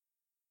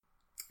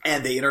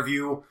and they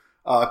interview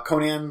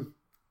Conan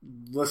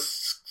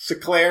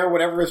Sinclair,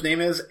 whatever his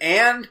name is,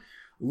 and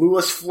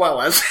Louis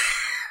Flawless.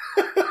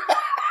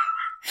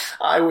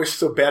 I wish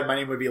so bad my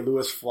name would be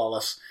Louis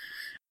Flawless.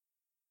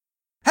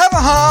 Have a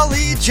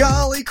holly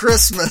jolly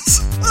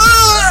Christmas.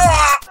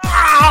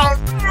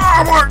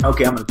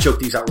 Okay, I'm going to choke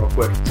these out real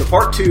quick. So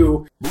part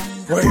 2.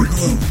 Where you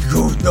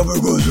go? Nobody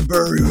goes to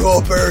bury. You go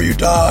up there, you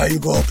die. You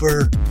go up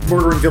there.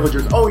 Murdering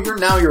villagers. Oh, you're a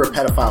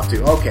pedophile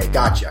too. Okay,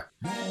 gotcha.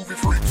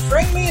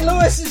 Bring me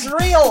Lewis's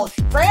reels.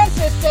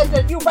 Francis said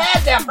that you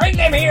bad them. Bring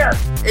them here.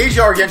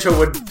 Asia Argento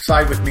would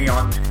side with me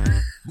on...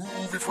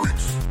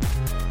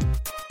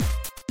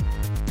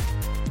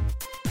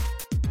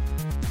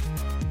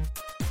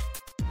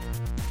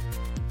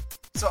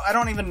 So I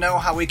don't even know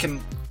how we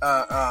can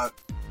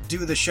do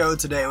the show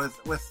today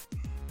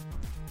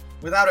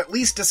without at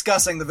least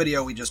discussing the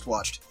video we just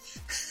watched.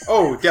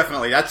 Oh,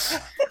 definitely.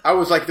 I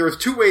was like, there was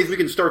 2 ways we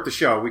can start the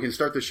show. We can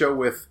start the show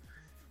with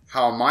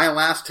how my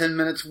last 10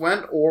 minutes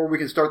went, or we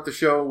can start the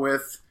show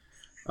with,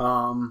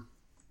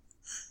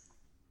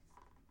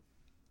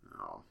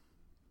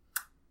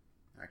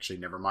 actually,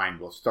 never mind.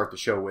 We'll start the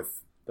show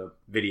with the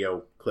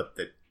video clip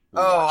that...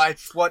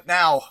 What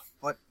now?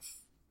 What?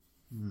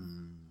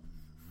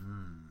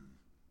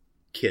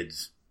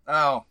 Kids.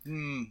 Oh,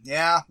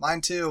 yeah,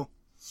 mine too.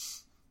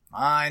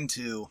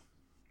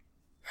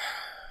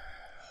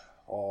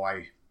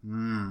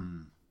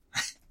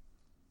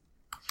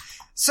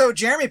 So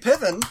Jeremy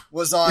Piven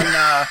was on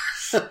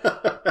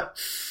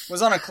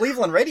a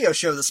Cleveland radio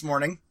show this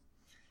morning,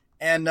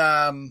 and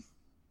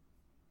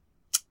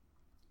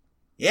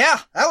yeah,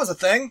 that was a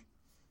thing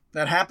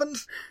that happened.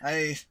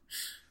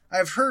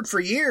 I've heard for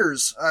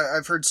years.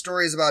 I've heard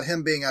stories about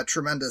him being a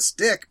tremendous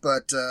dick,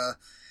 but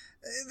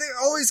they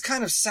always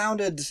kind of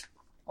sounded.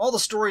 All the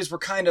stories were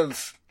kind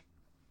of.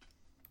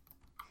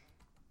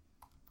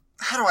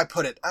 How do I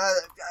put it?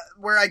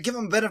 Where I give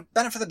him a bit of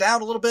benefit of the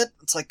doubt a little bit.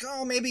 It's like,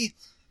 oh, maybe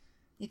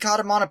you caught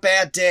him on a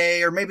bad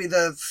day, or maybe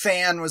the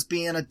fan was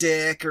being a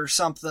dick or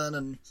something,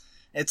 and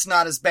it's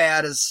not as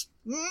bad as,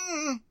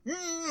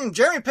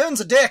 Jeremy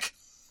Piven's a dick.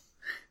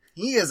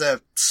 He is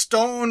a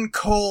stone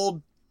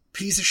cold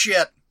piece of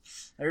shit.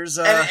 There's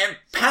and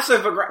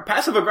passive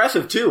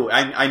aggressive too.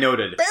 I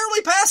noted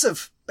barely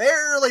passive.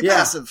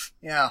 Passive.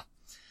 Yeah.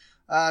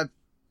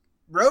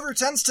 Rover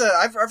tends to.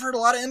 I've heard a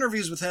lot of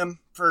interviews with him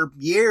for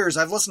years.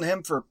 I've listened to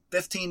him for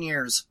 15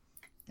 years,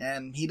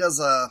 and he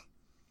does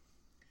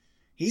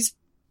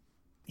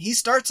he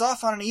starts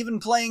off on an even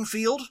playing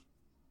field,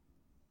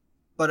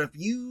 but if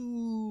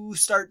you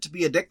start to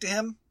be a dick to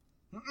him,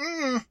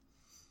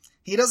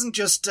 he doesn't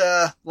just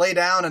lay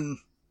down and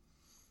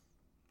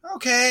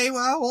okay,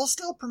 well, we'll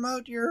still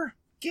promote your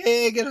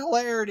gig at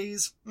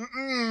Hilarities.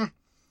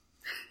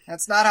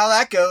 That's not how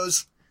that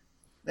goes.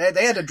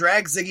 They had to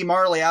drag Ziggy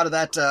Marley out of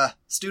that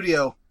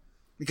studio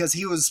because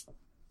he was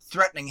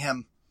threatening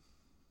him.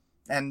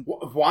 And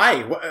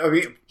why? I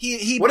mean,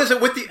 he what is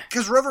it with the?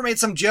 Because Rover made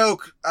some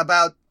joke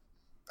about,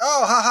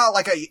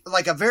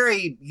 like a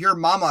very your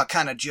mama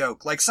kind of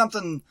joke, like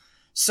something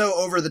so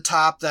over the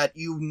top that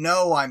you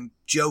know I'm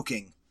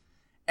joking,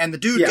 and the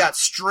dude got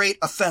straight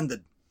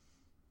offended.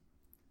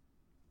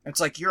 It's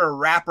like, you're a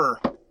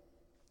rapper.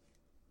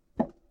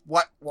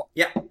 What?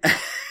 Yeah.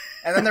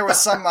 And then there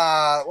was some,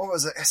 what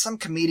was it? Some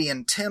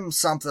comedian, Tim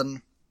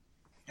something.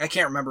 I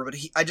can't remember, but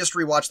I just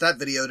rewatched that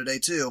video today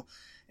too.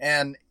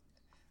 And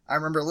I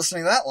remember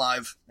listening to that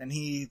live, and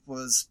he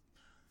was,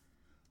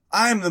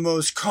 I'm the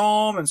most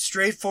calm and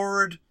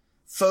straightforward,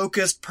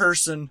 focused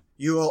person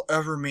you will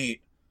ever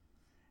meet.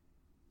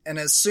 And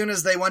as soon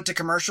as they went to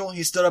commercial,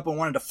 he stood up and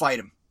wanted to fight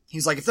him.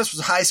 He's like, if this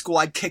was high school,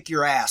 I'd kick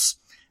your ass.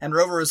 And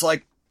Rover was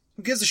like,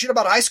 who gives a shit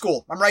about high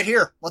school? I'm right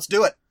here. Let's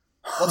do it.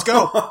 Let's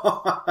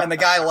go. And the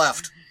guy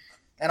left.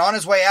 And on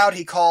his way out,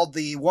 he called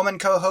the woman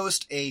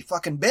co-host a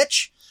fucking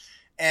bitch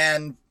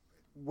and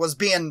was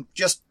being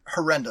just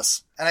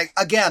horrendous. And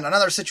again,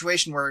 another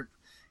situation where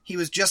he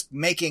was just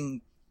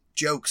making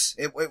jokes.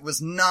 It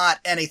was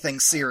not anything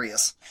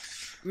serious.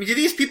 I mean, do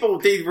these people,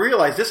 they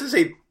realize this is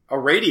a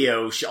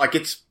radio show? Like,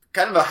 it's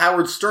kind of a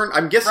Howard Stern.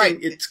 I'm guessing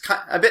It's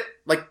kind of a bit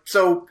like,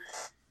 so.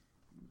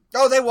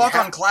 Oh, they walk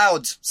on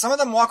clouds. Some of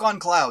them walk on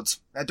clouds.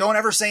 Don't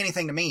ever say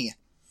anything to me.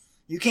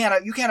 You can't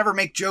ever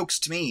make jokes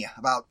to me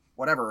about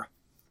whatever.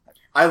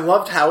 I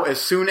loved how as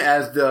soon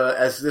as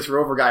this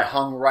Rover guy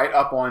hung right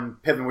up on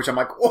Piven, which I'm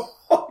like,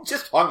 oh,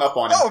 just hung up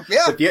on him. Oh,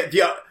 yeah. But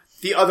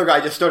the other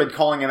guy just started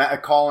calling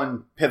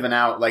Piven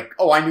out, like,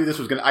 oh, I knew it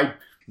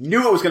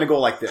was gonna go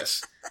like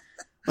this.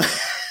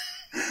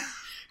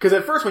 Because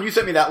at first, when you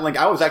sent me that link,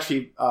 I was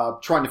actually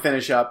trying to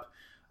finish up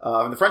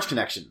the French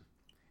Connection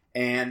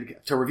and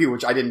to review,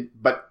 which I didn't.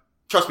 But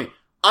trust me,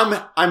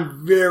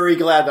 I'm very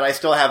glad that I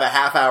still have a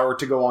half hour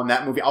to go on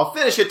that movie. I'll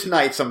finish it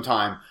tonight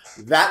sometime.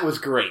 That was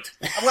great.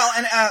 Well,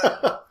 and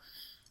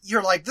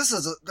you're like,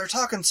 they're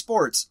talking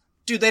sports.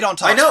 Dude, they don't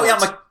talk sports. I know, yeah, I'm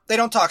like, they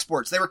don't talk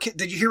sports.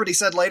 Did you hear what he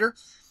said later?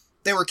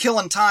 They were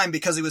killing time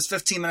because he was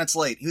 15 minutes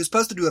late. He was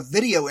supposed to do a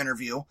video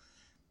interview.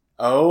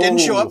 Oh. Didn't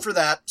show up for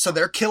that, so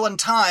they're killing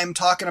time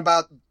talking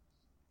about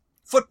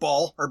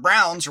football or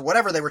Browns or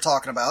whatever they were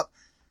talking about.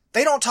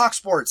 They don't talk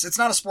sports. It's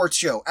not a sports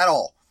show at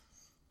all.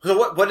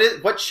 So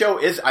what show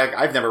is,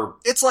 I've never...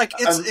 It's like,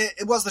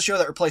 it was the show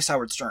that replaced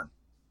Howard Stern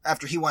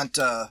after he went,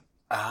 off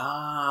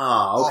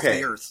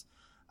the earth.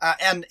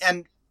 And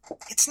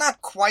it's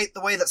not quite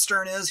the way that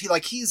Stern is.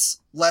 He's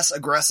less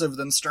aggressive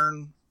than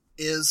Stern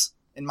is,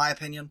 in my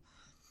opinion.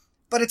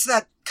 But it's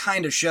that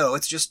kind of show.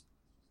 It's just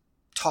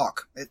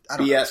talk. I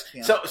don't Yes.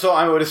 You know. So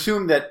I would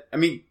assume that, I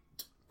mean,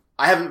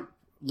 I haven't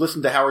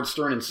listened to Howard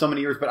Stern in so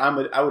many years, but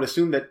I would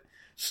assume that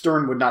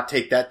Stern would not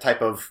take that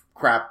type of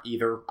crap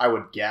either, I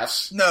would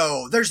guess.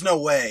 No, there's no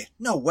way.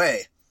 No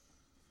way.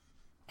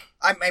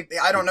 I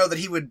don't know that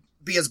he would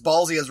be as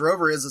ballsy as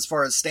Rover is as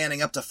far as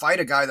standing up to fight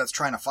a guy that's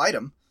trying to fight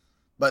him.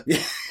 But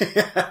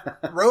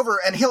Rover,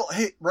 and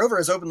Rover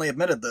has openly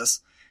admitted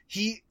this,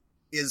 he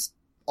is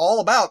all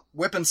about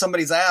whipping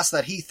somebody's ass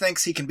that he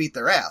thinks he can beat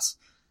their ass.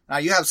 Now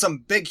you have some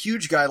big,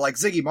 huge guy like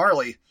Ziggy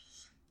Marley.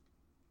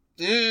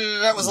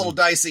 That was a little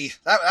dicey.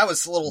 That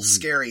was a little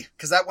scary,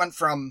 because that went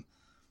from...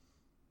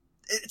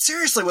 It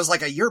seriously was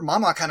like a your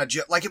mama kind of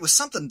joke. Like, it was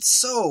something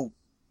so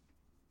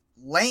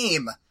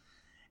lame.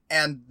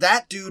 And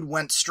that dude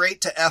went straight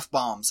to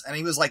F-bombs. And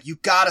he was like, you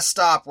gotta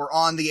stop. We're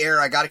on the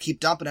air. I gotta keep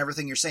dumping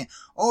everything you're saying.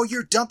 Oh,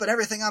 you're dumping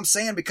everything I'm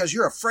saying because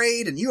you're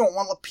afraid and you don't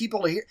want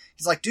people to hear.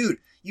 He's like, dude,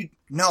 you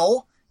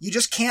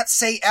just can't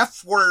say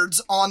F words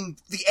on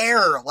the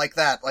air like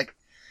that. Like,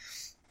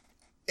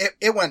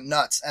 it went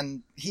nuts.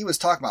 And he was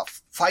talking about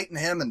fighting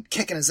him and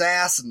kicking his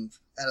ass, and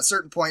at a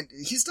certain point,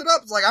 he stood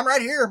up. He's like, I'm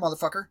right here,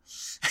 motherfucker.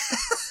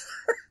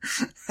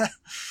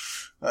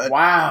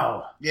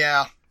 Wow.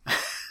 Yeah.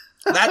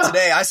 That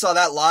today, I saw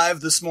that live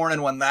this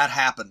morning when that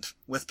happened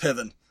with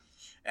Piven.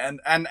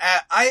 And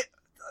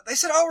they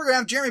said, oh, we're going to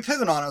have Jeremy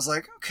Piven on. I was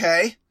like,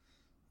 okay,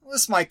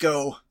 this might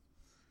go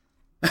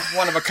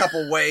one of a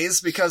couple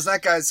ways, because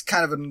that guy's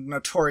kind of a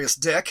notorious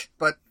dick,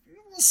 but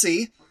we'll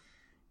see.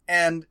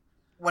 And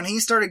when he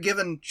started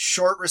giving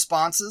short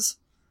responses,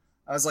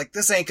 I was like,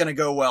 this ain't going to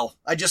go well.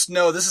 I just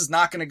know this is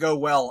not going to go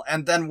well.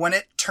 And then when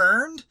it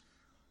turned,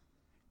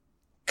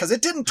 because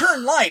it didn't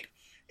turn light,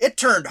 it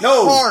turned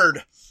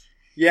hard.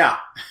 Yeah.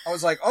 I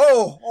was like,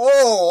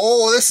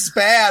 oh, this is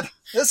bad.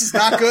 This is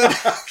not good.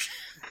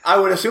 I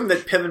would assume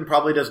that Piven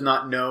probably does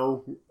not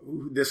know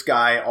this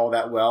guy all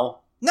that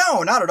well.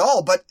 No, not at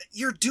all. But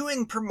you're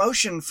doing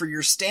promotion for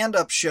your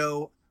stand-up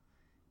show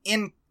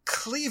in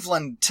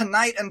Cleveland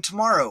tonight and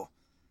tomorrow.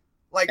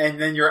 Like, and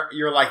then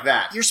you're like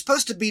that. You're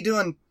supposed to be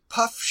doing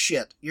puff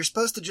shit. You're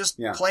supposed to just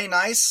play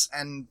nice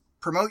and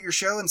promote your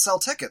show and sell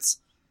tickets.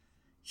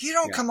 You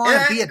don't come on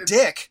and be a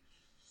dick.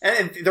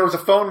 And there was a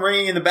phone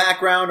ringing in the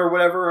background or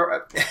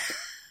whatever.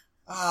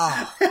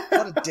 Oh,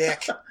 what a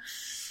dick.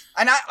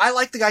 And I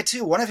like the guy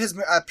too. One of his,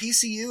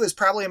 PCU is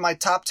probably in my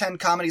top 10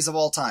 comedies of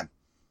all time.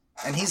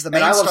 And he's the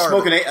main star. And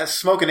I love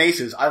Smoking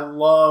Aces. I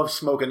love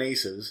Smoking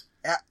Aces.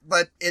 Yeah,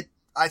 but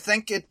I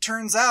think it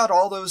turns out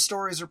all those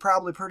stories are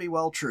probably pretty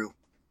well true.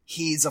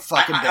 He's a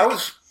fucking dick.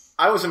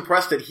 I was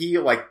impressed that he,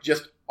 like,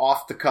 just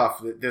off the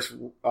cuff, this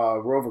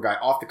Rover guy,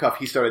 off the cuff,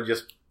 he started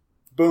just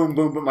boom,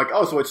 boom, boom, like,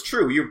 oh, so it's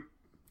true.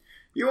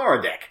 You are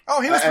a dick.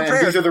 Oh, he was prepared.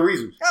 And these are the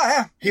reasons.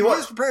 Yeah. He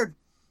was prepared.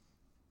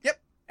 Yep.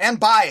 And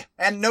bye.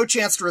 And no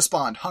chance to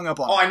respond. Hung up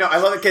on him. Oh, I know. I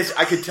love it because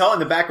I could tell in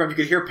the background, you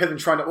could hear Piven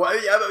trying to, well,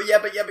 yeah,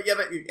 but.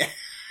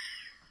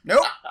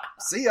 Nope.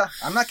 See ya.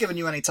 I'm not giving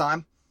you any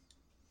time.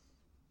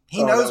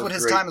 He knows what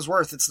his time is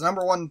worth. It's the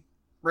number one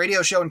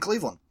radio show in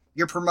Cleveland.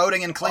 You're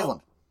promoting in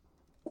Cleveland.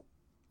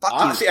 Fuck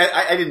honestly, you.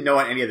 I didn't know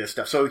any of this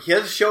stuff. So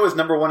his show is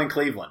number one in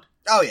Cleveland.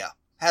 Oh, yeah.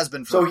 Has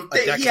been for a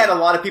decade. He had a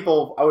lot of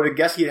people, I would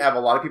guess he'd have a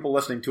lot of people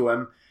listening to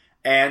him.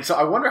 And so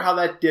I wonder how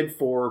that did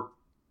for...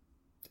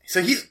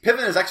 So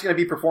Piven is actually going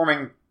to be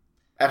performing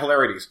at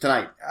Hilarities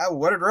tonight.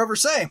 What did Rover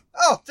say?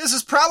 Oh, this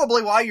is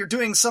probably why you're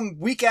doing some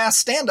weak-ass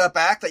stand-up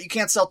act that you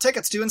can't sell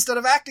tickets to instead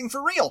of acting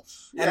for real.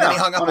 And then he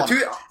hung up on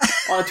him.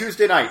 On a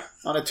Tuesday night.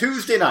 On a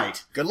Tuesday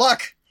night. Good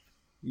luck.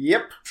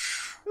 Yep.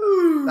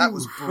 That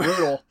was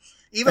brutal.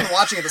 Even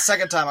watching it the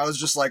second time, I was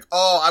just like,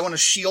 oh, I want to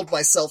shield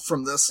myself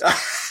from this.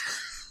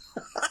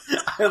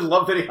 I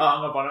love that he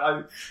hung up on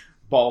it.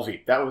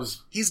 Ballsy.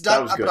 He's done,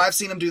 that was good. But I've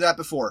seen him do that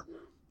before.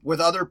 With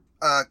other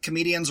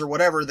comedians or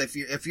whatever.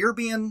 If you're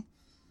being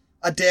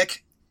a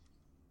dick,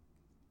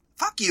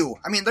 fuck you.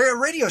 I mean, they're a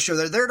radio show.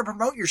 They're there to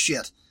promote your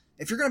shit.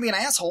 If you're going to be an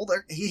asshole,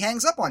 he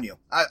hangs up on you.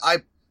 I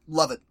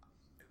love it.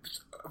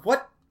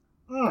 What?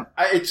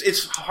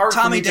 It's hard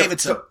Tommy for me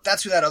Davidson.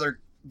 That's who that other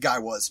guy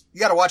was. You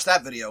got to watch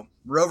that video.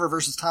 Rover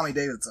versus Tommy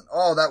Davidson.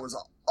 Oh, that was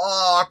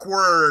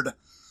awkward.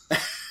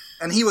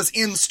 And he was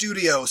in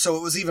studio, so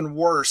it was even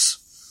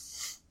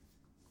worse.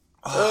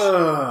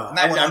 And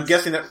I'm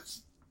guessing that...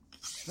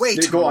 Way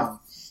too long.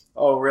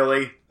 Oh,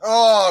 really?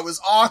 Oh, it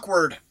was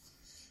awkward.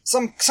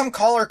 Some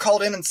caller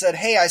called in and said,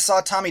 hey, I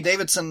saw Tommy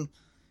Davidson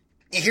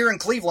here in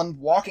Cleveland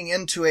walking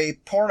into a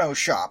porno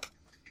shop.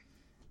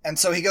 And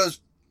so he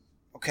goes,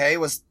 okay,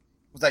 was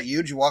that you?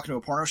 Did you walk into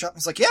a porno shop?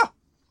 He's like, yeah.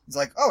 He's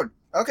like, oh,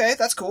 okay,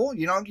 that's cool.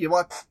 You know, you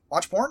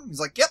watch porn? He's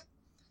like, yep.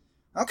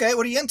 Okay,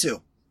 what are you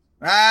into?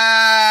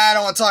 I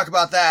don't want to talk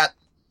about that.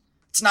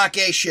 It's not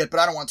gay shit, but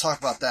I don't want to talk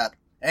about that.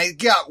 And it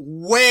got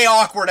way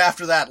awkward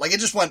after that. Like, it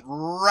just went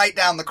right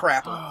down the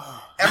crapper.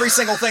 Every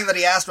single thing that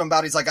he asked him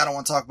about, he's like, I don't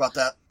want to talk about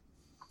that.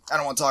 I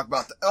don't want to talk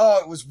about that. Oh,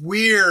 it was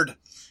weird.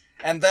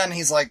 And then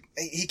he's like,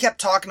 he kept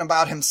talking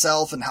about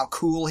himself and how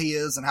cool he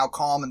is and how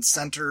calm and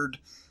centered.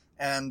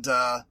 And,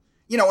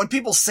 when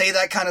people say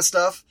that kind of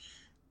stuff,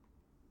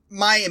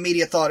 my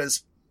immediate thought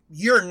is,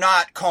 you're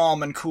not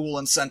calm and cool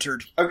and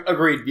centered.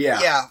 Agreed,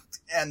 yeah. Yeah,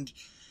 and...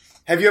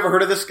 Have you ever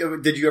heard of this?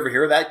 Did you ever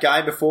hear of that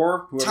guy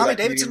before? Tommy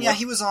Davidson, yeah,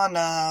 he was on,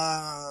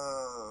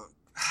 not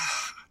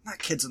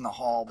Kids in the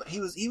Hall, but he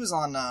was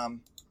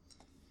on,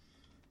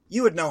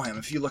 you would know him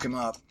if you look him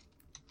up.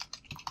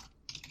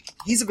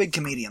 He's a big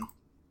comedian.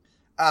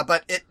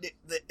 But it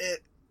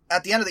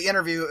at the end of the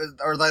interview,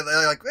 or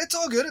they're like, it's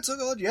all good,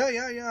 yeah.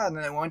 And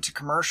then it went to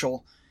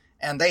commercial,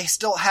 and they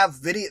still have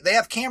video, they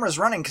have cameras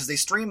running because they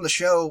stream the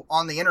show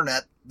on the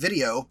internet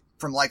video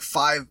from like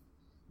 5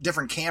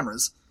 different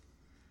cameras.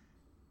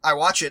 I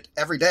watch it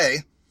every day,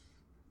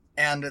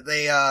 and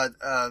they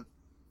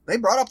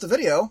brought up the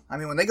video. I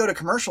mean, when they go to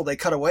commercial, they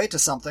cut away to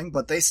something,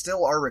 but they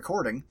still are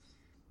recording,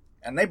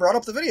 and they brought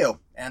up the video,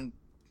 and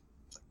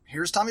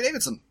here's Tommy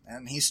Davidson,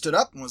 and he stood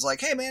up and was like,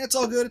 hey man, it's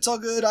all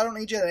good, I don't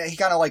need you. And he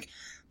kind of like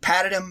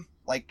patted him,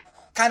 like,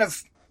 kind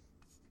of,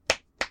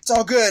 it's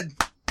all good,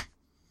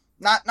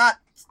 not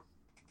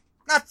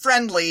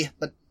friendly,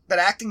 but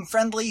acting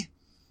friendly.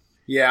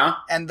 Yeah.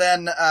 And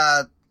then,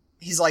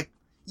 he's like,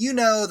 you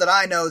know that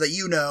I know that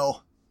you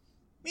know.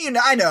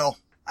 I know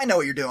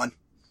what you're doing.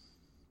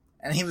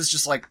 And he was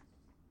just like,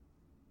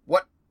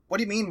 what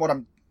do you mean? What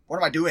am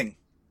I doing?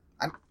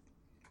 I'm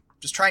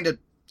just trying to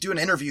do an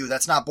interview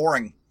that's not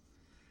boring.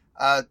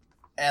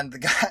 And the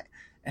guy,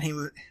 and he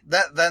was,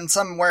 then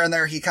somewhere in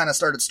there, he kind of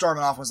started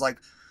storming off, was like,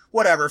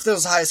 whatever, if this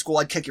was high school,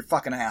 I'd kick your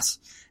fucking ass.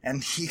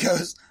 And he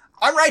goes,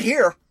 I'm right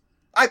here.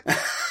 I'm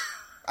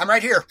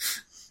right here.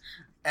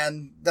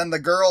 And then the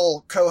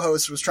girl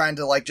co-host was trying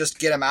to, like, just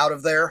get him out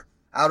of there,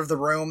 out of the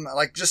room.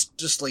 Like,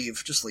 just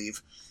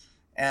leave.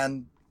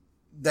 And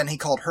then he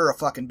called her a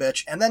fucking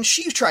bitch. And then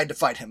she tried to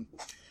fight him.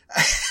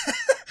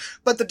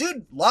 But the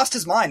dude lost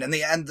his mind in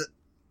the end.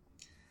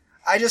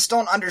 I just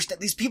don't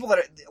understand. These people that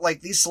are, like,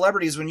 these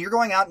celebrities, when you're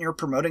going out and you're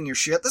promoting your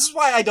shit, this is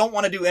why I don't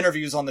want to do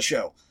interviews on the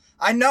show.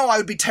 I know I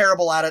would be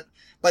terrible at it,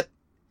 but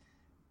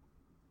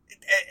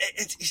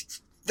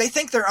they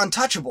think they're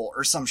untouchable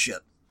or some shit.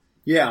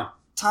 Yeah.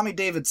 Tommy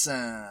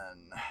Davidson.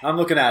 I'm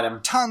looking at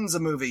him. Tons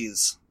of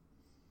movies.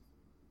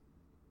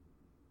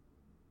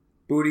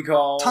 Booty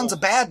Call. Tons of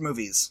bad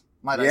movies,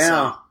 might I say.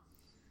 Yeah.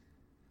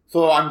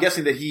 So I'm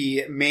guessing that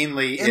he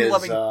mainly In is...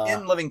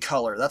 Living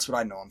Color, that's what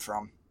I know him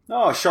from.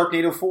 Oh,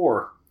 Sharknado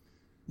 4.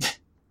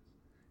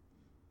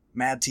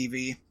 Mad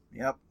TV,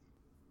 yep.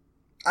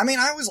 I mean,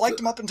 I always liked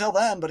him up until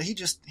then, but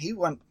he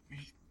went,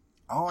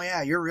 oh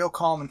yeah, you're real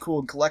calm and cool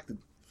and collected.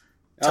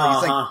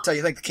 Till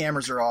you think the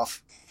cameras are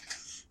off.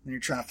 And you're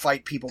trying to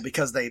fight people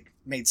because they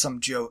made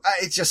some joke.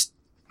 It's just...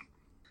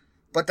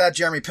 But that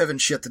Jeremy Piven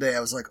shit today, I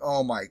was like,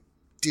 oh my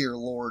dear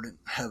Lord in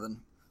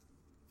heaven.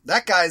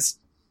 That guy's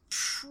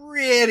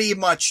pretty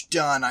much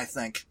done, I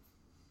think.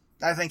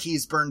 I think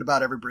he's burned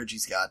about every bridge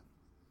he's got.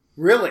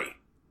 Really?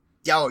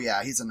 Oh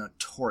yeah, he's a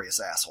notorious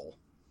asshole.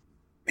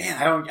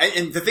 Man,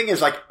 and the thing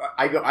is, like,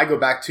 I go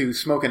back to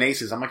Smokin'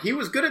 Aces. I'm like, he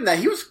was good in that.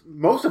 He was,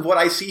 most of what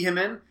I see him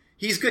in,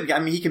 he's good. I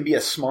mean, he can be a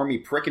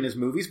smarmy prick in his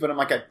movies, but I'm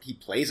like, he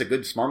plays a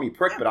good smarmy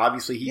prick, but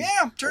obviously he's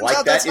turns like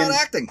out that's not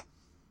acting.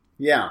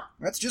 Yeah.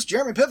 That's just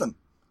Jeremy Piven.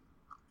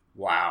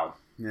 Wow.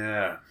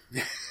 Yeah.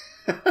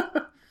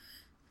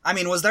 I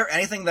mean, was there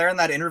anything there in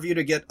that interview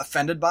to get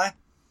offended by?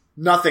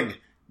 Nothing.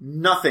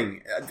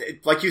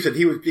 Like you said,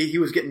 he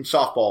was getting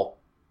softball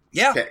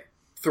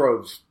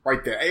throws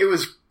right there. It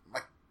was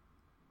like...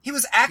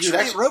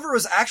 Rover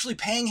was actually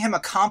paying him a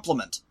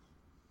compliment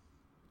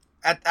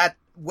at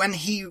when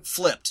he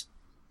flipped.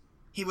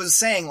 He was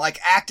saying, like,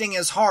 acting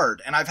is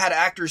hard, and I've had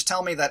actors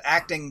tell me that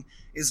acting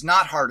is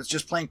not hard, it's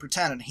just playing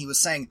pretend, and he was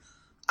saying,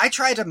 I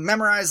try to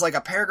memorize, like,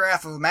 a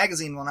paragraph of a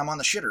magazine when I'm on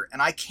the shitter,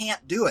 and I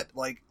can't do it.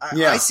 Like,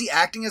 I see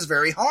acting as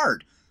very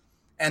hard.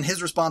 And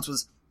his response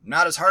was,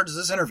 not as hard as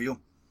this interview.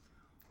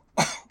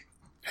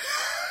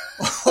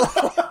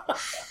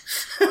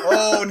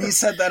 Oh, and he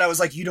said that, I was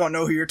like, you don't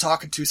know who you're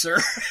talking to, sir.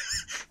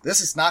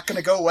 This is not going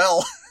to go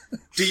well.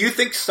 Do you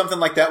think something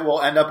like that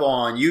will end up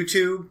on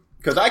YouTube?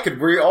 Because I could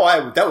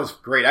that was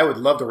great. I would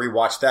love to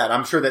rewatch that.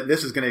 I'm sure that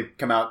this is going to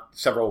come out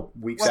several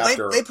weeks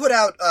after. They put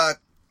out,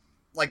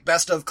 like,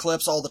 best of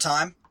clips all the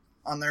time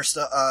on their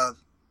stuff,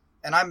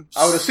 and I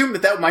would assume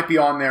that might be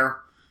on there.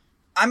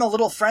 I'm a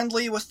little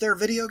friendly with their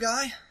video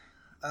guy.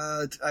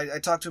 I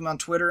talk to him on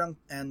Twitter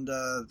and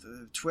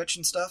Twitch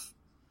and stuff.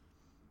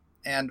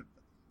 And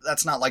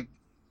that's not like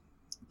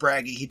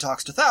braggy. He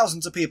talks to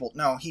thousands of people.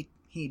 No, he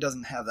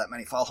doesn't have that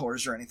many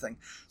followers or anything.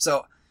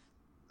 So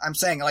I'm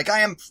saying, like, I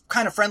am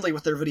kind of friendly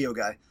with their video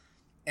guy.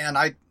 And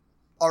I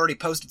already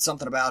posted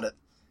something about it.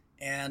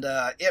 And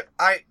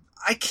I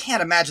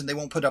can't imagine they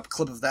won't put up a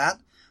clip of that.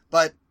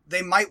 But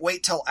they might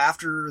wait till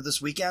after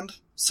this weekend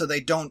so they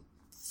don't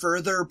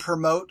further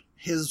promote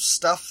his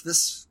stuff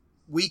this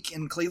week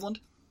in Cleveland.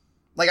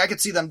 Like, I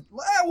could see them,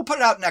 we'll put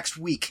it out next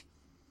week.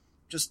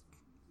 Just,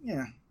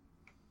 yeah.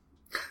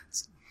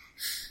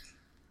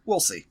 We'll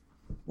see.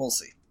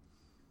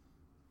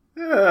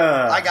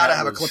 I gotta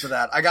have a clip of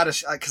that. I gotta,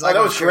 because I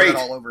gotta share it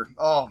all over.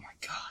 Oh my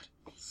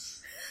god.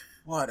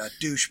 What a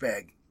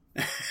douchebag.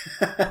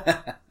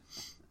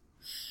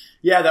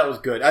 Yeah, that was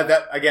good.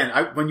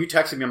 When you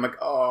texted me, I'm like,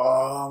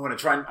 oh,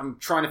 I'm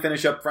trying to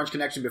finish up French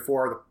Connection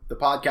before the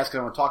podcast because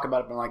I want to talk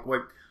about it. But I'm like,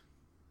 wait,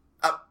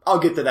 I'll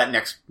get to that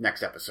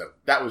next episode.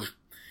 That was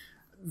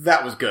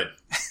good.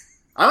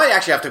 I might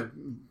actually have to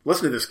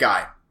listen to this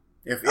guy.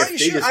 If you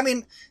should. I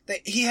mean,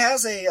 he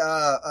has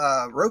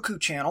a Roku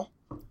channel,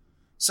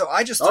 so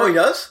I just he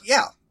does?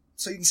 Yeah,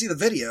 so you can see the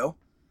video.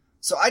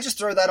 So I just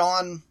throw that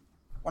on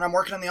when I'm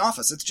working in the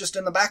office. It's just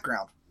in the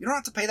background. You don't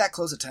have to pay that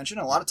close attention.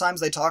 A lot of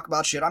times they talk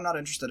about shit I'm not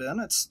interested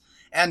in.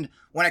 And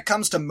when it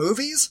comes to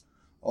movies,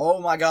 oh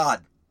my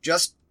god,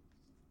 just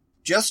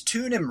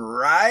tune him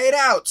right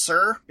out,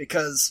 sir.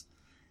 Because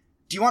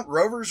do you want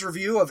Rover's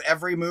review of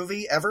every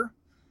movie ever?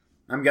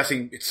 I'm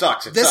guessing it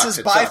sucks. This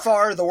is by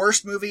far the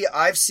worst movie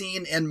I've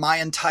seen in my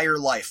entire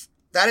life.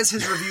 That is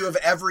his review of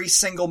every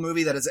single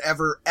movie that has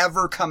ever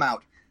come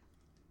out.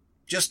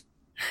 Just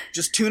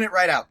tune it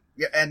right out.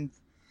 Yeah, and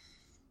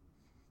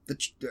the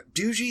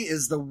Doogie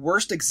is the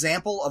worst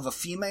example of a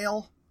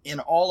female in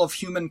all of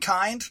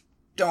humankind.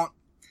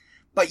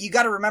 But you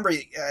got to remember,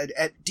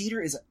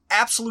 Dieter is an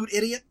absolute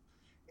idiot,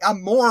 a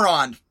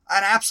moron,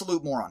 an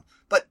absolute moron.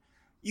 But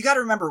you got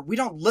to remember, we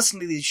don't listen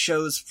to these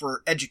shows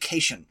for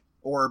education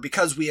or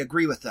because we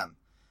agree with them.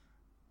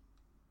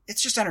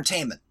 It's just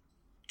entertainment.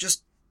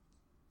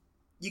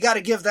 You got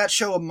to give that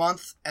show a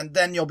month, and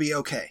then you'll be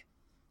okay.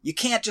 You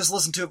can't just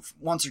listen to it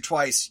once or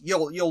twice.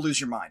 You'll lose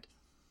your mind.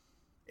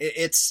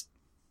 It's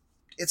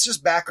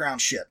just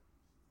background shit.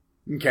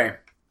 Okay.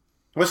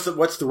 What's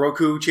the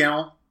Roku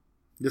channel?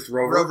 This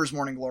Rover's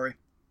Morning Glory.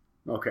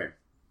 Okay.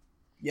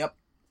 Yep.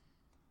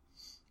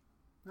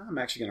 I'm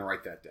actually going to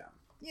write that down.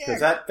 Yeah.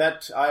 Because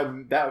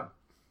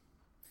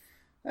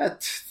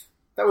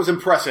that was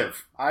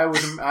impressive. I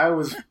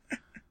was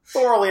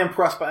thoroughly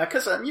impressed by that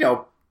because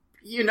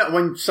you know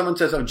when someone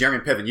says, "Oh,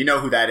 Jeremy Piven," you know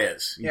who that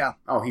is. Yeah.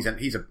 Oh, he's an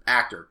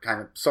actor,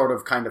 kind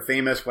of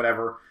famous,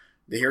 whatever.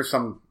 To hear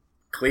some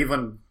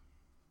Cleveland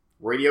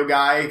radio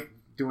guy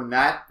doing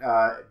that,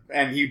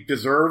 and he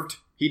deserved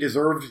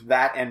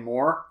that and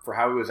more for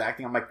how he was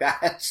acting. I'm like,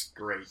 that's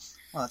great.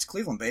 Well, that's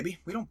Cleveland, baby.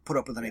 We don't put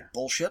up with any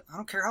bullshit. I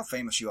don't care how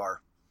famous you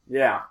are.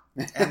 Yeah.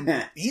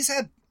 And he's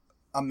had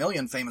a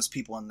million famous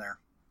people in there.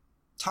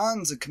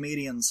 Tons of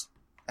comedians.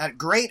 At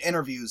great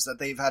interviews that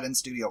they've had in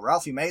studio.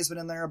 Ralphie May's been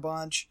in there a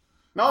bunch.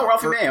 No,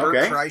 Ralphie May,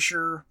 okay. Bert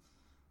Kreischer.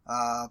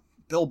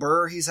 Bill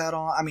Burr he's had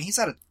on. I mean,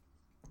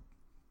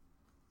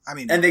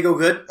 and they go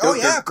good? Oh,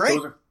 yeah, great.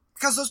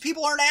 Because those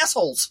people aren't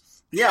assholes.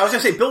 Yeah, I was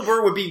going to say, Bill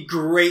Burr would be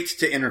great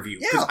to interview.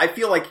 Because I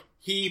feel like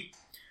he,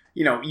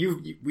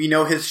 we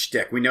know his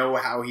shtick. We know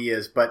how he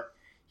is. But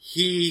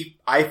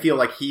I feel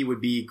like he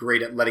would be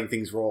great at letting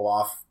things roll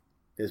off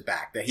his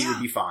back. That he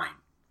would be fine.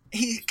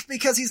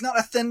 Because he's not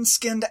a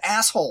thin-skinned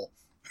asshole.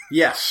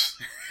 Yes.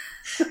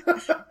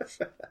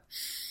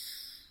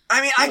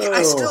 I mean,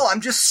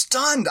 I'm just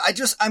stunned.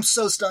 I'm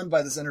so stunned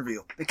by this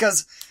interview.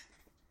 Because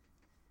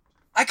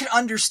I could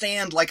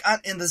understand, like,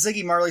 in the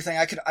Ziggy Marley thing,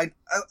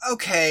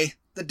 okay,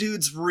 the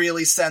dude's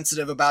really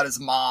sensitive about his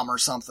mom or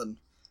something.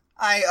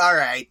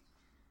 Alright.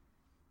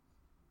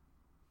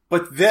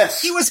 But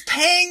this... He was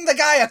paying the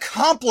guy a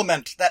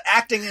compliment that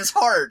acting is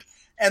hard,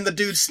 and the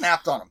dude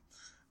snapped on him.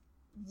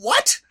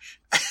 What?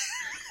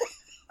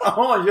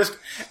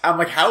 I'm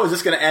like, how is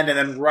this going to end? And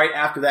then right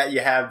after that, you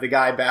have the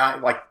guy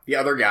behind, like the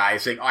other guy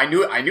saying, I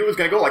knew it was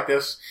going to go like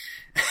this.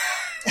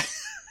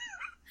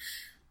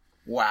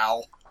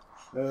 Wow.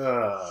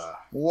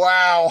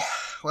 Wow.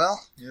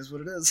 Well, here's what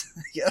it is.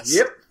 Yes.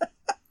 Yep.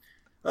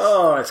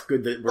 Oh, it's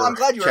good that we're I'm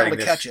glad you were able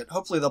to catch it.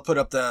 Hopefully they'll put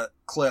up the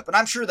clip, and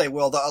I'm sure they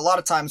will. A lot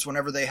of times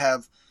whenever they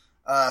have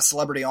a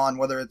celebrity on,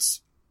 whether it's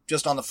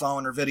just on the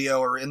phone or video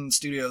or in the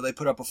studio, they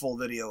put up a full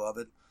video of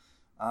it.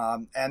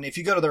 And if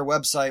you go to their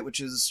website, which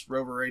is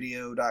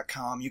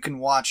roverradio.com, you can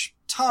watch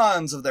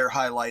tons of their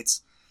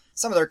highlights.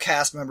 Some of their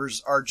cast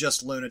members are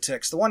just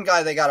lunatics. The one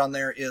guy they got on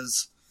there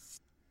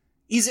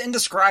he's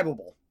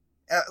indescribable.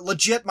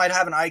 Legit might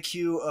have an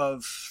IQ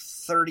of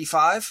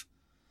 35.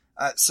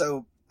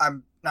 So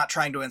I'm not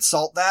trying to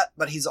insult that,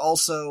 but he's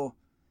also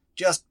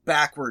just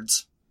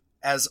backwards.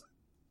 As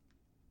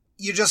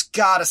you just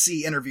gotta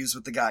see interviews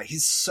with the guy.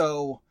 He's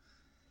so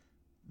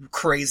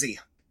crazy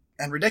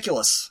and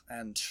ridiculous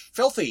and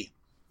filthy.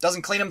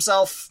 Doesn't clean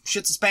himself,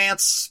 shits his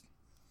pants.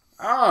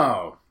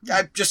 Oh.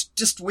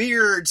 Just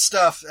weird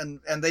stuff.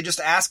 And they just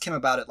ask him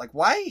about it. Like,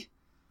 why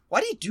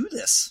do you do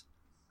this?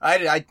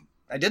 I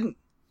didn't.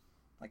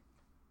 Like,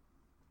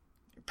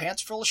 your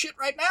pants are full of shit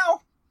right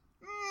now?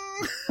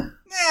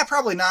 Yeah,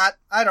 probably not.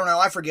 I don't know.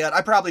 I forget.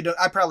 I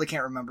probably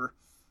can't remember.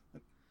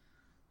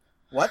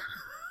 What?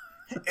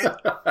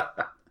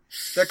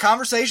 The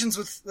conversations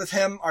with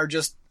him are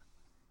just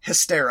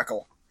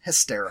hysterical.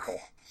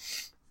 Hysterical.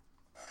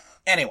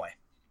 Anyway,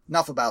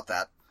 enough about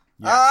that.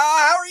 Yeah.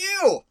 How are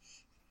you?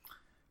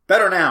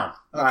 Better now.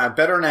 Okay.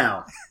 Better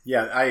now.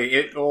 Yeah,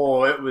 it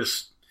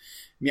was.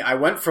 Yeah, I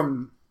went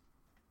from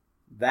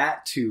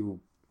that to.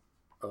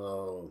 It's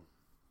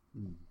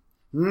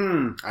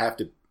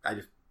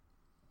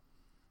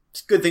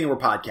a good thing we're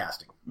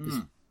podcasting.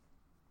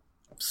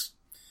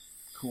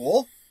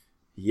 Cool.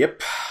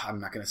 Yep. I'm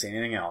not going to say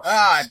anything else.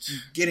 I'm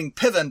getting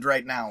pivened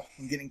right now.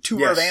 I'm getting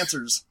two-word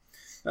answers.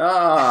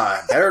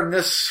 Better than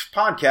this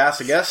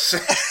podcast, I guess.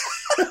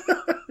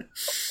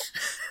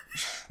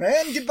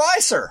 And goodbye,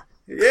 sir.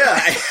 Yeah.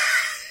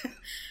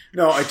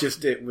 No,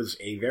 it was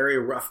a very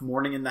rough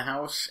morning in the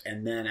house,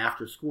 and then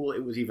after school,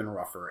 it was even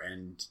rougher,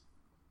 and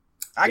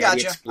I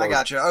got you.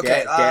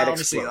 Okay, Dad let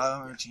me see. exploded.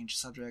 I'm going to change the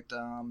subject.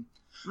 Oh,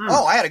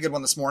 I had a good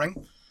one this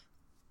morning.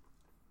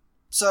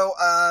 So,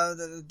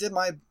 did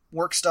my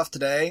work stuff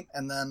today,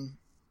 and then...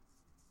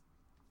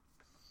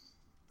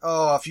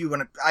 Oh, if you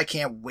want to... I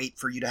can't wait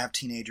for you to have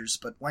teenagers,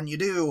 but when you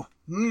do...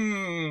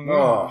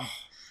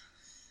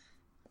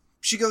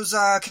 She goes,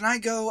 can I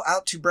go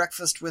out to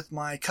breakfast with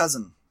my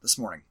cousin this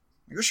morning?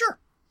 I go, sure.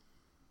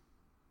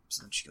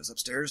 So then she goes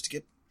upstairs to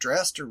get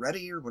dressed or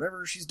ready or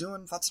whatever she's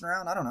doing, futzing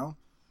around, I don't know.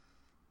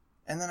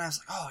 And then I was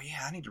like, oh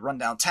yeah, I need to run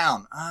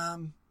downtown.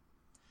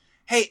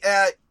 Hey,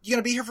 you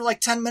gonna be here for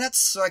like 10 minutes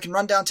so I can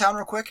run downtown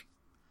real quick?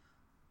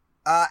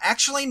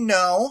 Actually,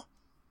 no,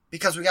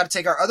 because we gotta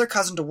take our other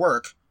cousin to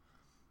work,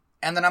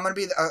 and then I'm gonna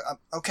be,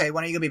 okay,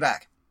 when are you gonna be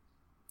back?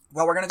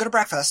 Well, we're gonna go to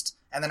breakfast,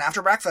 and then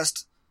after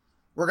breakfast,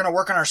 we're gonna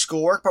work on our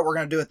schoolwork, but we're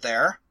gonna do it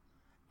there,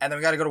 and then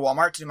we gotta go to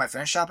Walmart to do my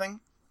finish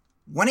shopping.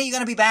 When are you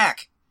gonna be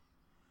back?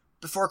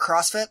 Before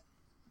CrossFit?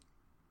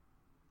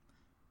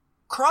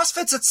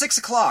 CrossFit's at 6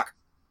 o'clock.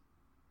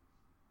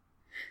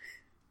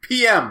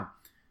 PM.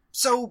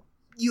 So,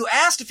 you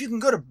asked if you can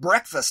go to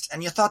breakfast,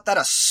 and you thought that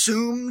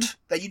assumed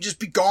that you'd just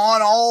be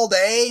gone all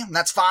day, and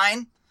that's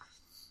fine?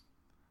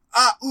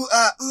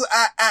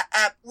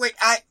 Wait,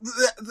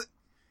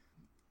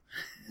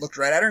 Looked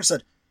right at her and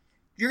said,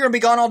 you're gonna be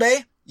gone all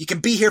day? You can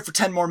be here for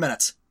 10 more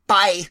minutes.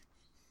 Bye.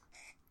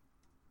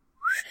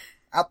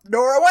 Out the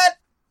door I went.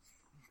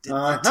 Did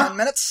my 10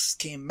 minutes,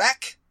 came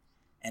back,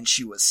 and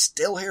she was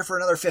still here for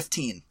another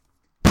 15.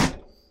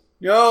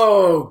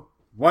 Oh,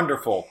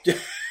 wonderful. You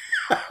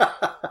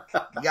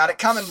got it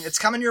coming. It's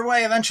coming your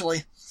way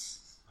eventually.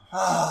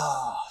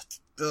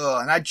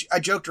 And I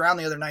joked around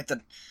the other night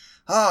that,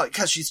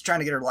 because she's trying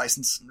to get her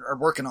license, or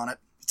working on it.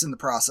 It's in the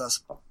process.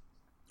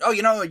 Oh,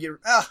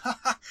 you're,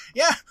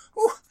 yeah.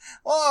 Ooh,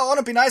 well,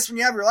 wouldn't it be nice when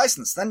you have your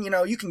license? Then,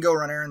 you can go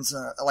run errands,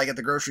 like at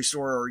the grocery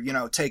store,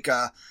 or, take,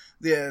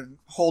 the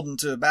Holden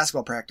to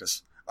basketball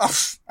practice. Oh,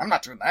 I'm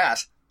not doing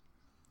that.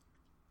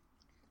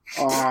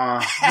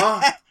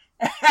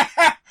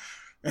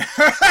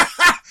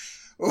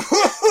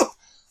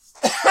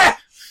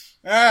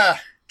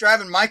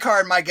 Driving my car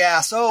and my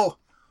gas. Oh,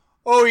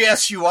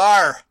 yes, you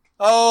are.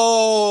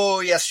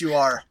 Oh, yes, you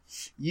are.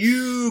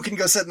 You can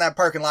go sit in that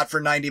parking lot for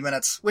 90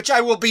 minutes, which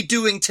I will be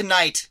doing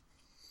tonight.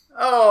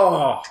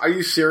 Oh, are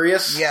you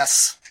serious?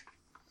 Yes.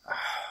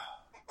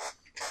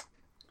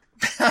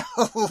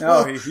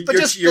 No,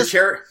 your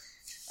chair.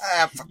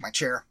 Fuck my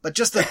chair. But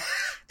just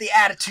the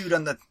attitude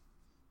on the.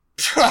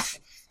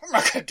 I'm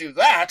not gonna do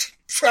that.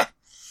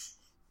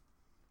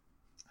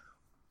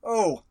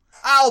 Oh,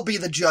 I'll be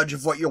the judge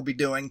of what you'll be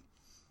doing.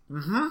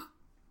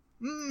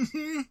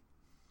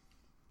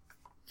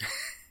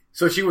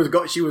 So she was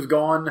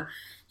gone.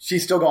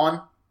 She's still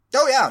gone?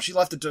 Oh yeah, she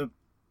left it to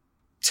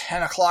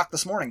 10 o'clock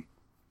this morning.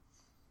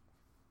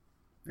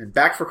 And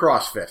back for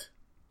CrossFit.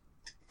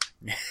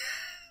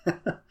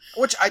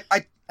 Which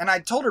I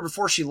told her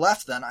before she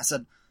left then, I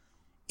said,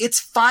 it's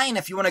fine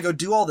if you want to go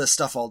do all this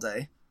stuff all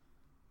day,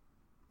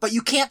 but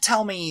you can't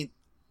tell me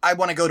I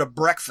want to go to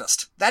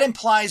breakfast. That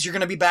implies you're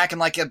going to be back in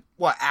like a,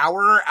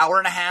 hour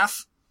and a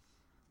half?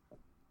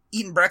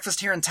 Eating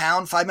breakfast here in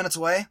town, 5 minutes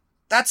away?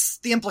 That's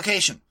the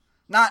implication.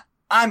 Not,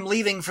 I'm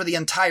leaving for the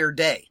entire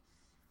day.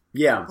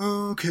 Yeah.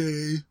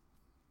 Okay.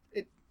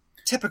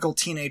 Typical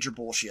teenager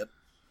bullshit.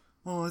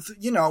 Well,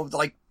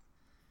 like,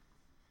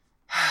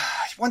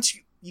 once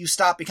you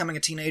stop becoming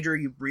a teenager,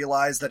 you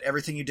realize that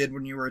everything you did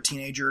when you were a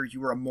teenager, you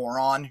were a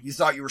moron. You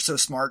thought you were so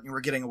smart and you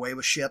were getting away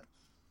with shit.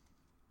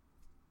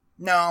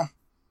 No.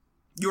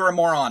 You were a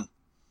moron.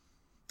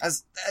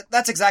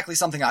 That's exactly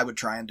something I would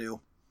try and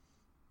do.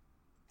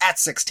 At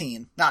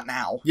 16. Not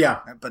now. Yeah.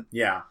 But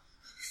yeah.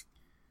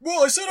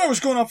 Well, I said I was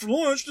going out for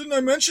lunch. Didn't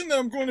I mention that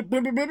I'm going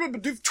to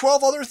do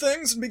 12 other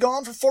things and be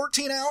gone for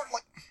 14 hours?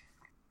 Like,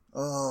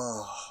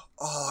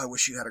 I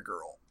wish you had a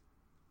girl.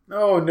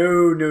 Oh,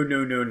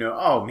 no.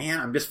 Oh, man,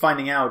 I'm just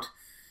finding out.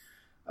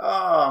 So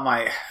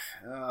I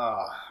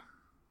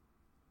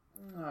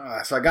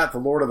got the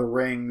Lord of the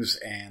Rings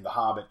and the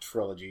Hobbit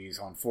trilogies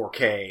on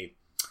 4K.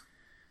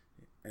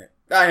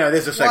 I know,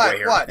 there's a segue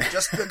here. What?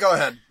 Just go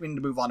ahead. We need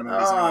to move on to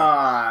movies.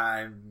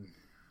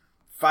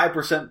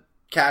 5%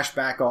 cash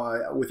back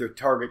with your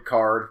Target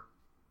card,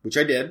 which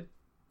I did.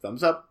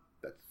 Thumbs up.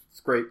 That's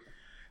great.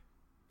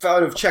 If I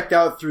would have checked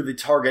out through the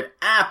Target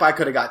app, I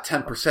could have got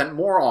 10%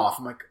 more off.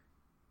 I'm like,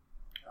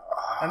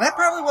 And that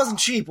probably wasn't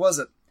cheap, was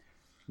it?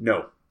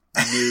 No.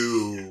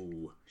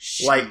 No.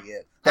 Shit. Like,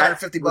 that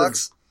 $150?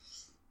 was-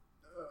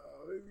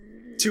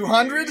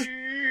 200?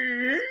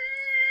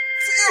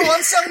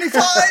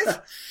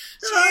 175?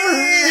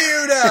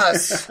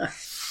 Judas!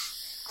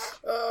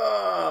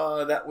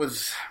 That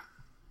was...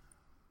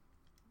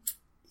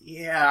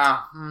 Yeah.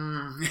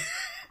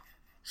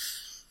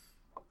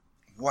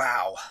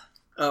 Wow.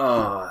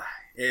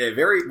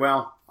 Very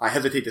well. I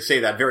hesitate to say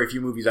that. Very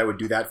few movies I would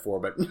do that for,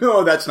 but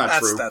no, that's not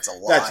true. That's a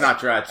lie. That's not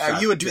true.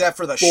 You would do that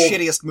for the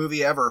shittiest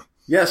movie ever.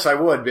 Yes, I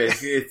would.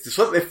 But if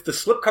the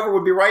slipcover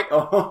would be right.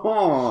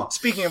 Oh.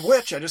 Speaking of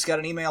which, I just got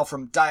an email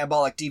from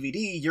Diabolic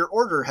DVD. Your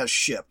order has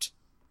shipped.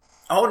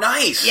 Oh,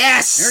 nice.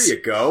 Yes. There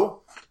you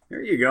go.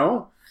 There you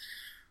go.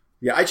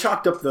 Yeah, I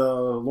chalked up the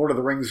Lord of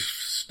the Rings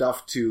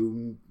stuff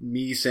to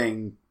me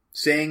saying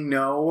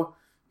no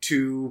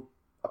to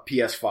a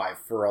PS5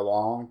 for a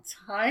long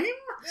time.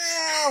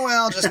 Yeah,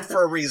 well, just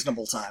for a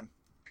reasonable time.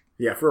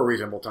 Yeah, for a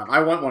reasonable time.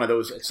 I want one of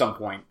those at some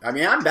point. I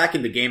mean, I'm back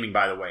into gaming,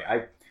 by the way.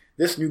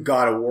 This new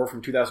God of War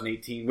from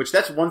 2018, which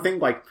that's one thing,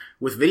 like,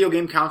 with video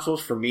game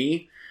consoles, for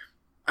me,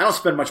 I don't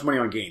spend much money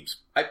on games.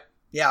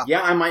 Yeah,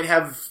 I might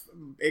have...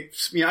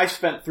 I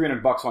spent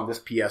 $300 on this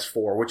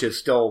PS4, which is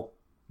still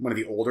one of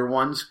the older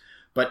ones,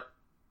 but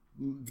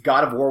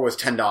God of War was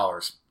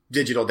 $10.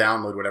 Digital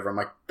download, whatever. I'm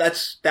like,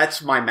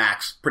 that's my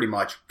max, pretty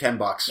much.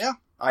 $10. Yeah.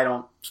 I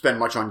don't spend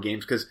much on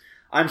games, because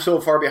I'm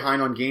so far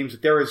behind on games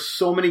that there is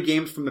so many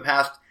games from the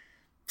past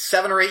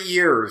 7 or 8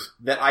 years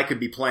that I could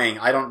be playing.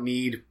 I don't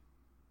need...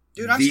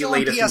 Dude, I'm still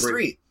on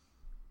PS3.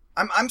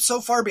 I'm so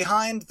far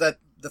behind that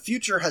the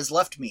future has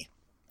left me.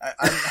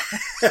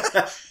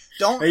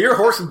 Don't. Now you're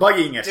horse and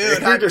buggying it.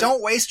 Dude,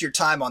 don't waste your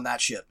time on that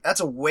shit. That's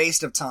a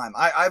waste of time.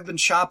 I've been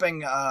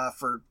shopping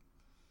for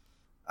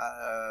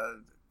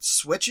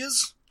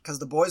Switches, because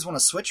the boys want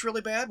a Switch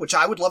really bad, which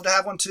I would love to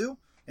have one too.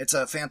 It's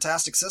a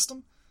fantastic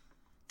system.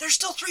 They're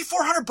still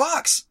 $300-400.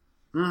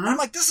 Mm-hmm. And I'm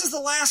like, this is the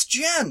last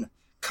gen.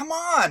 Come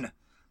on.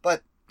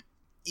 But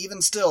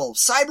even still,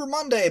 Cyber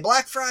Monday,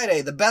 Black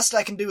Friday, the best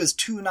I can do is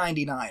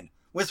 $2.99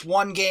 with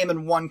one game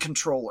and one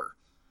controller.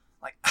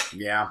 Like,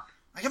 yeah.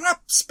 Like, I'm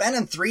not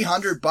spending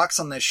 $300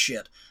 on this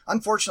shit.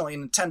 Unfortunately,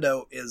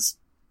 Nintendo is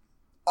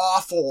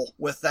awful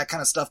with that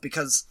kind of stuff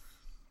because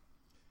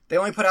they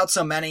only put out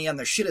so many and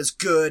their shit is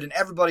good and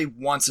everybody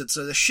wants it,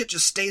 so the shit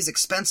just stays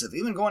expensive.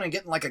 Even going and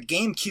getting like a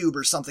GameCube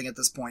or something at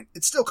this point,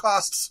 it still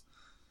costs.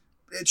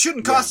 It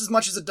shouldn't cost as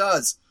much as it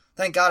does.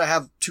 Thank God I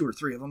have 2 or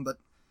 3 of them, but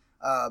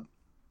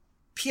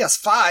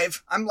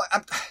PS5, I'm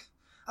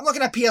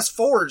looking at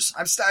PS4s.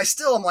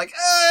 I'm like,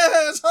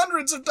 it's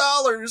hundreds of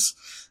dollars.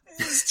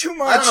 It's too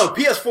much. I don't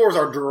know. PS4s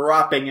are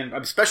dropping, and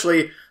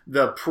especially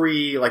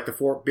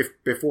before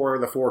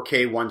the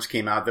 4K ones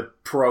came out, the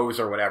Pros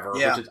or whatever.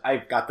 Yeah. Which is,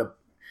 I've got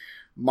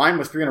mine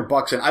was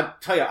 $300, and I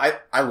tell you,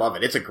 I love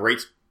it. It's a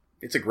great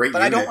But unit,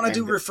 I don't want to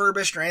do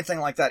refurbished or anything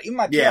like that. Even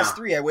my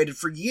PS3, I waited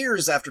for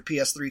years after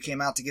PS3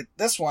 came out to get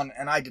this one,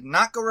 and I did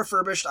not go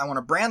refurbished. I want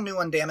a brand new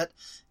one, damn it.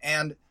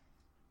 And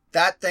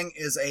that thing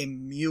is a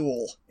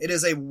mule. It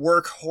is a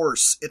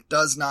workhorse. It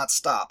does not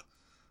stop.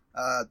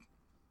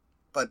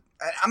 But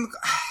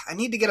I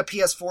need to get a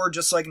PS4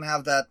 just so I can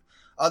have that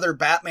other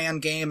Batman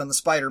game and the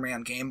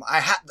Spider-Man game.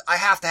 I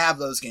have to have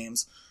those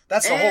games.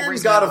 That's the whole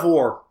reason. God of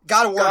War.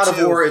 God of War God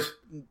 2. Of War is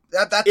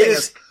that thing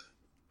is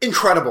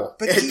incredible.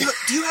 But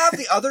do you have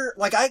the other?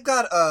 Like, I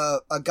got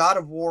a God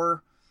of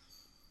War.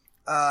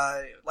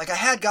 Like, I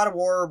had God of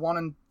War 1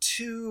 and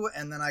 2,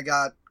 and then I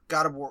got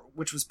God of War,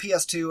 which was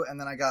PS2, and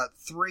then I got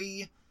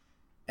 3,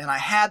 and I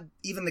had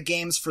even the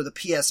games for the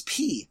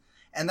PSP,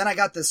 and then I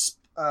got this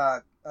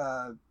God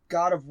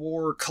of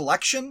War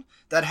collection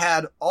that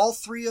had all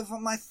 3 of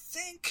them, I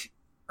think,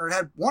 or it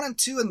had 1 and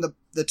 2 and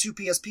the 2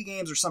 PSP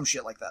games or some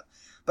shit like that.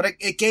 But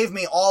it gave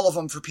me all of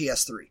them for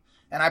PS3,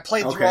 and I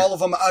played through all of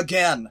them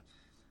again.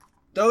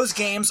 Those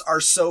games are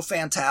so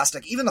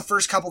fantastic. Even the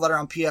first couple that are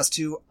on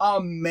PS2,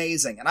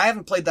 amazing. And I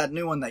haven't played that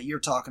new one that you're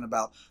talking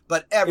about,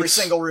 but every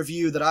single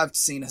review that I've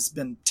seen has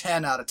been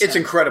 10 out of 10. It's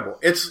incredible.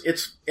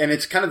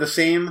 It's kind of the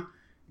same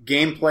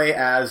gameplay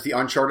as the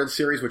Uncharted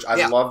series, which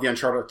I love the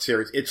Uncharted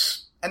series.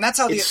 And that's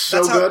how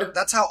good.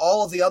 That's how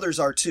all of the others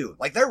are too.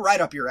 Like, they're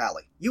right up your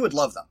alley. You would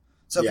love them.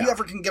 So if you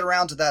ever can get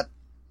around to that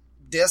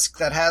disc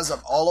that has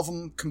all of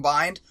them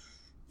combined,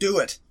 do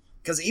it.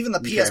 Because even the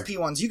PSP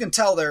ones, you can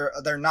tell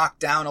they're knocked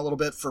down a little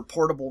bit for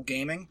portable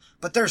gaming,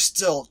 but they're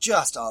still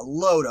just a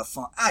load of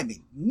fun. I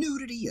mean,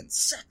 nudity and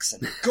sex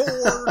and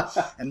gore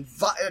and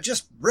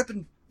just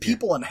ripping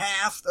people in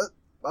half.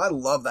 I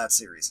love that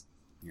series.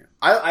 Yeah.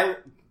 I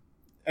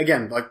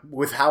again, like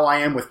with how I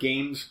am with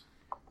games,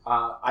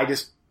 I'm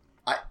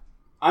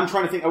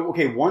trying to think.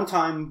 Okay, one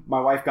time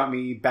my wife got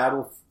me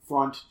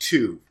Battlefront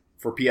 2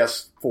 for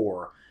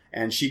PS4,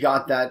 and she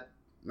got that.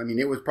 I mean,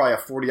 it was probably a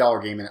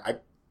 $40 game, and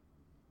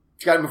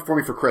she got it for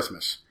me for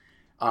Christmas.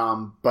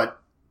 But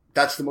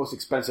that's the most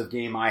expensive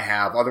game I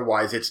have.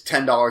 Otherwise, it's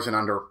 $10 and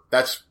under.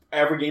 That's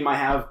every game I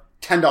have,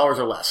 $10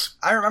 or less.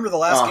 I remember the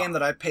last game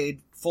that I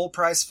paid full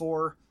price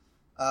for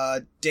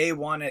day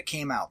one it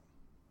came out.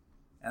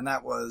 And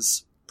that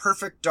was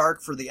Perfect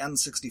Dark for the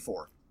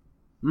N64.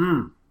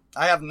 Mm.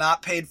 I have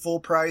not paid full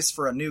price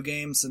for a new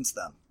game since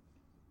then.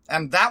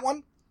 And that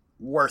one,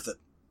 worth it.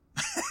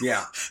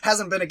 Yeah.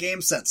 Hasn't been a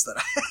game since then.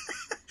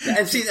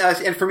 And see,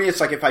 and for me,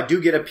 it's like if I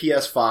do get a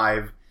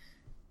PS5,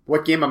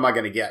 what game am I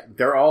going to get?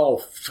 They're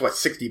all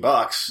 $60.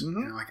 Mm-hmm.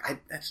 You know, like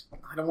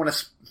I don't want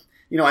to,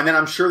 and then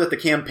I'm sure that the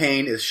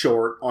campaign is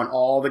short on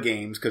all the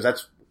games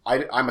because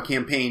I'm a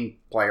campaign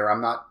player.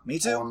 I'm not Me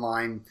too.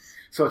 online,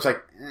 so it's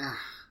like.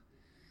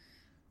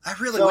 I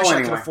really wish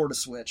I could afford a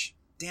Switch.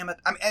 Damn it!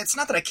 I mean, it's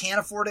not that I can't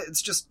afford it.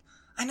 It's just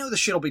I know the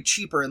shit will be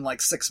cheaper in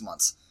like 6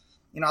 months.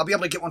 I'll be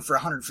able to get one for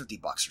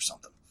 $150 or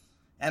something,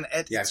 and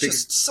it's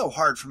just so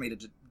hard for me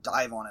to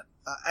dive on it.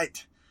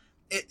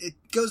 It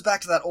goes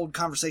back to that old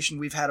conversation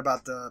we've had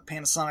about the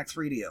Panasonic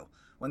 3DO.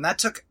 When that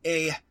took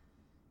a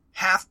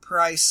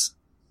half-price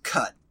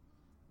cut,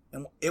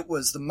 and it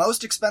was the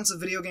most expensive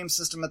video game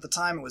system at the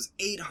time. It was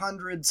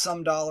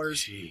 $800-some,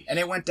 Jeez. And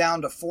it went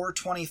down to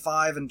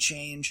 $425 and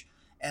change.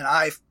 And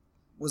I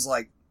was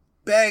like,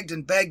 begged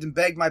and begged and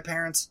begged my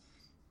parents,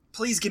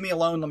 please give me a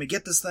loan, let me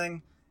get this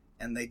thing.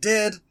 And they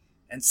did,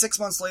 and 6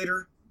 months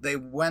later, they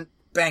went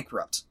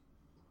bankrupt.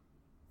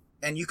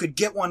 And you could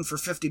get one for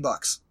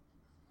 $50.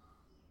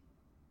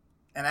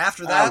 And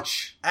after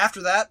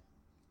that,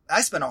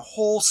 I spent a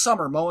whole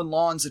summer mowing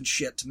lawns and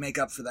shit to make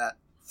up for that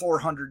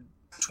 $425.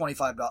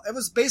 It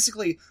was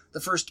basically the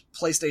first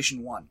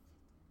PlayStation 1.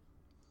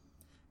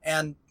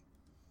 And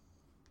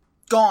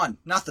gone.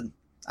 Nothing.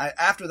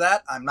 After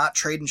that, I'm not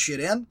trading shit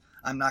in,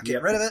 I'm not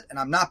getting rid of it, and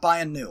I'm not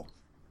buying new.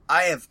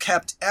 I have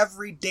kept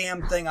every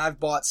damn thing I've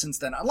bought since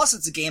then, unless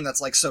it's a game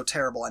that's like so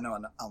terrible I know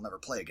I'll never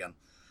play again.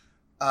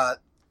 I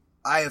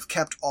have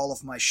kept all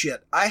of my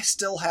shit. I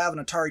still have an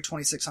Atari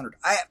 2600.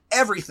 I have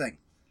everything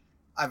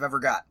I've ever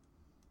got.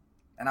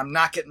 And I'm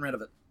not getting rid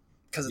of it.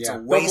 Because it's a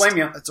waste. Don't blame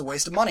you. It's a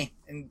waste of money.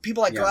 And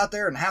people go out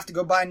there and have to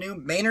go buy new.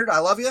 Maynard, I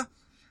love you.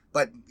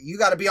 But you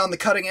got to be on the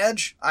cutting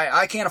edge.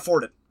 I can't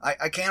afford it.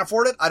 I can't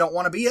afford it. I don't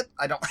want to be it.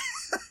 I don't.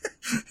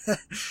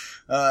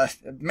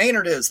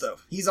 Maynard is, though.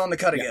 He's on the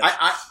cutting edge.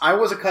 I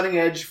was a cutting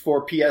edge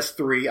for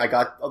PS3. I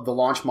got the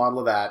launch model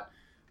of that.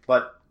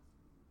 But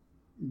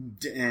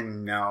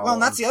no. Well,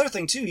 and that's the other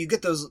thing, too. You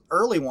get those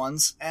early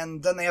ones,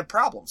 and then they have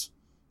problems.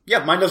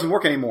 Yeah, mine doesn't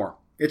work anymore.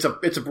 It's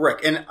a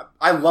brick. And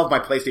I love my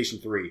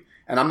PlayStation 3.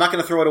 And I'm not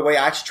going to throw it away.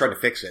 I actually tried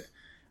to fix it.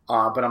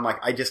 But I'm like,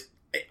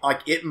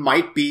 it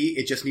might be,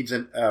 it just needs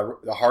a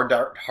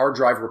hard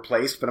drive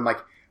replaced. But I'm like,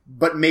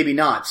 but maybe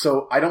not.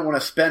 So I don't want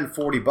to spend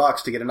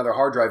 $40 to get another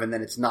hard drive and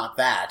then it's not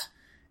that.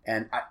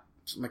 And I'm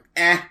like,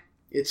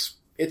 it's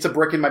a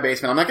brick in my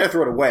basement. I'm not going to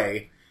throw it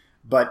away.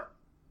 But,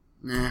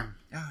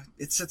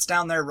 it sits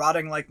down there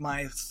rotting like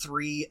my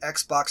 3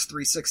 Xbox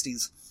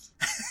 360s.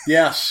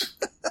 Yes.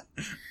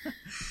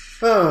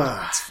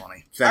 That's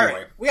funny. So anyway. All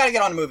right, we got to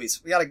get on to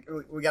movies. We got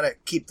to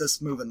keep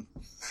this moving.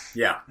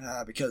 Yeah.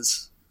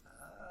 Because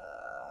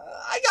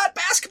I got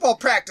basketball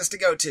practice to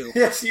go to.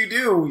 Yes, you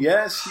do.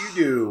 Yes, you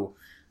do.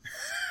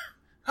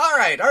 All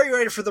right, are you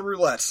ready for the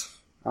roulette?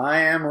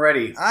 I am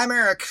ready. I'm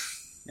Eric.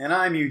 And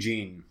I'm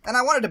Eugene. And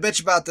I wanted to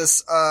bitch about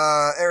this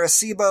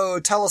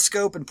Arecibo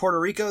telescope in Puerto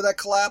Rico that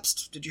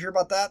collapsed. Did you hear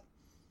about that?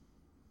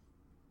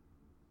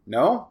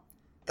 No?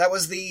 That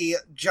was the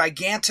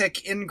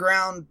gigantic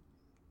in-ground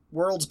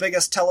world's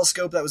biggest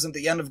telescope that was at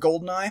the end of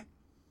Goldeneye.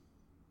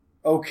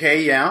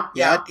 Okay, yeah.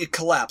 Yeah, it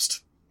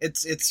collapsed.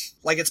 It's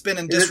like it's been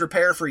in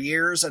disrepair for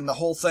years, and the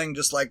whole thing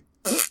just like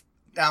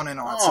down in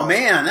on itself. Oh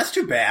man, that's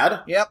too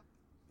bad. Yep.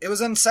 It was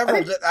in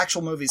several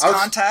actual movies.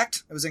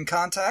 Contact. It was in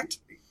Contact.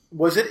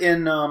 Was it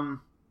in,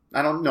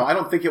 I don't know. I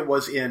don't think it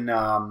was in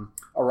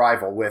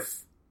Arrival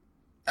with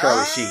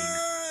Charlie Sheen.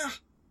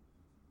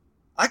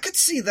 I could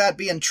see that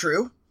being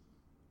true.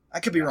 I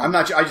could be wrong. I'm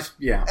not sure.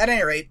 At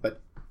any rate, but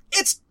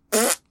it's...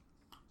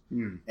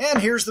 And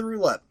here's the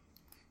roulette.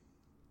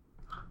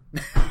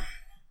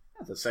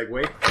 That's a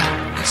segue.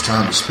 It's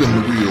time to spin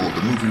the wheel of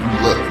the movie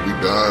roulette where we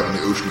dive in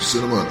the ocean of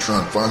cinema and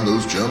try and find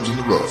those gems in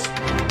the rough.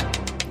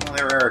 Well,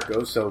 there Eric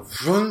goes. So,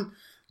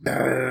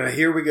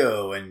 here we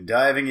go, and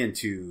diving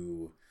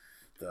into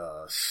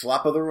the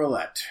slap of the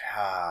roulette.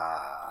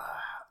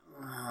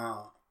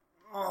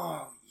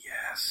 Oh,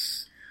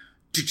 yes.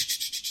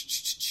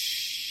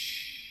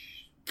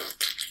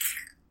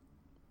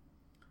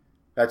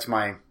 That's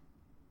my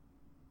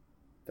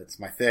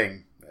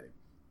thing.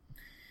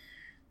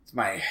 It's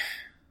my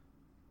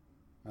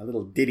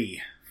little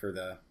ditty for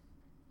the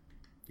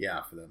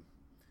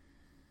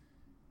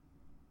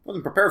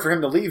wasn't prepared for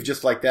him to leave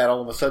just like that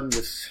all of a sudden,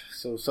 just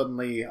so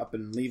suddenly up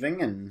and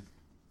leaving, and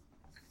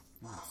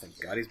thank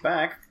God he's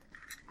back.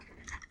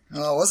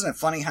 Oh, wasn't it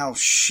funny how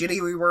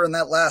shitty we were in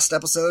that last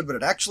episode, but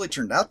it actually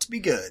turned out to be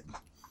good.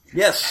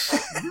 Yes.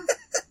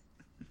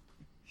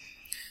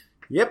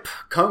 Yep,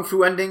 kung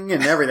fu ending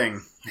and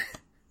everything.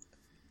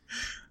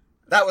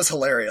 That was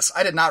hilarious.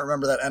 I did not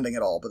remember that ending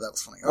at all, but that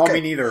was funny. Okay. Oh, me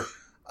neither.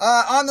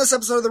 On this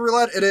episode of the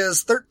roulette, it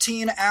is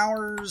 13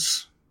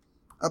 hours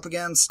up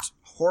against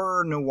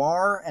horror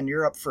noir, and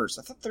you're up first.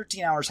 I thought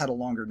 13 hours had a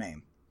longer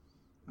name.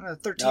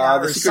 13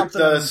 hours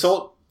something.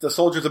 The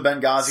Soldiers of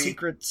Benghazi.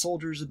 Secret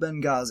Soldiers of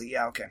Benghazi.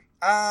 Yeah, okay.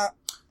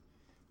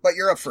 But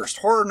you're up first.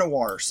 Horror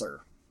noir,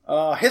 sir.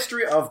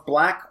 History of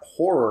Black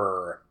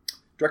Horror.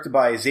 Directed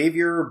by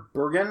Xavier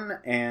Bergen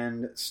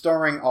and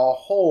starring a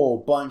whole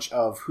bunch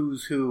of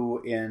who's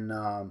who in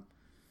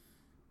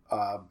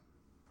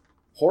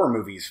horror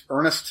movies.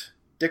 Ernest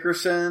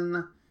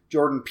Dickerson,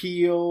 Jordan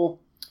Peele,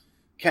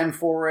 Ken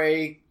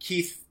Foree,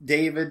 Keith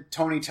David,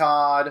 Tony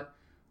Todd,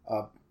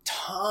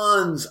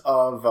 tons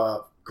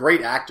of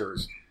great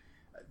actors.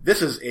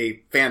 This is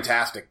a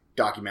fantastic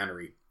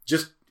documentary,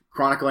 just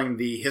chronicling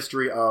the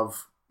history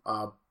of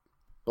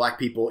black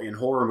people in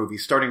horror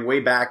movies, starting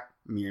way back.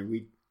 I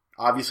mean,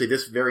 obviously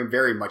this very,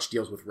 very much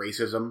deals with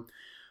racism,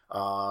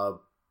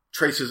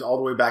 traces all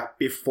the way back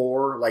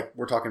before, like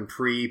we're talking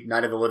pre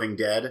Night of the Living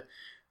Dead.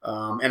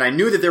 And I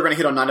knew that they were going to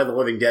hit on Night of the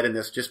Living Dead in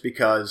this just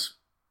because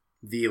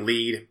the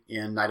lead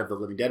in Night of the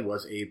Living Dead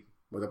was a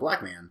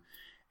black man,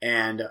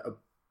 and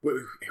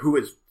who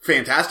is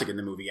fantastic in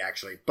the movie,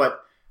 actually.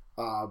 But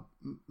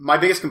my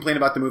biggest complaint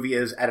about the movie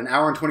is at an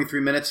hour and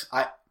 23 minutes,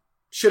 I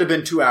should have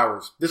been 2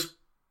 hours. This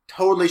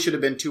totally should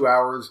have been 2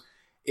 hours.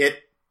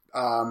 I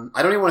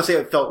don't even want to say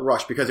it felt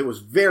rushed because it was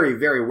very,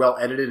 very well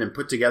edited and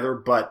put together,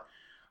 but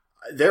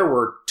there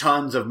were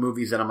tons of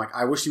movies that I'm like,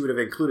 I wish you would have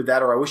included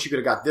that, or I wish you could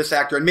have got this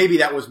actor. And maybe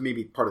that was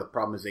part of the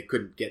problem is they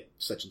couldn't get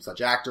such and such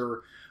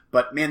actor.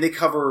 But man, they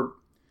cover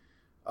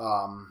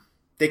some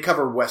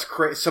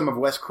of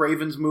Wes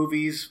Craven's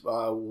movies,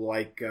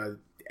 like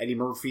Eddie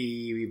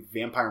Murphy,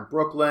 Vampire in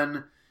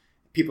Brooklyn,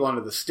 People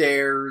Under the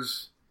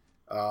Stairs,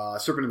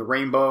 Serpent in the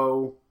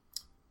Rainbow.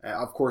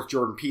 Of course,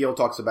 Jordan Peele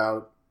talks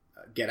about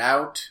Get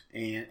Out,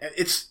 and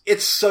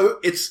it's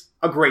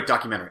a great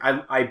documentary.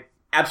 I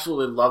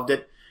absolutely loved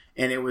it.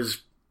 And it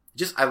was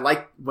just, I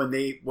liked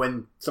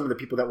when some of the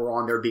people that were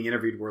on there being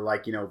interviewed were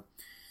like, now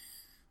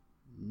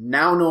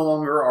no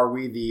longer are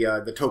we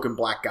the token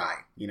black guy,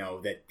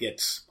 that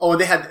it's, and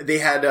they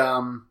had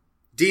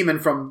Demon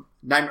from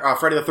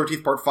Friday the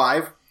 13th Part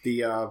 5,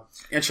 the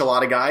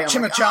enchilada guy.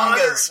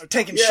 Chimichangas are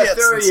taking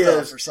shits and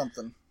stuff or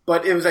something.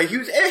 But it was he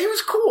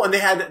was cool. And they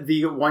had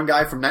the one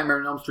guy from Nightmare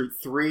on Elm Street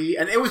 3,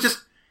 and it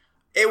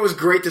was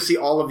great to see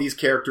all of these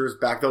characters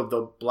back.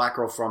 The black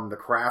girl from The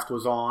Craft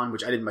was on,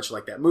 which I didn't much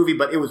like that movie,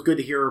 but it was good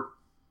to hear.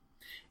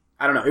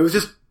 I don't know. It was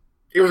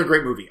a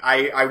great movie.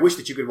 I wish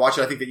that you could watch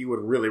it. I think that you would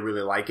really,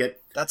 really like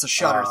it. That's a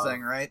Shudder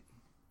thing, right?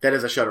 That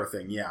is a Shudder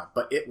thing, yeah.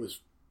 But it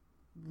was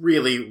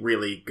really,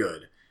 really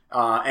good.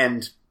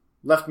 And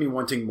left me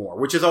wanting more,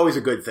 which is always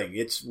a good thing.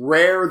 It's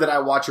rare that I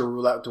watch a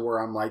roulette to where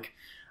I'm like,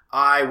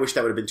 I wish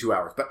that would have been 2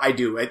 hours. But I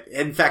do.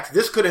 In fact,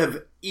 this could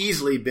have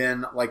easily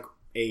been like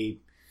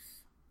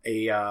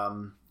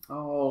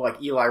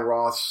like Eli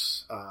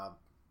Ross,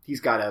 he's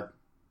got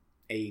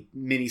a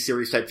mini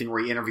series type thing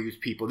where he interviews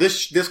people.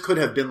 This could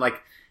have been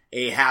like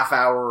a half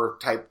hour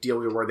type deal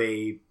where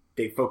they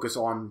focus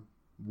on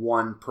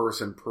one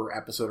person per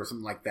episode or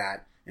something like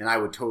that, and I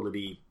would totally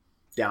be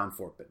down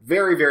for it. But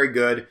very, very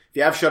good. If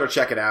you have Shudder,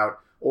 check it out,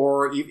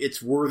 or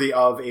it's worthy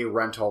of a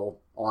rental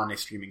on a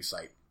streaming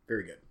site.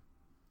 Very good.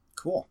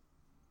 Cool.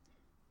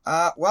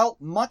 Well,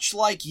 much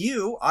like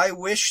you, I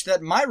wish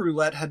that my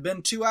roulette had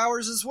been 2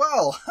 hours as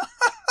well.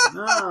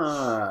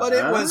 But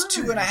it was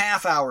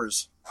 2.5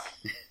 hours.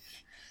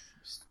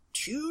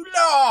 Too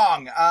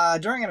long!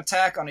 During an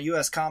attack on a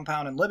U.S.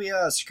 compound in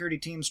Libya, a security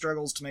team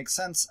struggles to make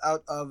sense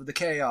out of the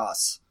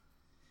chaos.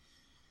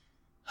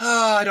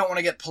 I don't want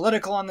to get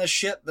political on this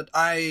shit, but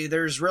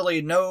there's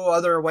really no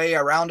other way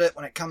around it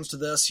when it comes to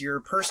this.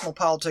 Your personal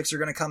politics are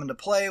going to come into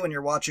play when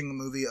you're watching a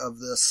movie of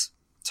this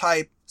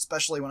type,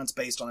 especially when it's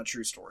based on a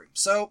true story.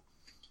 So,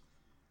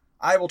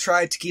 I will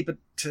try to keep it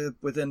to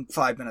within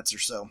 5 minutes or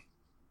so.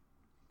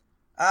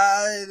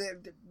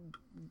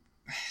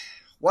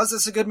 Was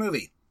this a good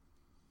movie?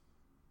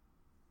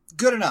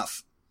 Good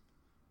enough.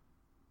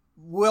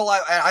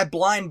 I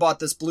blind bought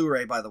this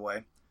Blu-ray, by the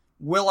way.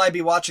 Will I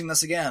be watching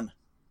this again?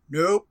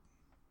 Nope.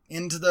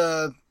 Into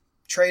the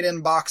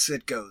trade-in box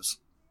it goes.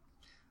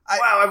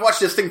 Wow, I've watched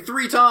this thing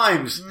 3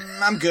 times!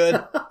 I'm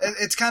good.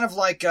 It's kind of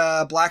like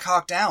Black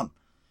Hawk Down.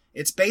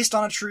 It's based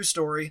on a true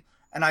story,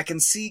 and I can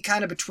see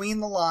kind of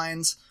between the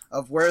lines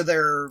of where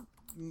they're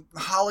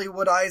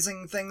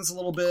Hollywoodizing things a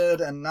little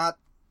bit and not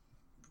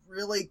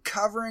really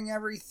covering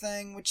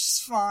everything, which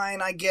is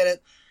fine, I get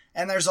it.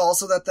 And there's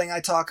also that thing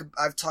I've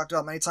talked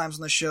about many times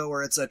on the show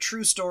where it's a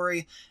true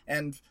story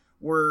and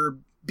we're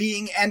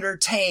being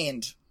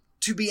entertained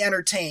to be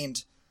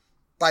entertained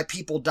by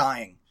people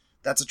dying.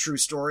 That's a true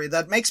story.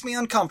 That makes me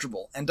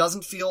uncomfortable and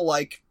doesn't feel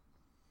like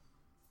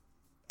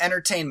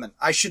entertainment.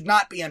 I should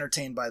not be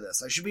entertained by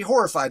this. I should be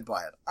horrified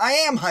by it. I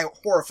am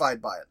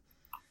horrified by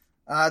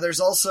it. There's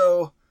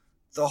also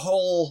the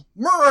whole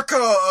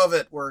America of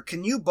it, where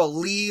can you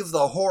believe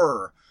the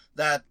horror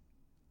that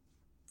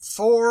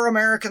 4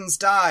 Americans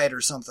died or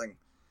something?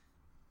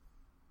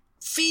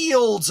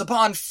 Fields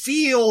upon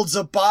fields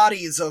of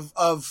bodies of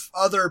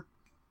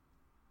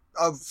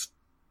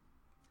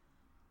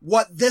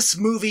what this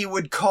movie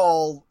would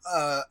call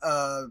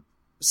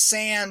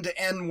sand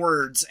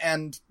N-words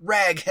and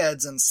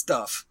ragheads and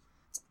stuff.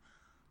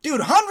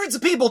 Dude, hundreds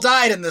of people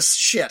died in this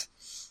shit.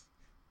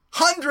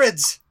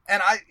 Hundreds!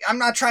 And I'm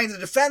not trying to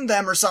defend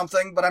them or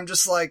something, but I'm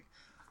just like,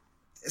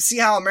 see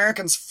how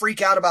Americans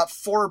freak out about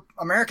 4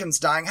 Americans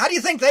dying? How do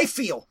you think they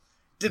feel?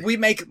 Did we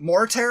make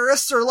more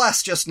terrorists or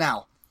less just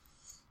now?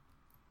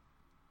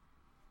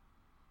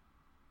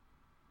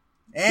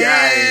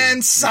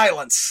 And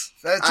silence.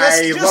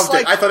 I loved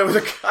it. I thought it was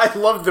I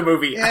loved the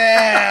movie.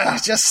 Yeah,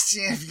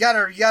 you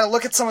gotta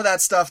look at some of that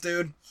stuff,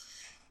 dude.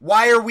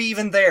 Why are we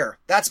even there?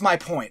 That's my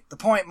point.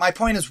 My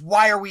point is,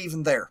 why are we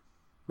even there?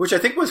 Which I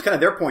think was kind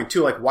of their point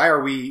too. Like, why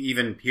are we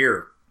even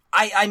here?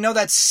 I know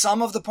that's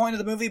some of the point of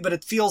the movie, but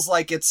it feels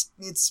like it's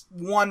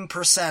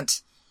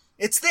 1%.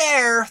 It's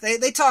there.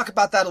 They talk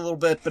about that a little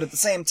bit, but at the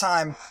same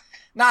time,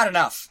 not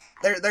enough.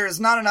 There is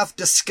not enough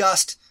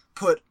disgust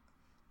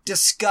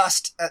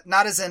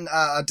not as in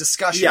a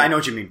discussion. Yeah, I know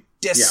what you mean.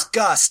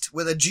 Disgust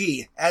with a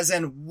G, as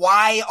in,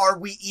 why are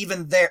we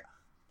even there?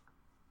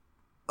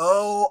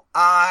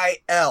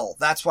 OIL.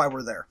 That's why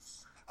we're there.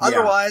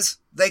 Otherwise,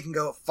 they can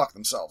go fuck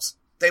themselves.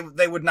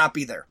 They would not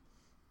be there.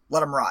 Let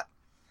them rot.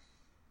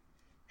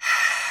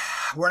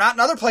 We're not in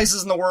other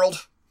places in the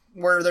world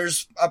where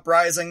there's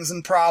uprisings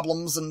and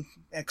problems and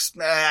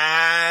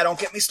don't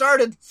get me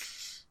started.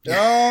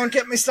 Don't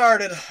get me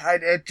started.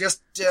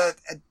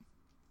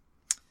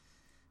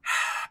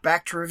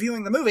 Back to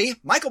reviewing the movie,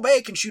 Michael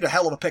Bay can shoot a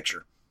hell of a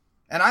picture.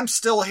 And I'm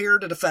still here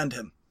to defend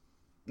him.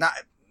 Now,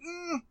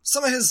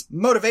 some of his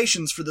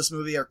motivations for this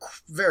movie are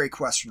very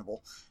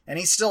questionable. And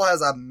he still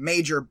has a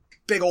major,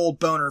 big old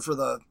boner for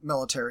the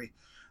military.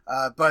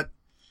 And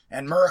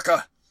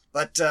America.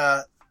 But,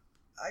 you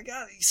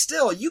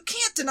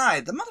can't deny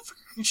it. The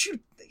motherfucker can shoot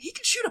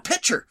a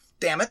picture.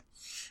 Damn it.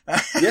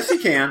 Yes, he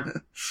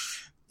can.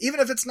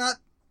 Even if it's not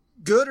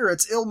good or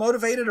it's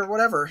ill-motivated or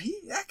whatever,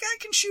 that guy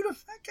can shoot.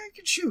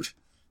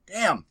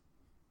 Damn.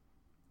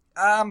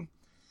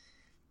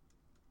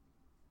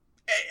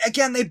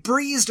 Again, they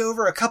breezed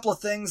over a couple of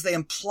things. They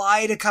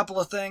implied a couple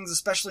of things,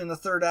 especially in the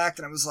third act,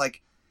 and it was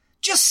like,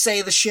 just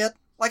say the shit.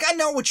 Like, I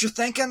know what you're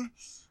thinking.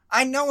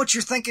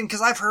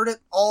 Because I've heard it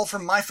all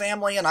from my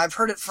family, and I've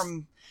heard it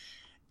from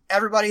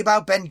everybody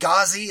about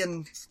Benghazi,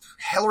 and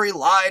Hillary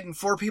lied, and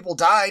 4 people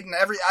died, and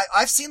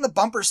I've seen the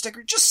bumper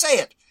sticker. Just say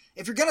it.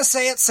 If you're gonna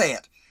say it, say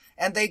it.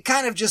 And they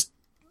kind of just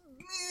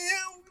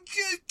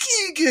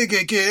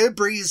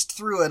breezed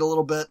through it a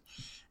little bit,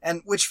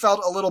 and which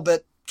felt a little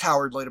bit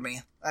cowardly to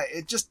me.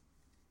 Just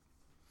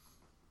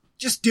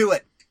do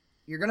it.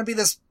 You're gonna be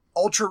this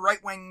ultra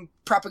right-wing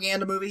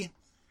propaganda movie.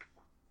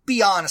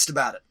 Be honest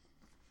about it.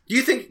 Do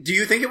you think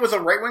it was a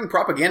right-wing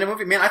propaganda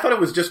movie? Man, I thought it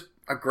was just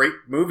a great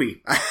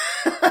movie.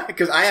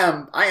 Because I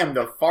am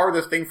the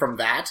farthest thing from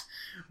that.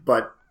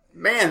 But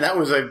man, that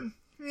was a...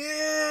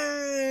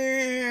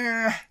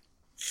 Yeah.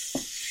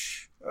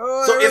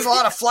 Oh, so there's a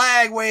lot of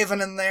flag waving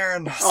in there,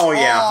 and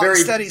very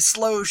steady,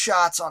 slow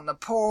shots on the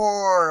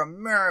poor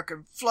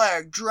American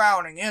flag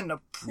drowning in the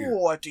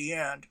pool at the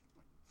end.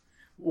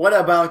 What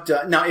about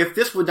now? If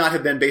this would not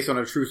have been based on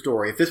a true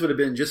story, if this would have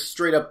been just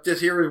straight up,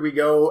 just here we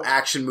go,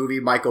 action movie,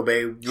 Michael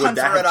Bay, would Hunt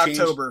that for have Red changed?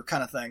 October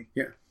kind of thing?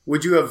 Yeah.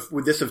 Would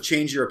this have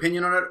changed your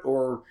opinion on it,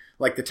 or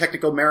like the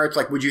technical merits?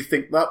 Like, would you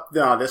think, well,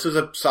 no, this is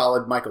a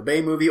solid Michael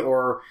Bay movie,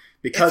 or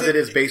because it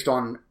is based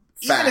on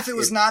fact? Even if it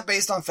was not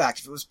based on fact,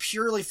 if it was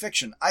purely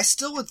fiction, I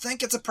still would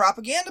think it's a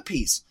propaganda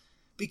piece,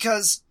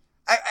 because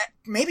I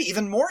maybe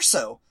even more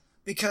so,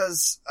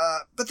 because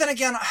but then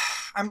again,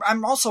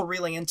 I'm also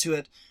really into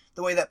it.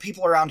 The way that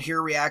people around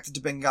here reacted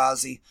to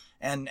Benghazi,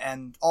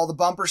 and all the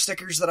bumper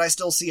stickers that I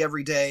still see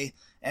every day,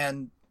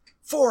 and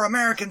 4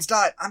 Americans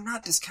died. I'm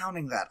not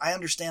discounting that. I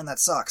understand that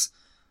sucks.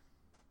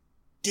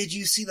 Did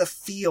you see the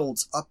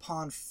fields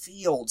upon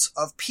fields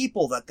of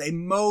people that they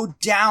mowed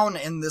down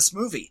in this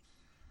movie?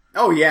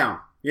 Oh, yeah.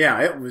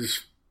 Yeah, it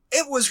was...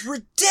 It was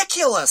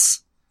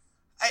ridiculous!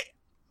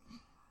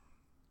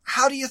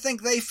 How do you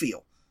think they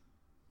feel?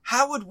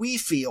 How would we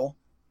feel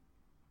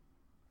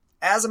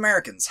as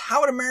Americans?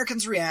 How would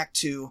Americans react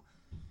to...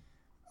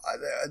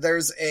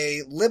 there's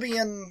a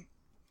Libyan...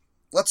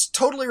 Let's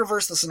totally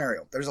reverse the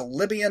scenario. There's a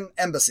Libyan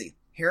embassy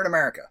here in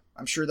America.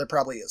 I'm sure there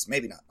probably is.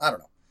 Maybe not. I don't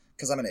know.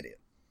 Because I'm an idiot.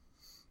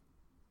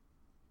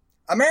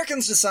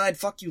 Americans decide,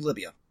 fuck you,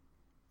 Libya.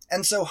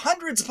 And so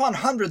hundreds upon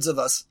hundreds of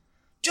us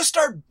just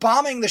start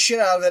bombing the shit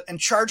out of it and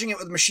charging it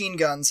with machine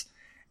guns.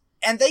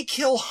 And they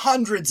kill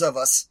hundreds of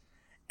us.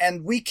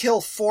 And we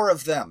kill 4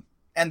 of them.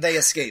 And they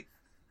escape.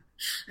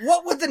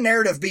 What would the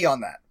narrative be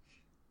on that?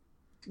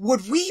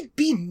 Would we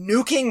be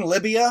nuking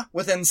Libya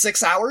within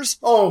 6 hours?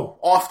 Oh,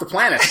 off the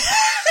planet.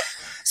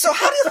 So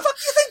how the fuck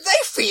do you think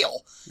they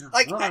feel?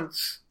 Like,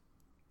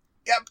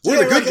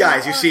 we're the good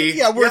guys, you see.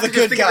 Yeah, we're the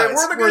good guys.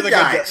 We're the good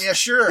guys. Yeah,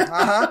 sure.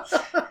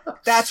 Uh-huh.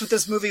 That's what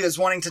this movie is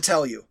wanting to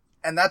tell you.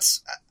 And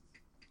that's...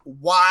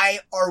 why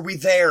are we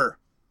there?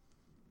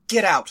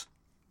 Get out.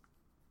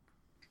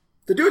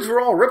 The dudes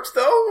were all ripped,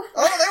 though? Oh,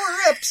 they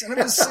were ripped. And it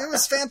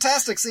was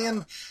fantastic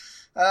seeing...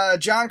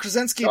 John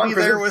Krasinski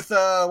there with,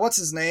 what's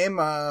his name?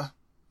 The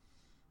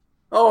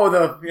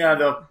other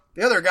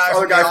guy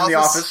from The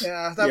Office.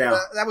 Yeah,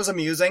 that was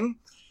amusing.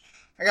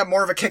 I got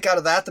more of a kick out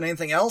of that than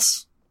anything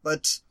else,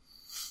 but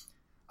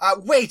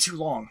way too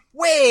long.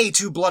 Way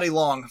too bloody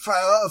long.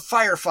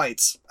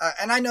 Firefights.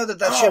 And I know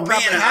that shit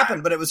probably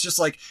happened, but it was just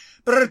like...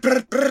 on and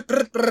on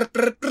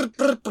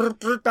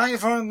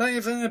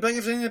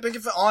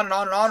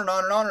and on and on and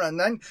on and on, and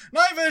then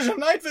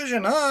night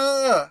vision.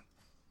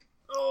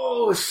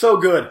 Oh, so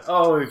good.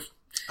 Oh,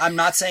 I'm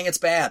not saying it's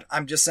bad.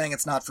 I'm just saying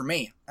it's not for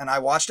me. And I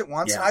watched it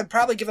once, and I'd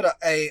probably give it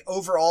a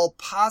overall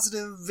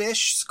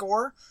positive-ish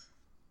score.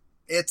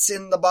 It's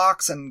in the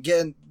box, and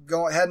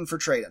go ahead and for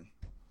trade-in.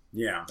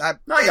 Yeah. I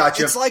got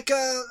you. It's like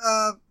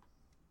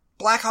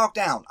Black Hawk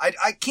Down.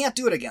 I can't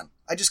do it again.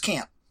 I just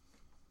can't.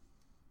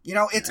 You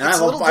know, I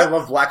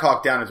love Black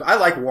Hawk Down. I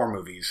like war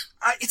movies.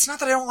 It's not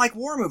that I don't like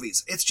war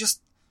movies. It's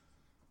just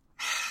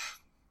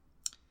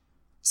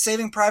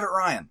Saving Private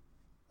Ryan.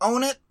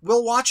 Own it.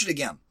 We'll watch it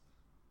again.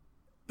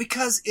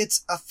 Because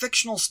it's a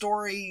fictional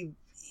story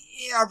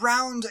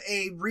around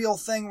a real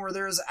thing where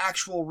there's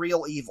actual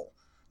real evil.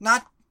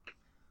 Not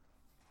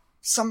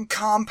some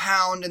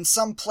compound in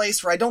some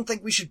place where I don't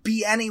think we should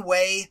be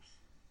anyway.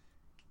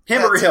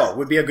 Hamburger Hill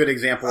would be a good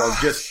example of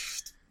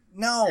just...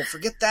 No,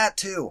 forget that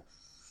too.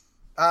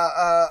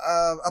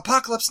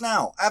 Apocalypse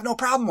Now, I have no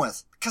problem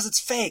with, because it's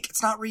fake,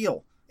 it's not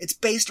real. It's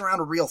based around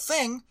a real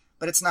thing,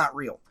 but it's not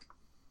real.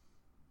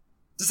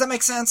 Does that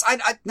make sense? It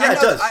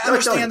does. I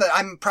understand that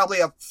I'm probably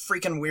a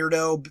freaking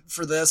weirdo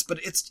for this, but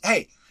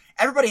hey,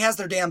 everybody has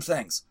their damn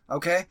things,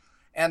 okay?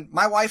 And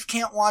my wife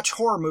can't watch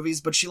horror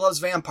movies, but she loves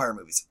vampire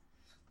movies.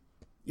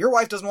 Your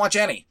wife doesn't watch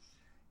any.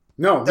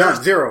 No,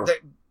 not zero.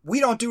 We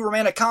don't do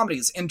romantic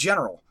comedies in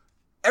general.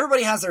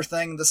 Everybody has their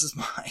thing. This is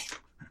mine.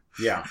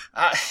 Yeah.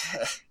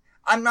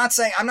 I'm not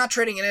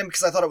trading it in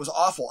because I thought it was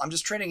awful. I'm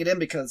just trading it in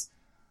because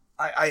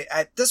I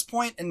at this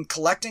point in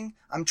collecting,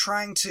 I'm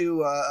trying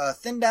to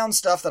thin down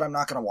stuff that I'm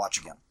not going to watch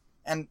again.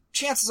 And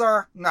chances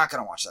are, I'm not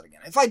going to watch that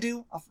again. If I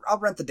do, I'll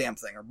rent the damn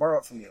thing or borrow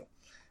it from you.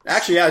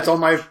 Actually, yeah, it's on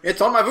my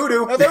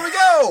Vudu. Oh, there we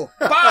go.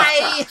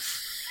 Bye.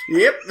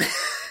 Yep.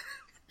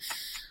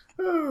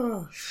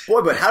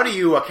 Boy, but how do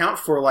you account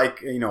for,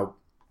 like, you know,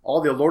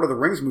 all the Lord of the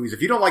Rings movies?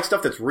 If you don't like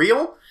stuff that's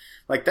real,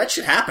 like, that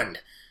shit happened.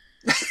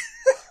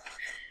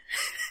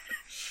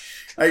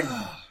 I'm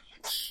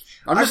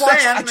just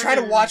saying. I try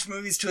to watch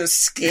movies to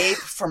escape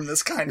from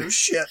this kind of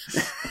shit.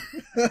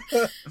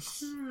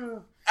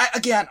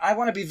 I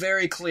want to be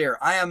very clear.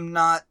 I am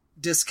not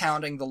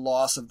discounting the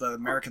loss of the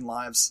American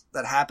lives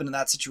that happened in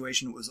that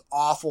situation. It was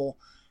awful.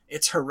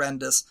 It's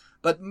horrendous.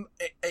 But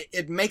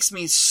it makes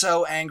me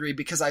so angry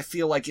because I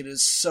feel like it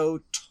is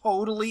so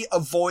totally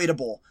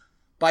avoidable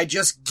by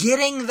just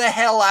getting the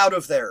hell out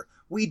of there.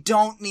 We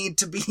don't need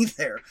to be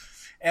there.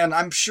 And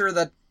I'm sure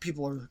that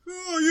people are like,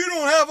 oh, you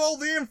don't have all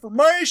the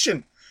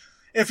information.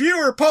 If you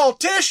were a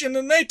politician,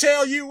 then they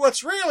tell you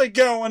what's really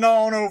going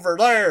on over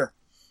there.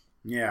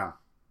 Yeah.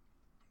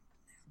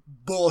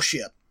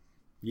 Bullshit.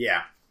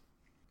 Yeah.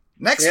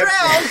 Next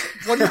round.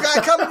 What do you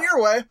got coming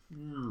your way?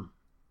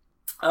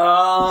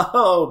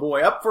 Oh boy,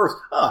 up first.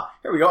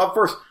 Here we go. Up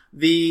first,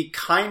 the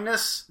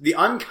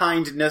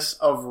unkindness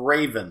of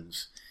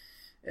ravens.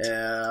 Did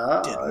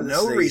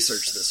no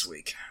research this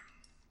week.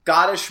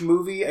 Scottish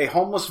movie. A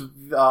homeless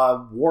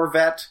war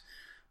vet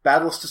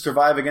battles to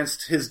survive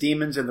against his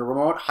demons in the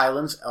remote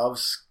Highlands of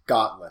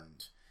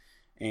Scotland.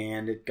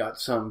 And it got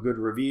some good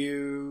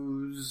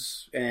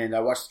reviews. And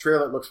I watched the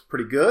trailer. It looks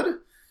pretty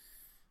good.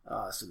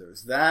 So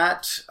there's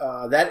that.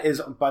 That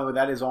is, by the way,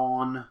 that is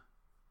on...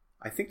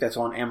 I think that's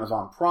on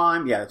Amazon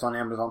Prime. Yeah, it's on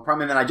Amazon Prime.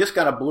 And then I just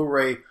got a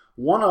Blu-ray,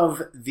 one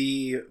of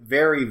the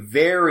very,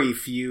 very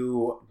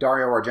few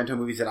Dario Argento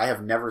movies that I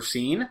have never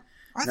seen.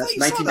 That's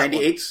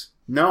 1998's.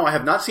 No, I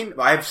have not seen.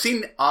 I have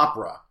seen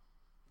Opera.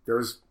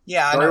 There's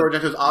Dario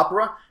Argento's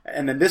Opera,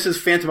 and then this is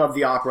Phantom of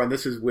the Opera, and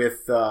this is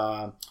with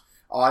Asia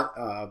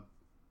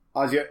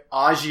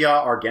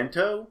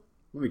Argento.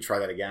 Let me try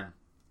that again.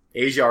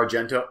 Asia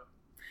Argento.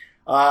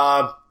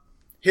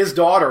 His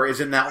daughter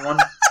is in that one.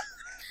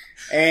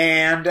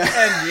 And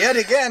yet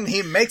again,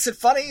 he makes it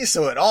funny,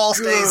 so it all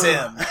stays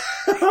in.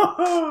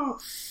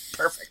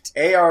 Perfect.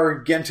 A.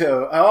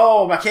 Argento.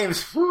 Oh, my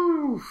game's...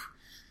 Whew.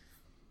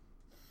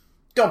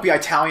 Don't be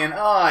Italian.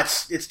 Oh,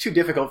 it's too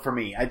difficult for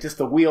me.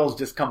 The wheels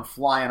just come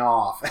flying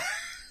off.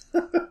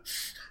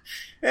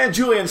 And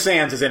Julian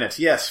Sands is in it.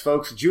 Yes,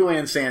 folks,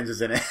 Julian Sands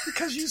is in it.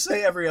 Because you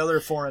say every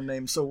other foreign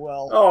name so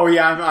well. Oh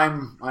yeah,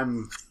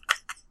 I'm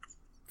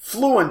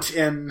fluent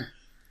in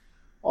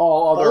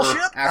all other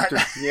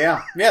actors.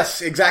 Yeah,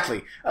 yes,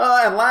 exactly.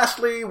 And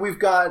lastly, we've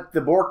got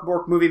the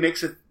Bork movie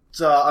makes it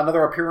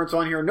another appearance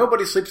on here.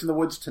 Nobody Sleeps in the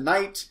Woods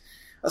Tonight.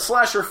 A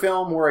slasher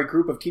film where a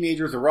group of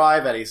teenagers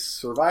arrive at a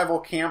survival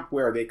camp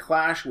where they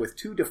clash with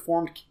two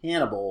deformed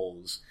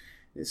cannibals.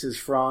 This is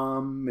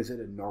from, is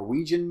it a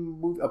Norwegian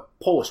movie? A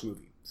Polish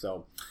movie.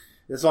 So,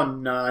 it's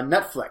on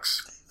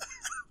Netflix.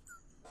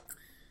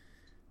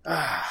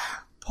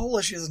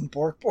 Polish isn't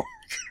Bork.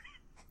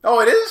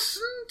 Oh, it is?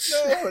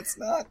 No, it's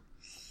not.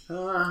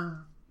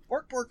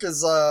 Bork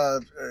is,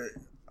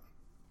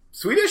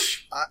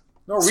 Swedish?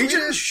 Norwegian?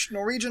 Swedish,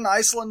 Norwegian,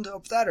 Iceland,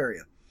 up that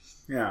area.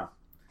 Yeah.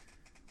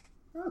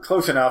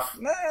 Close enough.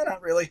 Nah,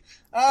 not really.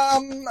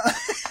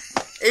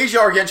 Asia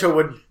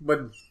Argento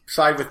would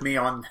side with me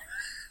on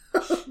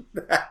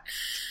that.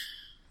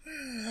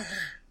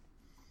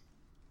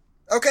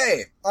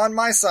 Okay, on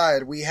my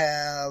side, we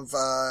have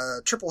a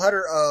triple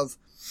header of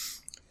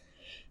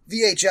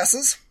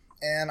VHSs,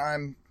 and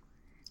I'm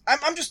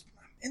just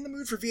in the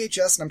mood for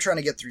VHS, and I'm trying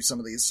to get through some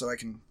of these so I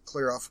can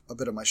clear off a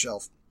bit of my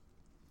shelf.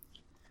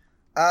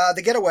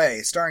 The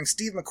Getaway, starring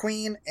Steve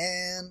McQueen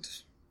and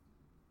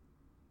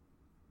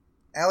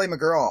Ally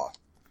McGraw.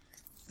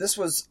 This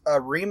was a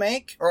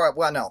remake, or,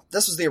 well, no,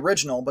 this was the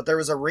original, but there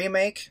was a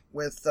remake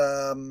with,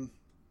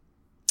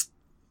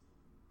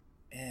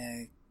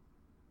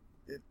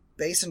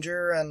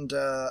 Basinger and,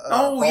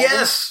 Baldwin.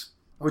 Yes!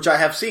 Which I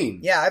have seen.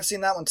 Yeah, I've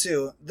seen that one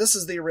too. This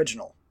is the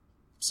original.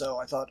 So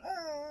I thought,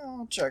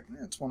 I'll check.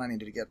 It's one I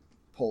needed to get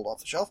pulled off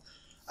the shelf.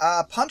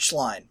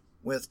 Punchline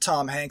with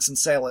Tom Hanks and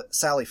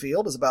Sally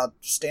Field is about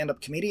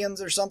stand-up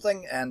comedians or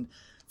something, and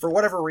for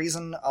whatever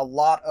reason, a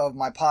lot of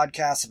my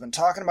podcasts have been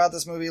talking about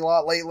this movie a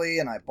lot lately,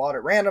 and I bought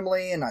it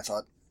randomly, and I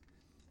thought,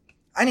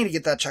 I need to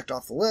get that checked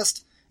off the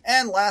list.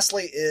 And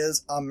lastly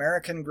is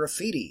American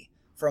Graffiti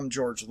from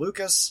George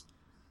Lucas.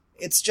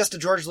 It's just a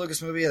George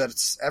Lucas movie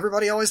that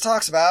everybody always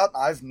talks about.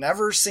 I've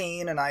never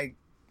seen, and I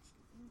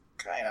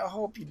kind of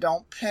hope you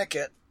don't pick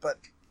it, but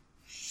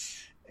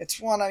it's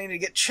one I need to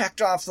get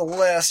checked off the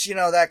list, you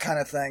know, that kind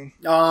of thing.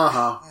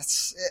 Uh-huh.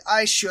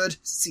 I should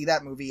see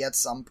that movie at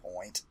some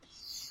point.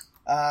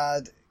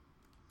 There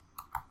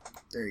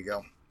you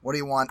go. What do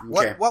you want?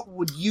 Okay. What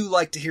would you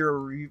like to hear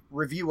a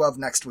review of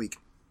next week?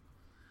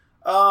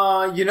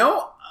 You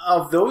know,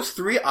 of those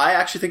three, I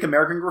actually think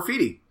American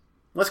Graffiti.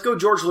 Let's go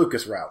George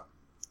Lucas route.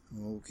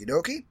 Okie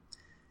dokie.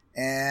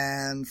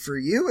 And for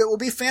you, it will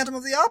be Phantom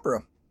of the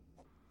Opera.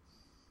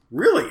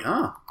 Really,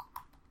 huh?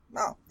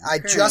 No, I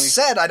just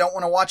said I don't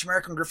want to watch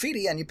American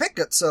Graffiti, and you picked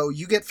it, so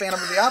you get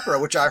Phantom of the Opera,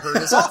 which I heard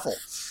is awful.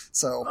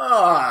 So,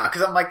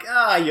 because I'm like,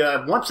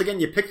 once again,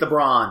 you picked the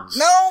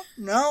bronze.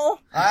 No.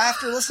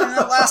 After listening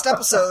to that last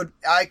episode,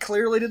 I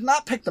clearly did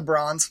not pick the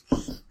bronze.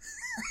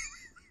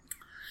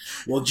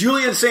 Well,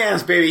 Julian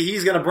Sands, baby,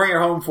 he's going to bring her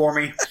home for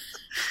me.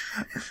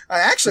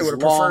 I actually would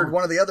have preferred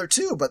one of the other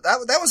two, but that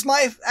was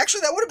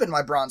that would have been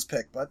my bronze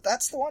pick, but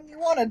that's the one you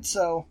wanted,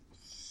 so.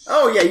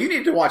 Oh, yeah, you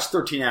need to watch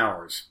 13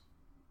 Hours.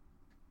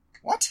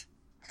 What?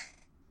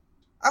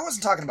 I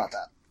wasn't talking about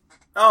that.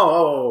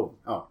 Oh.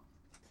 I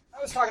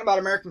was talking about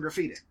American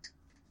Graffiti.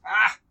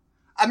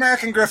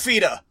 American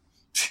Graffita.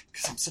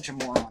 Because I'm such a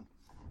moron.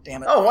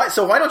 Damn it. Oh, why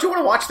don't you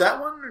want to watch that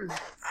one?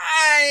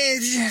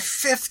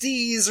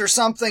 50s or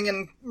something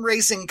and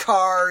racing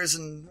cars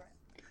and...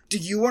 Do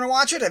you want to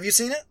watch it? Have you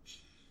seen it?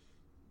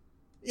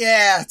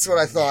 Yeah, that's what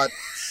I thought.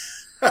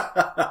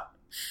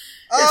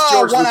 It's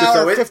George 1 Lucas,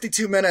 hour, though.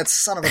 52 minutes.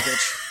 Son of a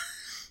bitch.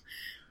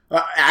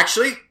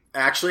 Actually,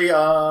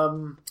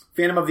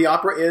 Phantom of the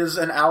Opera is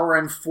an hour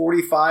and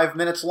 45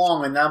 minutes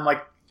long, and I'm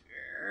like...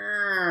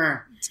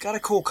 It's got a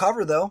cool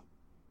cover, though.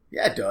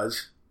 Yeah, it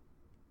does.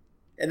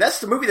 And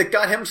that's the movie that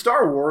got him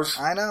Star Wars.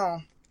 I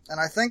know. And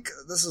I think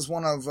this is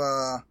one of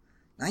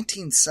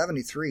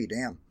 1973,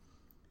 damn.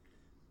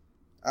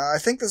 I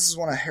think this is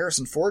one of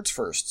Harrison Ford's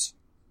firsts.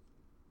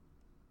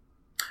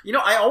 You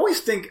know, I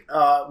always think,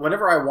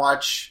 whenever I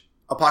watch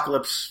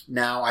Apocalypse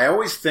Now, I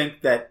always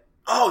think that,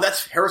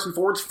 that's Harrison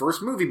Ford's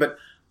first movie, but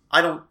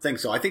I don't think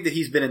so. I think that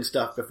he's been in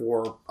stuff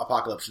before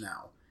Apocalypse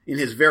Now, in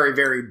his very,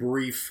 very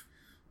brief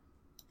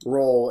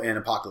role in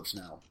Apocalypse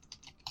Now.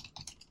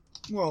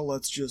 Well,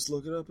 let's just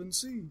look it up and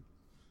see.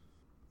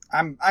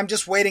 I'm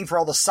just waiting for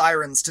all the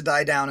sirens to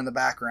die down in the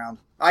background.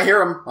 I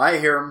hear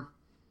him.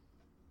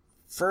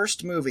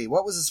 First movie.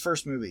 What was his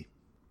first movie?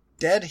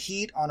 Dead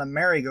Heat on a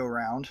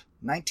Merry-Go-Round,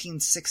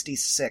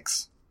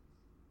 1966.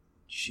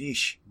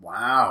 Sheesh.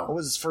 Wow. What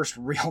was his first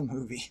real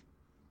movie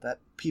that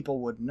people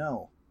would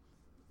know?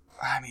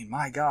 I mean,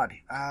 my God.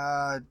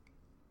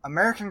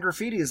 American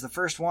Graffiti is the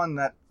first one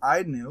that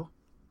I knew.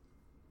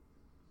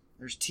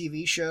 There's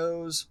TV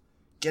shows,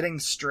 Getting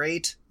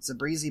Straight,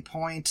 Zabriskie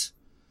Point,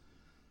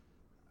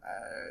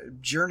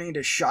 Journey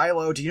to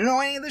Shiloh. Do you know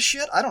any of this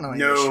shit? I don't know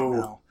any of this shit.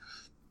 No.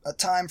 A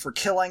Time for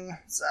Killing.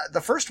 The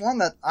first one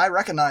that I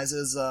recognize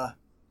is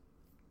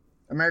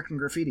American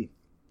Graffiti.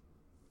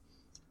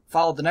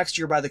 Followed the next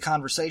year by The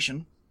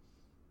Conversation,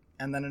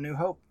 and then A New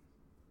Hope.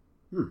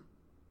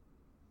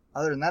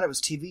 Other than that, it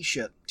was TV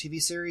shit. TV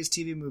series,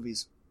 TV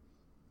movies.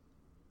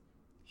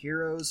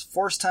 Heroes,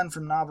 Force 10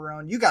 from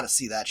Navarone. You gotta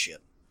see that shit.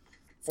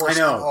 I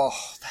know.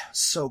 Oh, that was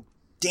so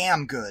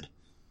damn good.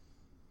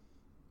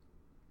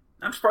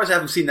 I'm surprised I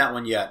haven't seen that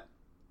one yet.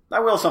 I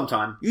will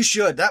sometime. You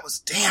should. That was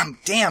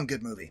damn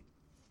good movie.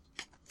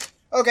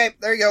 Okay,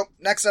 there you go.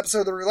 Next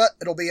episode of The Roulette,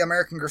 it'll be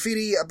American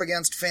Graffiti up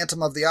against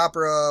Phantom of the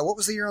Opera. What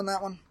was the year on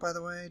that one, by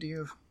the way? Do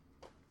you...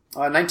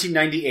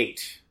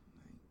 1998.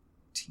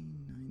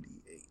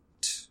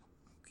 1998.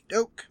 Okie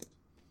doke.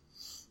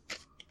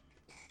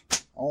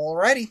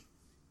 Alrighty.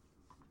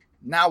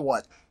 Now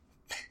what?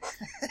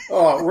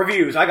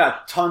 Reviews. I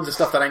got tons of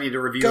stuff that I need to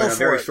review in a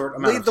very short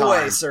amount of time. Lead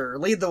the way, sir.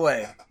 Lead the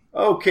way.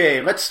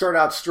 Okay, let's start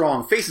out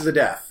strong. Faces of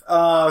Death.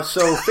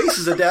 So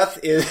Faces of Death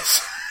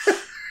is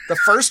The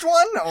first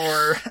one,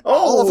 or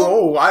all of them?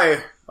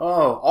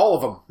 All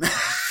of them.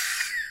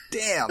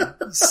 Damn,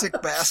 you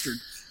sick bastard.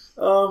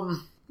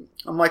 I'm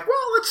like,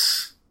 well,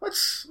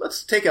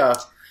 let's take a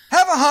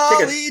Have a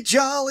holly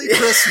jolly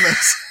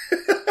Christmas.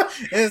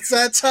 It's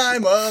that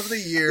time of the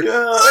year.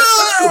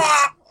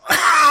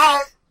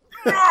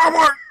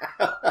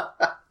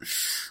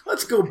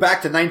 Let's go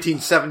back to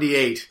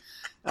 1978.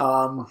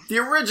 The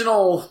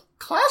original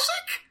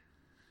classic?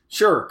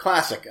 Sure,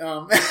 classic.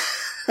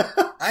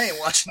 I ain't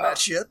watching that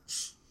shit.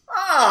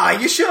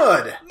 You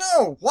should.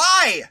 No,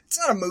 why? It's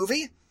not a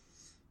movie.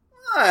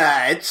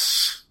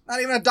 It's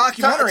Not even a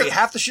documentary.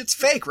 Half the shit's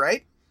fake,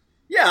 right?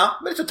 yeah,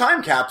 but it's a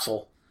time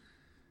capsule.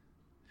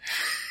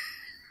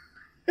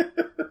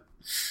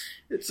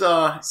 It's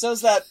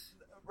Says that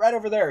right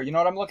over there. You know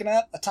what I'm looking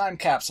at? A time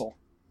capsule.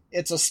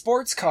 It's a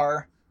sports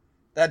car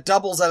that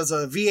doubles as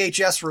a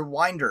VHS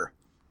rewinder.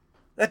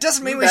 That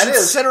doesn't mean we should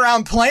sit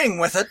around playing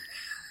with it.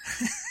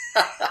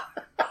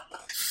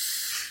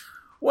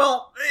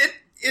 well,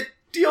 it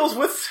deals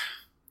with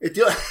it.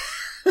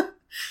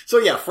 So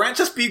yeah,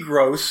 Francis B.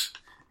 Gross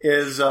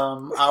is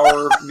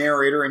our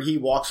narrator, and he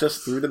walks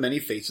us through the many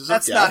faces of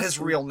death. That's not his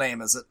real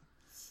name, is it?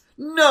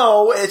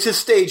 No, it's his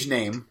stage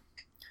name.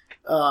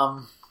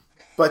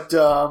 But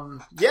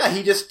yeah,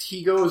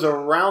 he goes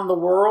around the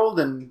world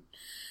and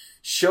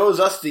shows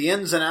us the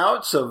ins and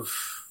outs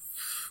of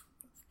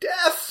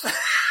death.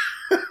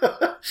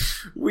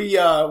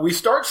 We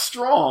start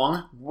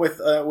strong with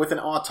an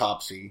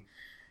autopsy,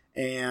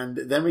 and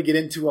then we get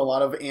into a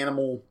lot of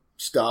animal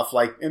stuff.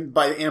 Like, and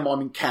by animal I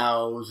mean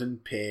cows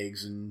and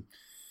pigs and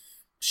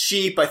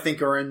sheep. I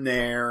think are in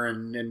there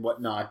and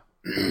whatnot.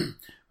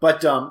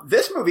 But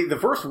this movie, the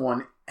first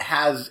one,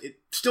 it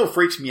still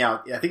freaks me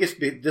out. I think it's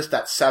just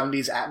that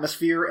 70s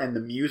atmosphere and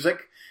the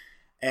music,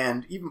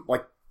 and even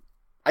like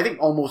I think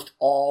almost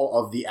all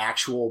of the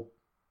actual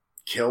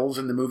kills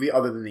in the movie,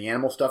 other than the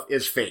animal stuff,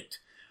 is faked.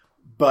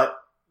 But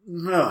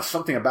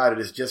something about it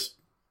is just,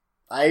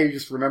 I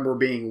just remember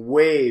being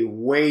way,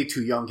 way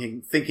too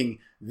young thinking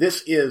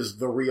this is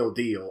the real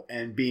deal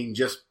and being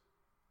just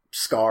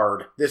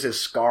scarred. This is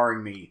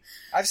scarring me.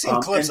 I've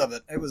seen clips of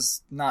it. It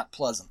was not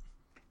pleasant.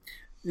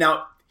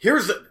 Now,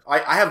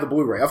 I have the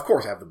Blu-ray. Of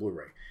course I have the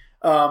Blu-ray.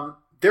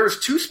 There's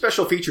 2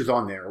 special features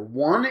on there.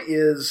 One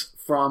is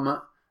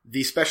from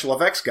the special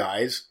effects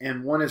guys,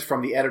 and one is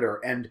from the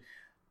editor. And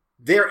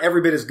they're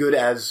every bit as good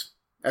as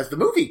the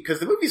movie, because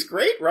the movie's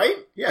great, right?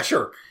 Yeah,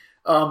 sure.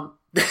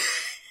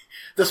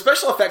 The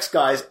special effects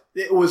guys,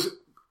 it was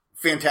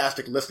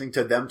fantastic listening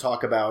to them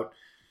talk about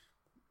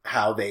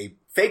how they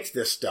faked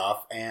this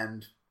stuff,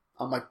 and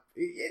I'm like,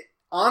 it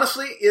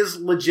honestly is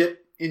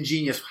legit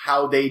ingenious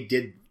how they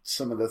did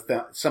some of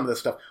the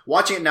stuff.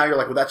 Watching it now, you're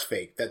like, well, that's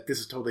fake. That this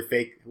is totally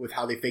fake with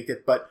how they faked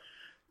it. But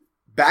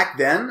back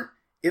then,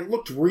 it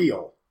looked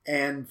real,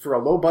 and for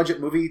a low budget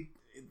movie,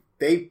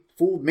 they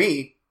fooled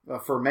me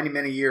for many,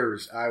 many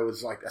years. I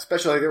was like,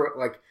 especially they were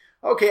like,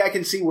 okay, I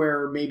can see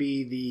where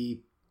maybe the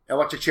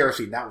electric chair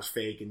scene, that was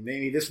fake, and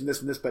maybe this and this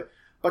and this, but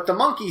the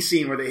monkey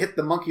scene where they hit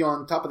the monkey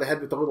on top of the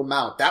head with the little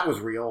mouth, that was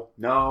real.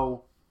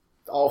 No,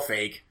 all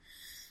fake.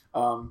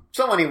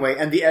 So anyway,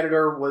 and the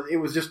editor it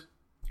was just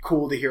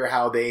cool to hear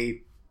how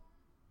they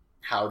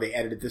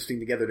edited this thing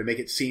together to make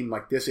it seem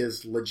like this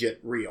is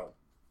legit real.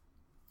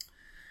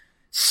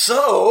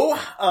 So,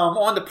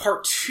 on to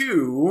part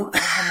 2.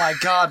 Oh my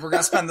god, we're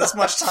gonna spend this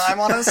much time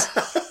on this?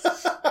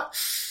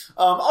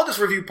 I'll just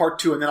review part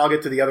 2, and then I'll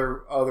get to the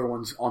other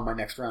ones on my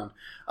next round.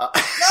 No,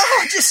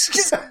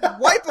 just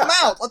wipe them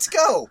out. Let's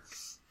go.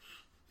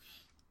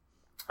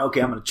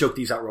 Okay, I'm going to choke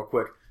these out real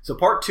quick. So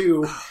part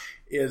 2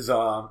 is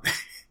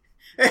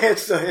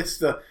it's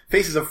the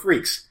Faces of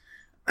Freaks.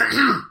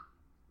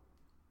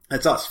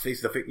 That's us.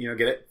 Faces of,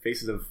 get it?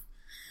 Faces of.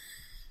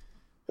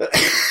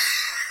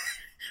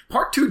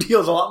 Part 2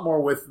 deals a lot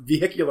more with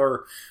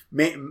vehicular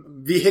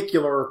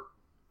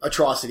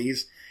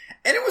atrocities.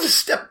 And it was a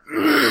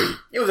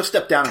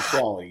step down in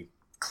quality.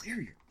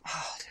 Clear your...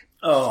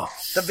 Oh.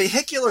 The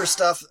vehicular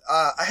stuff,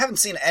 I haven't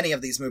seen any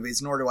of these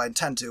movies, nor do I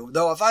intend to.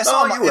 Though if I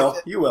saw them...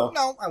 You will.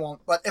 No, I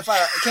won't. But if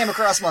I came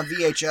across them on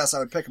VHS, I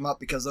would pick them up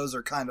because those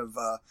are kind of...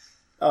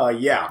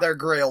 yeah. They're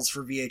grails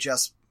for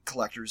VHS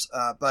collectors.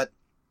 But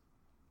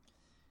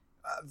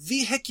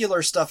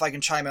vehicular stuff I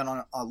can chime in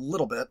on a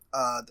little bit.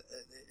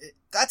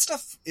 That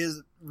stuff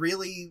is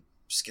really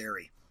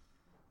scary.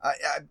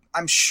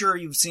 I'm sure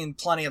you've seen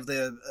plenty of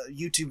the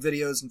YouTube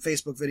videos and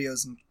Facebook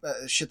videos and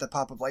shit that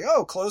pop up like,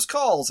 oh, close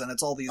calls, and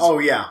it's all these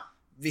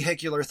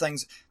vehicular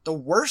things. The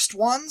worst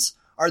ones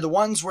are the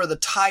ones where the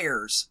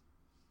tires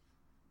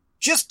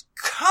just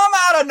come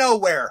out of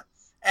nowhere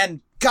and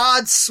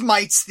God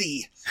smites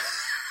thee.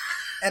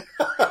 And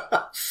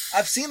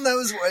I've seen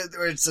those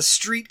where it's a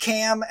street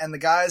cam and the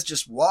guy's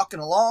just walking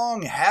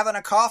along, having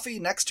a coffee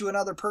next to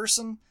another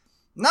person.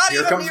 Not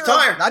even near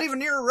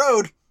a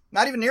road.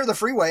 Not even near the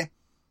freeway.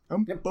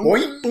 Boom,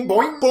 boing, boom,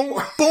 boing,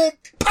 boom, boom,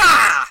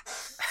 pa!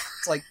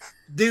 It's like,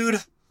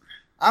 dude,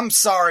 I'm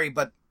sorry,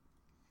 but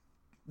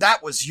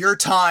that was your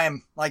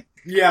time. Like,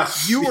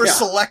 Yes. you were yeah.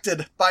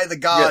 selected by the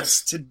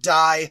gods Yes. to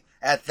die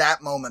at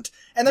that moment.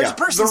 And there's Yeah. a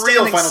person the real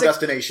standing Final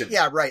Destination.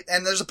 Yeah, right.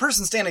 And there's a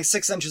person standing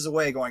 6 inches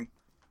away going,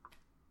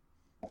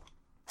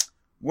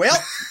 well,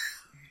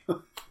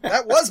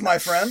 that was my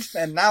friend,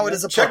 and now it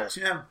is a puddle.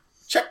 Check, yeah.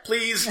 Check,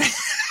 please. I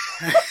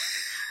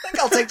think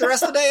I'll take the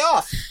rest of the day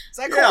off. Is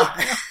that cool?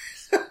 Yeah.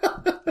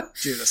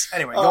 Judas.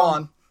 Anyway, go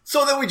on.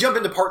 So then we jump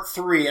into part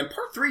 3, and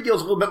part 3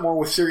 deals a little bit more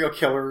with serial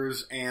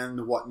killers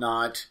and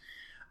whatnot.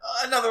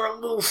 Another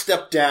little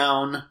step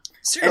down.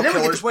 Serial and then we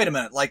get killers, to- wait a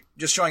minute. Like,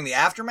 just showing the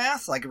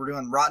aftermath? Like we're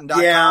doing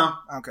Rotten.com? Yeah.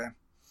 Okay.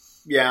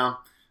 Yeah.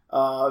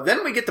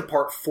 Then we get to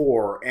part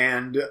 4,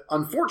 and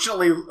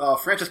unfortunately,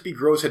 Francis B.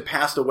 Gross had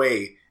passed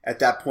away at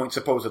that point,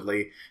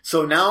 supposedly.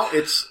 So now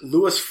it's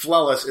Louis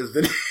Flellis is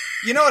the...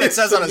 You know what it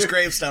says on his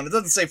gravestone? It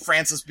doesn't say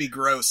Francis B.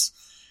 Gross.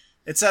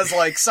 It says,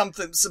 like,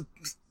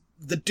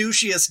 the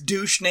douchiest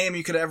douche name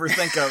you could ever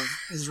think of.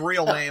 His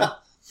real name.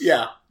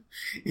 Yeah.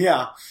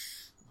 Yeah.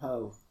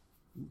 Oh.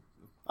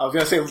 I was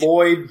going to say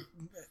Lloyd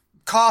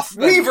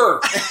Kaufman.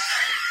 Weaver!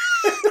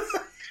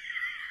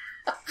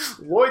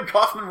 Lloyd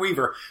Kaufman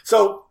Weaver.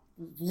 So,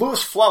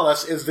 Louis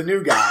Flellis is the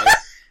new guy.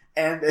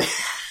 And Of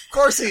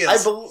course he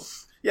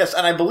is. yes,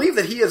 and I believe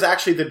that he is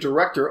actually the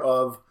director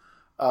of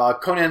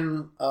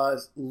Conan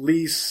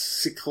Lee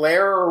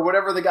Sinclair, or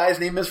whatever the guy's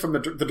name is, from the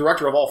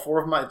director of all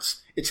 4 of them.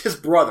 It's his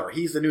brother.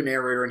 He's the new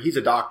narrator, and he's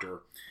a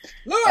doctor.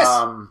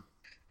 Louis!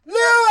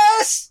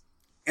 Louis!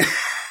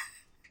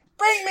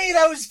 Bring me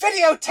those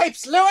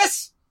videotapes,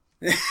 Louis!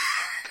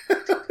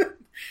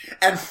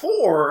 And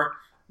 4,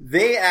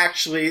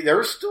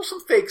 there's still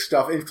some fake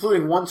stuff,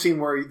 including one scene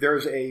where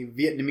there's a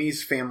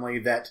Vietnamese family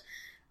that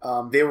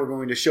they were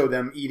going to show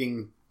them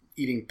eating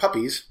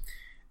puppies,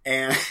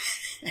 and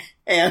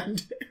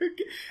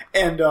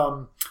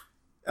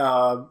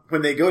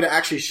when they go to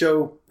actually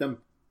show them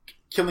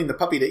killing the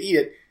puppy to eat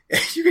it,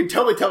 you can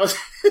totally tell us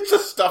it's a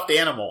stuffed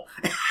animal.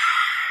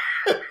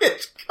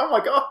 I'm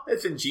like, oh,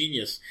 it's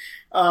ingenious.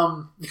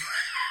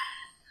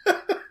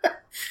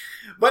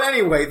 But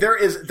anyway,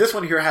 this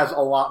one here has a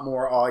lot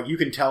more, you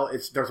can tell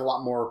there's a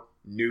lot more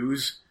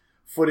news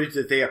footage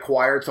that they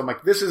acquired. So I'm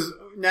like,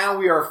 now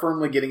we are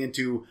firmly getting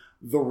into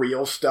the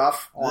real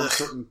stuff on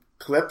certain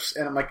clips.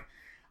 And I'm like,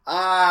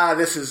 I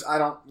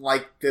don't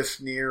like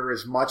this near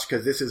as much,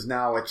 because it's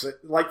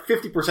like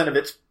 50% of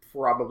it's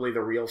probably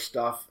the real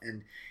stuff.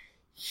 And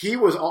he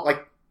was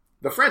like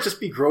the Francis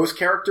B. Gross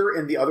character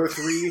in the other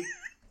 3.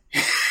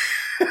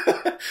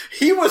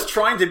 He was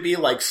trying to be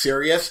like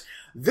serious.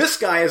 This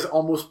guy is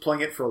almost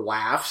playing it for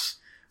laughs.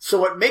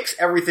 So it makes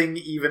everything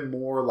even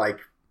more like,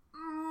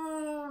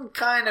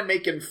 kind of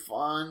making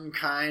fun,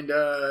 kind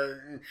of.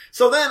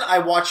 So then I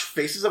watched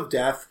Faces of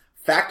Death,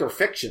 Fact or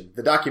Fiction,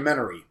 the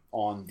documentary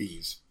on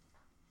these.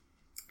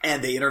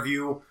 And they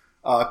interview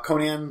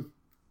Conan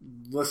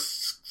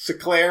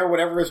Sinclair,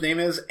 whatever his name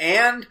is,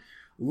 and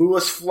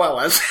Louis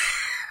Flellis.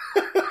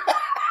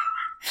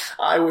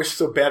 I wish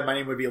so bad my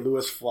name would be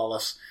Louis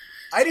Flellis.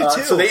 I do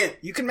too. So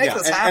you can make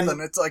this and-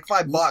 happen. It's like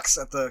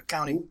 $5 at the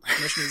county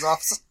commissioner's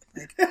office.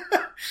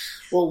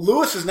 Well,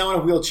 Louis is now in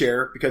a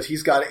wheelchair because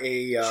he's got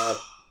a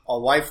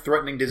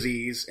life-threatening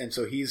disease, and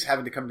so he's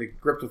having to come to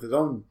grips with his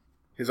own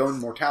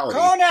mortality.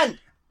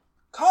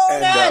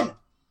 Conan! And,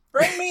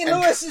 Bring me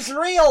Louis's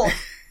reel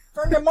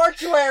from the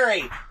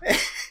mortuary!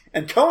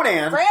 And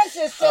Conan...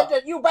 Francis said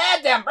that you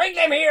bad them! Bring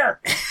them here!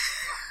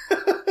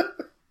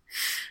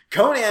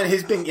 Conan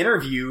is being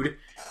interviewed,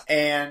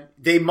 and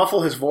they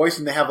muffle his voice,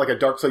 and they have like a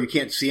dark, so you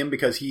can't see him,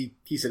 because he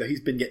said he's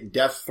been getting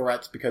death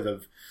threats because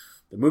of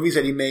the movies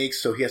that he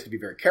makes, so he has to be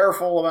very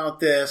careful about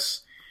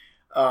this.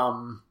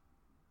 And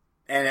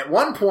at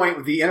one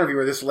point, the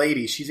interviewer, this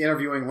lady,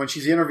 when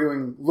she's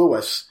interviewing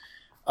Louis,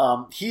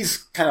 he's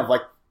kind of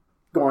like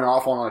going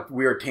off on a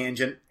weird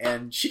tangent,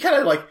 and she kind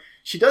of like,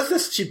 she does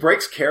this, she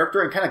breaks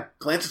character and kind of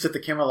glances at the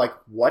camera like,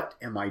 what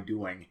am I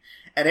doing?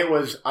 And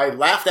I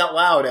laughed out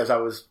loud as I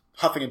was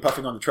huffing and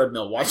puffing on the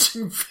treadmill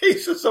watching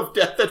Faces of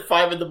Death at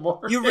 5 a.m.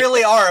 You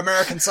really are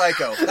American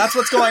Psycho. That's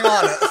what's going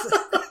on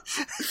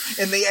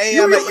in the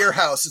AM at your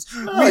house. It's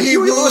wee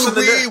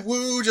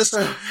woo, just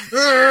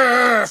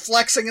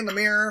flexing in the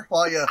mirror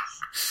while you...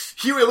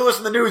 Huey Lewis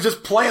in the news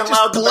just playing Just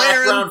loud in the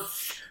blaring. background.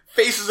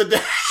 Faces of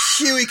Death.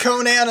 Huey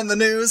Conan in the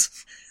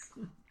news.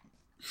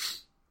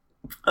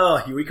 Oh,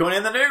 Huey Conan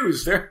in the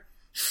news. There.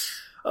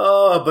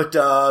 But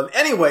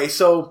anyway,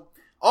 so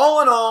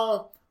all in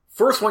all,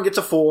 first one gets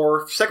a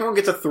 4, second one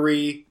gets a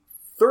 3,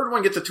 third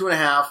one gets a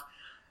 2.5,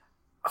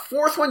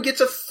 fourth one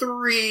gets a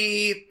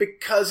 3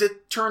 because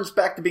it turns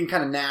back to being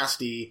kind of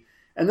nasty,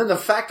 and then the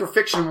Fact or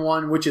Fiction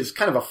one, which is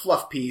kind of a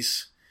fluff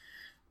piece,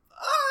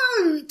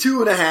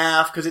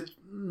 2.5 because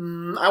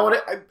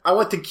I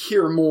want to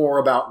hear more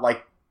about,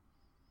 like,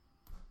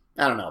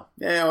 I don't know.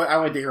 I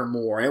wanted to hear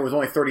more, and it was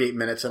only 38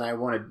 minutes, and I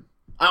wanted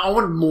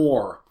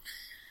more.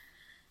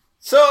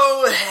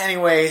 So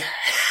anyway.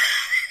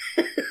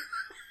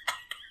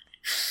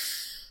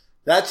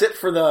 That's it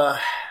for the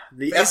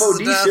Faces FOD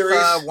of Death,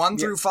 series. 1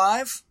 through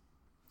 5?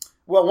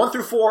 Well, 1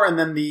 through 4, and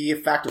then the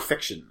Fact or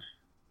Fiction.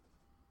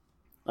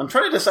 I'm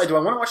trying to decide, do I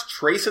want to watch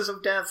Traces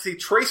of Death? See,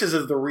 Traces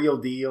is the real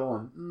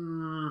deal,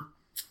 and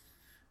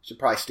should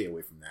probably stay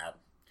away from that.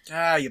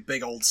 Ah, you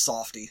big old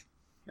softy.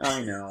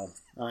 I know.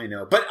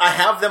 But I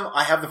have them.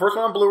 I have the first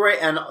one on Blu-ray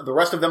and the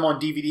rest of them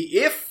on DVD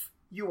if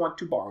you want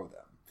to borrow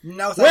them.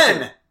 No, thank you.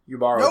 When you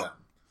borrow Nope.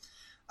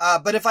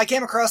 them. But if I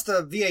came across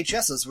the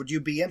VHSs, would you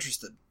be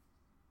interested?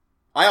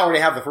 I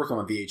already have the first one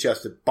on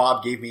VHS that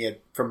Bob gave me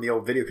from the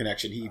old Video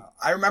Connection.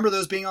 I remember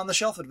those being on the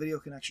shelf at Video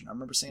Connection. I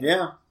remember seeing them.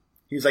 Yeah.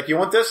 He was like, "You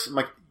want this?" I'm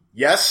like,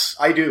 "Yes,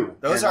 I do."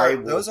 Those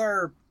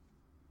are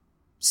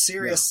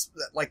serious,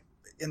 like,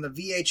 in the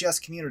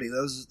VHS community.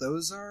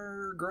 Those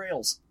are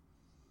grails.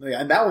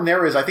 Yeah, and that one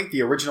there is, I think,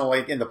 the original,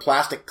 like, in the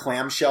plastic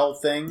clamshell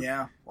thing.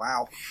 Yeah.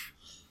 Wow.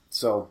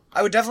 So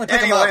I would definitely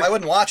pick them up. I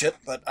wouldn't watch it,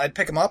 but I'd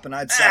pick them up and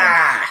I'd sell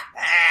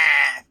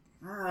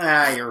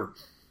them. You're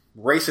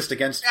racist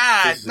against.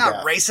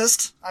 Not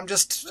racist. I'm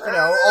just,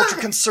 ultra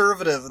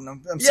conservative, and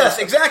I'm yes,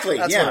 exactly.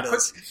 That's yeah, what it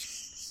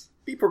is.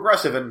 Be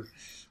progressive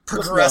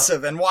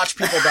and watch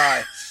people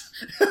die.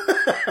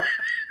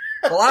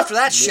 Well, after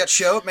that shit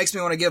show, it makes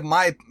me want to give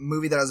my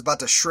movie that I was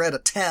about to shred a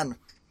 10.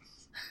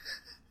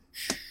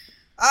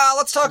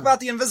 Let's talk about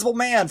The Invisible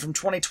Man from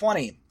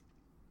 2020.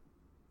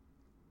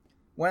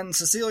 When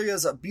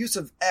Cecilia's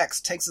abusive ex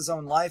takes his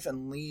own life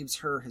and leaves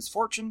her his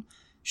fortune,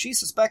 she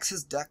suspects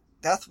his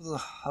death was a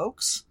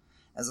hoax.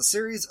 As a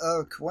series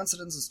of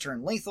coincidences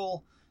turn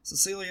lethal,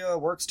 Cecilia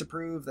works to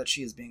prove that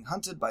she is being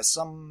hunted by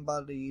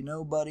somebody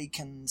nobody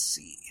can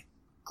see.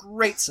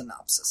 Great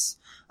synopsis.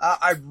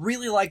 I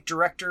really like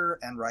director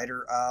and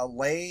writer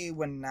Leigh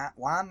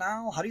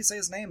Whannell. How do you say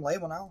his name? Leigh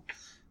Whannell?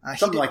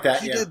 Something like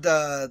that. He did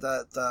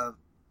the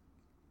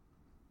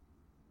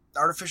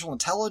artificial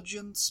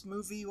intelligence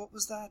movie. What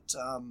was that?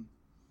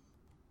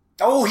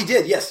 Oh, he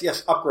did.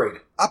 Yes.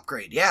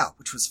 Upgrade. Yeah,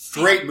 which was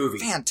great movie,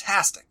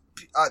 fantastic,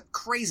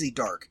 crazy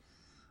dark.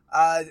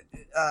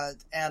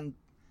 And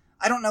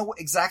I don't know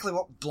exactly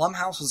what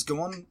Blumhouse was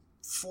going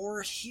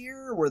for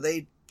here. Were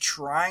they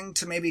trying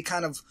to maybe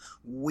kind of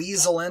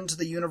weasel into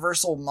the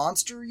Universal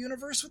monster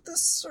universe with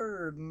this,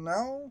 or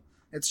no?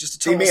 It's just a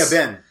total... He may have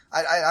been.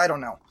 I don't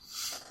know.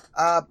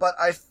 But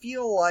I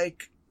feel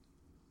like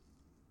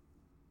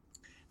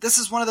this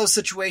is one of those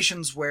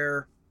situations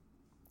where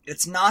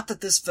it's not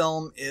that this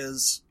film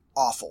is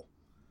awful.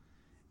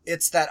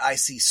 It's that I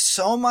see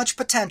so much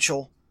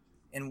potential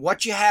in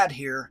what you had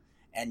here,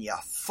 and you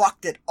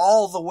fucked it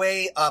all the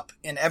way up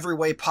in every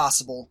way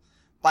possible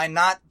by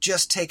not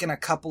just taking a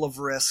couple of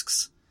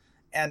risks.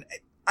 And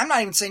I'm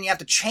not even saying you have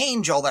to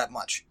change all that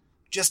much.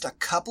 Just a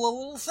couple of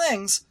little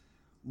things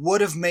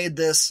would have made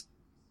this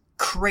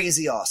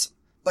crazy awesome.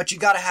 But you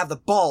gotta have the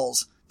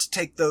balls to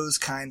take those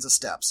kinds of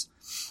steps.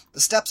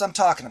 The steps I'm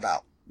talking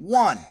about.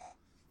 1.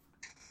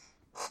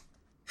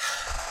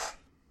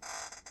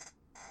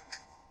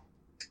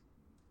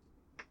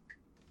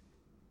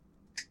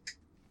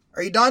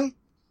 Are you done?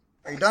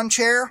 Are you done,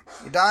 chair?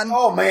 You done?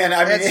 Oh, man.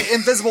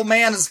 Invisible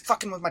Man is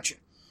fucking with my chair.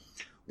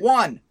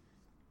 1.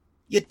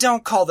 You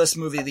don't call this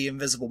movie The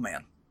Invisible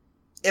Man.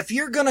 If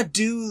you're gonna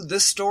do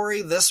this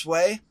story this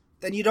way,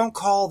 then you don't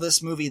call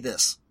this movie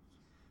this.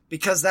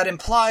 Because that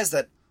implies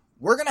that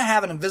we're gonna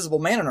have an invisible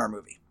man in our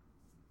movie.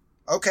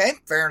 Okay,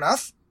 fair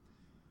enough.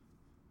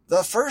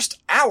 The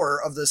first hour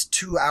of this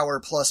 2-hour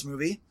plus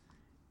movie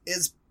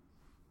is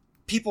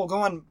people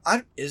going,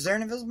 is there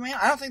an invisible man?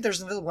 I don't think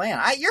there's an invisible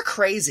man. You're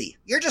crazy.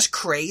 You're just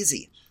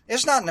crazy.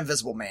 There's not an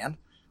invisible man.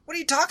 What are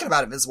you talking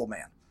about, invisible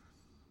man?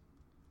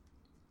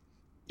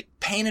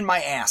 Pain in my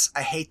ass.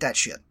 I hate that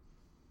shit.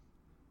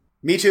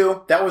 Me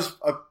too. That was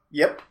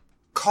yep.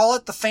 Call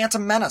it the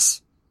Phantom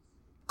Menace.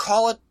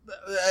 Call it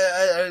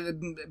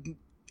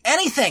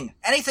anything.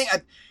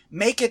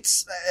 Make it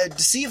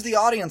deceive the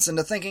audience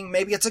into thinking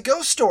maybe it's a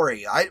ghost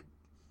story.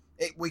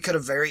 We could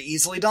have very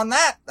easily done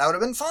that. That would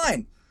have been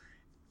fine.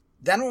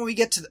 Then when we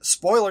get to the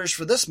spoilers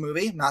for this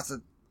movie, not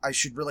that I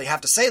should really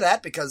have to say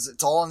that because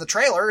it's all in the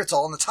trailer, it's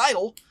all in the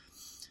title.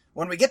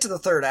 When we get to the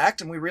third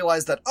act and we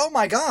realize that, oh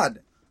my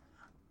god,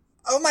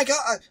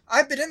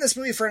 I've been in this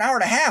movie for an hour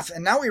and a half,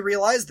 and now we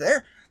realize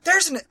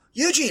there's an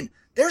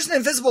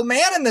invisible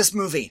man in this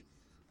movie.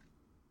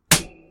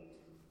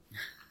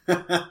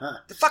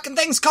 The fucking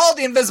thing's called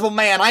The Invisible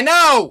Man, I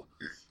know!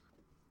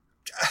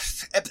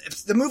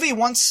 If the movie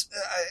wants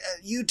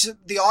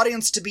the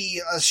audience, to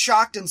be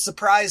shocked and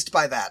surprised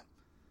by that.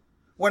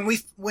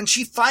 When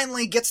she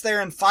finally gets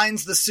there and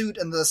finds the suit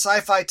and the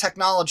sci-fi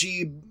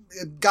technology,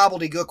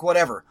 gobbledygook,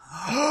 whatever.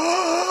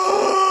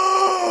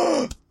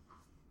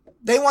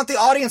 They want the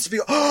audience to be,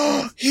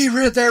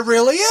 there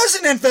really is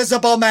an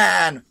invisible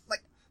man!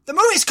 Like, the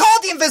movie's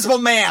called The Invisible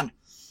Man!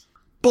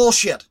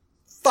 Bullshit.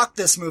 Fuck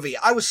this movie.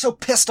 I was so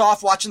pissed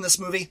off watching this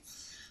movie.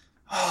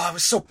 Oh, I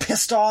was so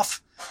pissed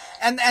off.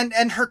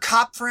 And her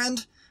cop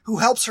friend who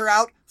helps her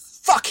out,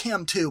 fuck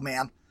him too,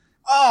 man.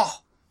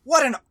 Oh,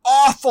 what an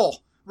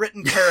awful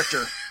written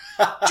character.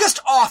 Just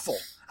awful.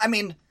 I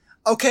mean,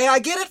 okay, I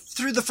get it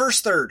through the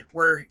first third,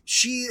 where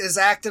she is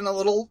acting a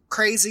little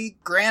crazy.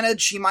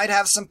 Granted, she might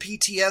have some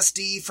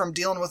PTSD from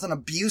dealing with an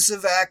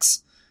abusive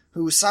ex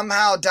who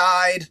somehow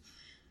died.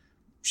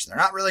 They're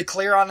not really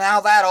clear on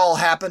how that all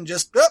happened.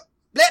 Just, blip,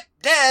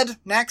 dead.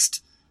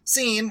 Next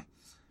scene.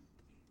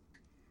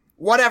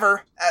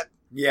 Whatever.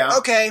 Yeah.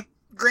 Okay.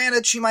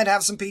 Granted, she might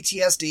have some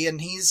PTSD,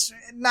 and he's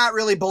not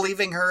really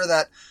believing her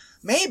that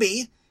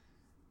maybe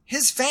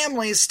his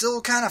family is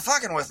still kind of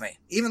fucking with me.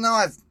 Even though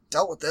I've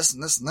dealt with this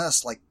and this and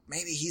this, like,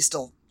 maybe he's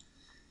still...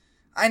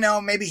 I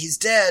know, maybe he's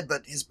dead,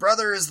 but his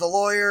brother is the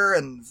lawyer,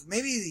 and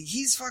maybe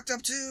he's fucked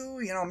up too.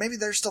 You know, maybe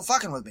they're still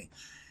fucking with me.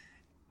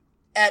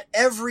 At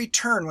every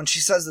turn when she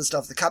says this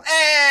stuff, the cop,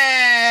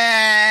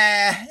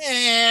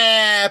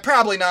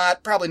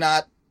 probably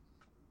not.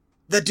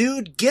 The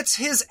dude gets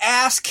his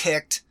ass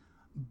kicked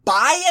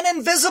by an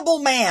invisible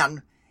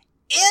man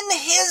in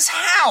his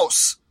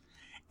house.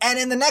 And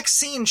in the next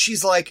scene,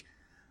 she's like,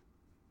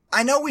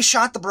 I know we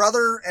shot the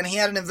brother and he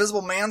had an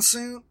invisible man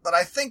suit, but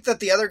I think that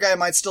the other guy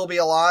might still be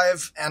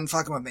alive and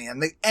fucking with me.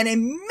 And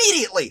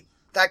immediately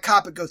that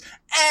cop goes,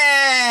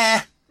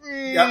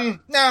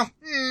 no,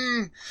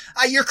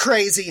 you're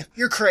crazy.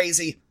 You're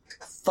crazy.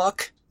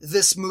 Fuck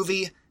this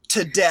movie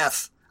to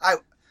death.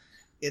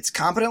 It's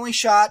competently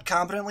shot,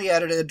 competently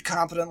edited,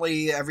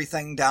 competently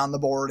everything down the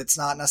board. It's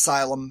not an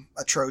asylum,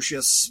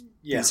 atrocious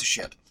piece of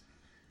shit.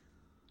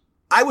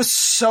 I was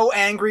so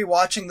angry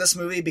watching this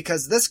movie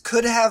because this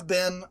could have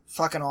been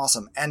fucking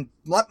awesome. And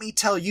let me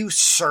tell you,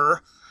 sir,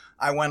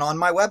 I went on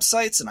my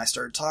websites and I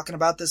started talking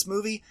about this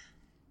movie.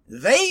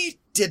 They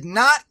did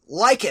not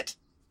like it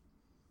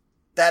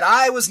that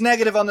I was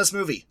negative on this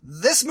movie.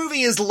 This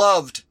movie is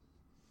loved.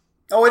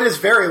 Oh, it is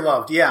very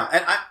loved, yeah.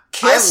 And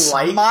Kiss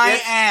I like my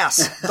it.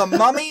 ass. The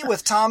Mummy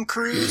with Tom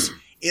Cruise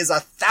is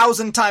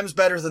 1,000 times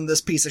better than this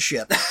piece of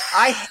shit.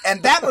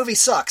 And that movie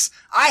sucks.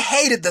 I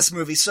hated this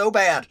movie so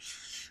bad.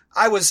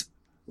 I was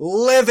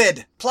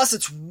livid. Plus,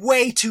 it's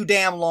way too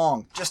damn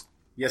long.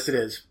 Yes, it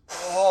is.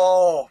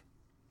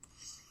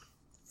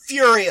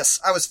 Furious.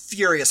 I was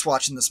furious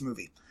watching this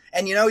movie.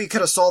 And you know, you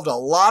could have solved a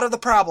lot of the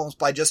problems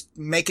by just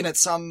making it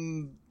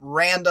some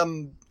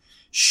random,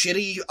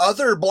 shitty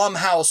other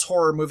Blumhouse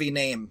horror movie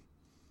name.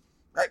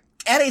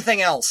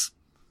 Anything else.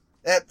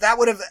 That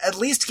would have at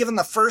least given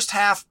the first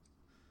half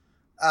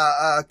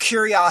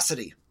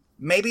curiosity.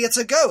 Maybe it's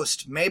a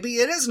ghost. Maybe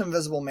it is an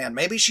invisible man.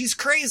 Maybe she's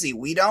crazy.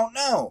 We don't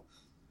know.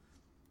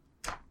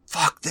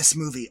 Fuck this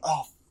movie.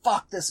 Oh,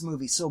 fuck this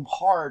movie so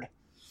hard.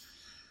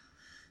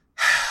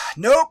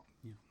 Nope.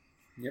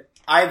 Yep.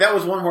 That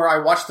was one where I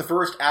watched the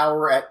first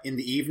hour in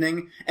the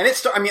evening, and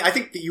I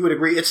think that you would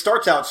agree, it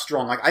starts out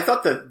strong. Like, I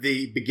thought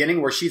the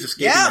beginning where she's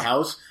escaping the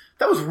house,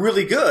 that was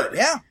really good.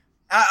 Yeah.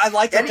 I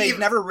like that they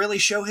never really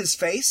show his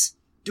face.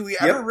 Do we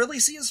ever really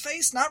see his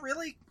face? Not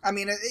really. I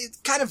mean, it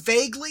kind of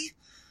vaguely.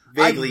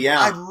 Yeah.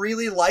 I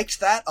really liked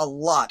that a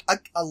lot.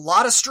 A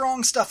lot of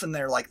strong stuff in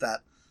there like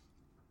that.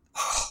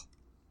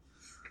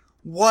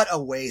 What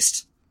a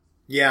waste.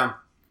 Yeah.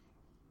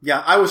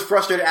 Yeah, I was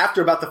frustrated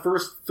after about the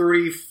first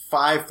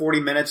 35,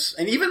 40 minutes.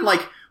 And even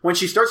like when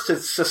she starts to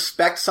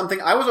suspect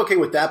something, I was okay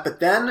with that.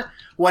 But then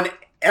when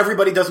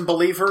everybody doesn't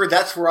believe her,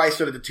 that's where I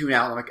started to tune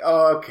out. I'm like,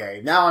 oh,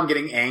 okay, now I'm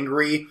getting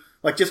angry.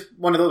 Like just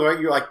one of those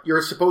where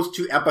you're supposed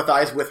to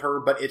empathize with her,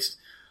 but it's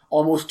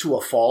almost to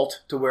a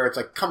fault to where it's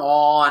like, come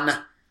on.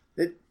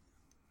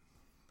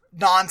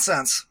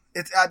 Nonsense.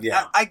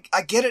 I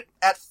get it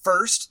at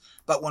first,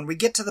 but when we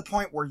get to the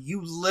point where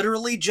you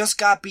literally just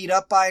got beat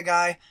up by a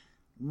guy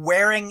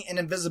wearing an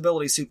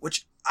invisibility suit,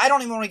 which I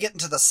don't even want to get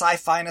into the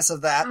sci-fi-ness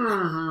of that.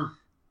 Mm-hmm.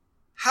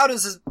 How do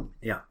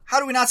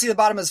we not see the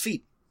bottom of his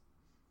feet?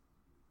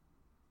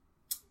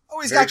 Oh,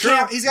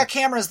 he's got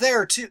cameras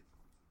there too.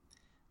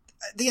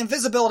 The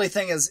invisibility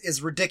thing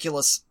is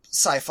ridiculous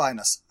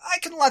sci-fi-ness. I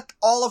can let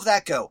all of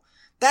that go.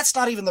 That's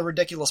not even the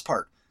ridiculous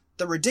part.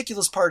 The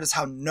ridiculous part is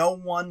how no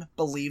one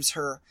believes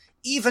her,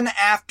 even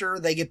after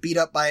they get beat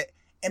up by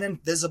an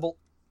invisible...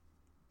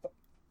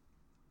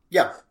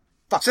 Yeah.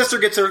 Fuck. Sister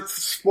gets her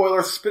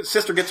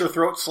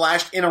throat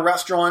slashed in a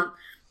restaurant.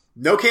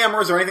 No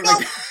cameras or anything like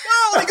that.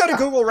 Well, let me go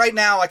to Google right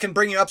now. I can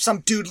bring you up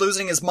some dude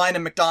losing his mind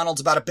in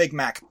McDonald's about a Big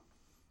Mac.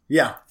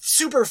 Yeah.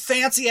 Super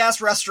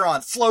fancy-ass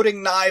restaurant,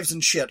 floating knives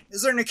and shit.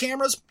 Is there any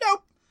cameras?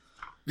 Nope.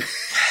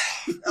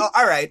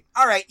 All right.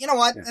 You know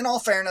what? Yeah. In all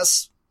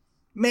fairness,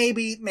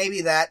 maybe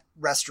that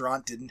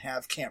restaurant didn't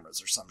have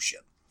cameras or some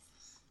shit.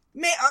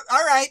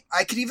 All right.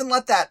 I could even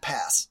let that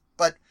pass.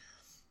 But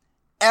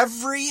then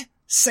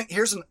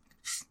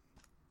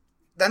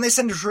they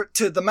send her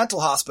to the mental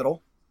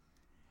hospital.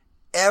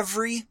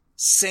 Every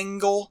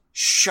single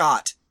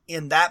shot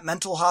in that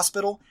mental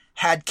hospital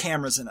had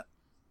cameras in it.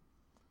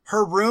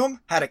 Her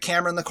room had a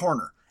camera in the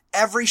corner.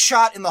 Every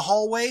shot in the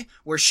hallway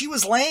where she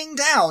was laying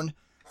down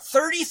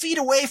 30 feet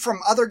away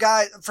from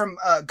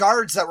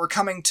guards that were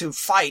coming to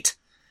fight.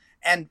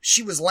 And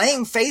she was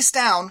laying face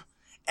down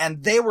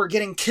and they were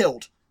getting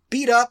killed.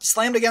 Beat up,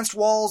 slammed against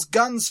walls,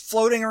 guns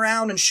floating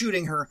around and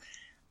shooting her.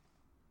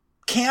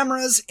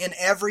 Cameras in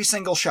every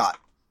single shot.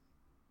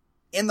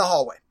 In the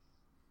hallway.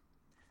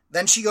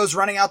 Then she goes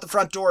running out the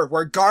front door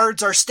where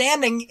guards are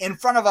standing in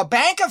front of a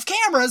bank of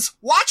cameras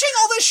watching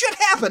all this shit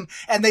happen.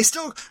 And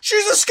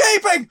she's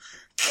escaping!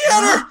 Get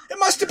her! It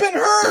must have been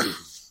her!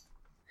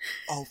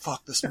 Oh,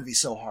 fuck, this movie's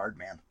so hard,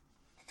 man.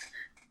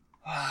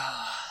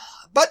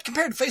 But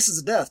compared to Faces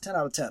of Death, 10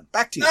 out of 10.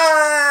 Back to you.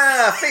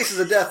 Faces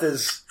of Death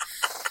is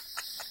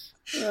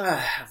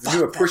the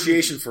new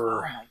appreciation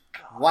for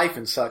life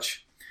and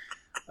such.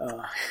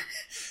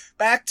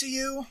 Back to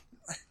you.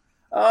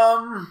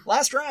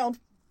 Last round.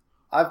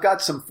 I've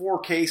got some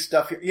 4K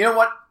stuff here. You know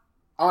what?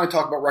 I want to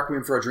talk about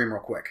Requiem for a Dream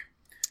real quick.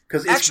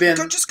 Because it's Actually,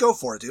 been... just go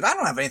for it, dude. I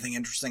don't have anything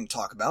interesting to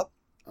talk about.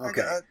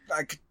 Okay.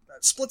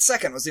 Split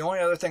Second was the only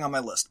other thing on my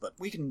list, but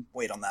we can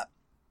wait on that.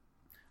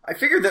 I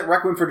figured that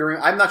Requiem for a Dream...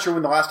 I'm not sure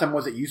when the last time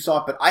was that you saw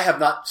it, but I have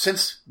not...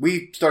 Since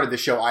we started the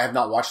show, I have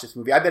not watched this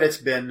movie. I bet it's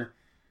been...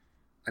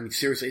 I mean,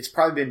 seriously, it's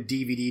probably been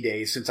DVD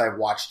days since I've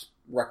watched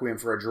Requiem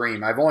for a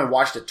Dream. I've only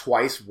watched it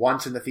twice,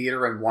 once in the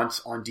theater and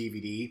once on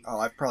DVD. Oh,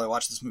 I've probably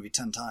watched this movie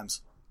 10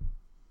 times.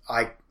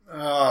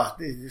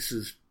 This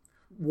is...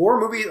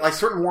 War movie, like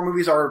certain war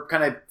movies are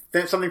kind of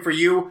something for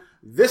you.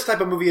 This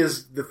type of movie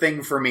is the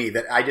thing for me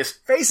that I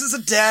just... Faces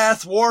of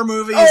Death, war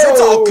movies, it's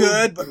all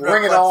good. But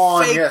bring it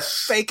on,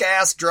 yes.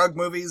 Fake-ass drug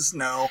movies,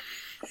 no.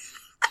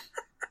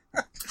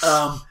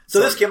 So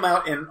this came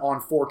out on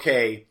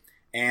 4K,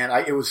 and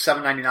it was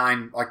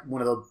 $7.99, like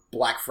one of the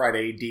Black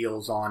Friday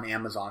deals on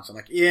Amazon. So I'm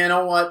like, you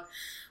know what?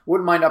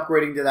 Wouldn't mind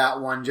upgrading to that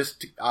one.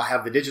 Just I'll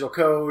have the digital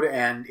code,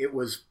 and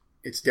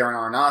it's Darren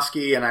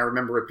Aronofsky, and I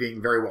remember it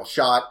being very well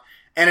shot.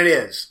 And it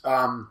is.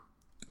 I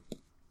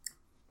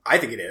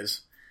think it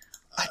is.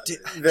 Are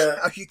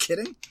you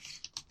kidding?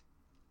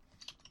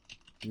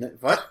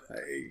 What?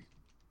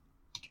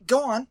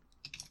 Go on.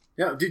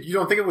 Yeah, dude, you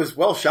don't think it was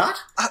well shot?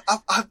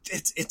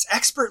 It's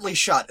expertly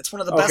shot. It's one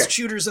of the best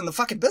shooters in the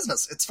fucking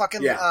business. It's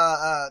fucking,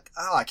 I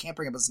can't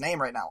bring up his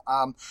name right now.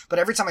 But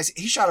every time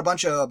he shot a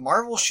bunch of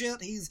Marvel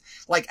shit. He's,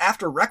 like,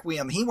 after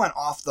Requiem, he went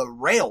off the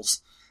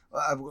rails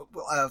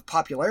of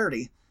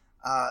popularity.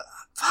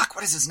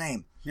 What is his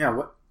name? Yeah,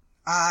 what?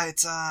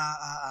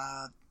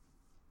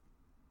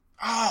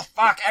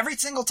 Every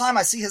single time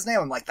I see his name,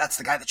 I'm like, that's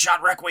the guy that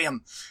shot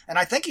Requiem. And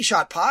I think he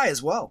shot Pi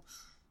as well.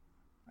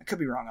 I could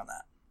be wrong on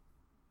that.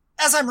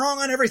 As I'm wrong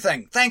on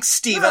everything. Thanks,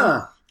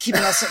 Steven.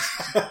 Keeping us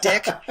a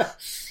dick.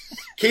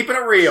 Keeping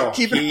it real.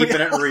 Keeping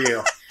it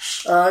real.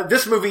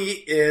 This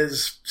movie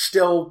is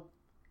still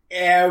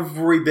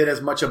every bit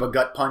as much of a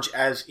gut punch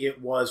as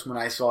it was when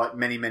I saw it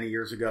many, many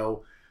years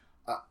ago.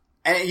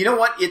 And you know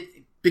what?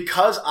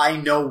 Because I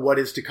know what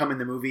is to come in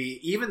the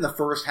movie, even the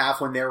first half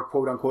when they're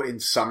quote-unquote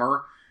in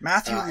summer.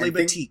 Matthew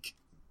Libatique.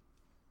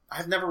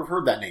 I've never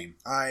heard that name.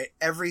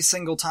 Every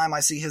single time I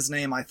see his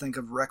name, I think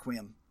of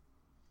Requiem.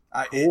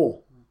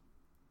 Cool.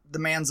 The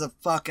man's a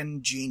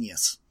fucking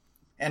genius.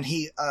 And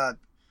he,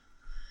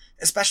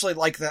 especially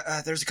like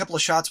there's a couple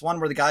of shots, one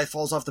where the guy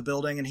falls off the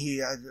building and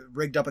he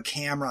rigged up a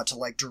camera to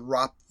like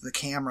drop the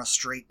camera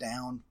straight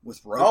down with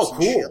ropes. Oh,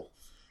 cool.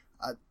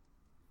 And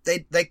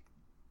shit.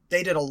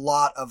 They did a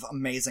lot of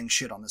amazing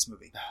shit on this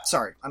movie.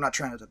 Sorry, I'm not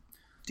trying to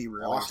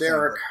derail. Lost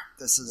Eric.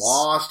 This is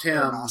Lost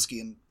him. Aronofsky,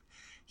 and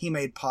he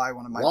made Pi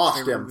one of my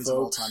favorite movies of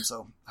all time,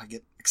 so I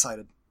get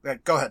excited.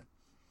 Go ahead.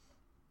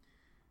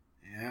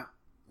 Yeah.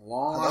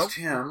 Lost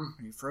him.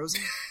 Are you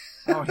frozen?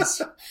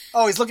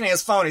 He's looking at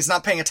his phone. He's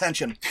not paying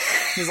attention.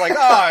 He's like,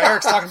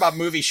 Eric's talking about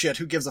movie shit.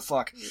 Who gives a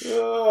fuck?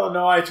 Oh,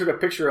 no, I took a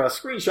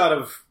screenshot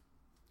of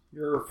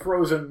your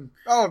frozen.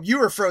 Oh, you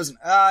were frozen.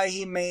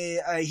 He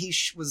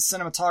was a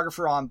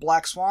cinematographer on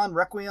Black Swan,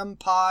 Requiem,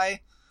 Pi,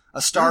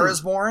 A Star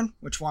Is Born,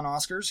 which won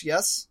Oscars.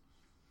 Yes.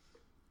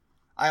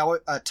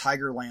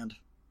 Tigerland,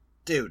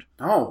 dude.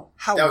 Oh,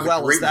 how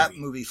well is that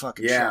movie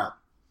fucking shot?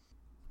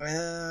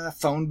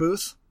 Phone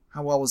Booth.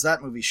 How well was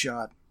that movie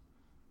shot?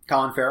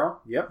 Colin Farrell.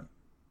 Yep.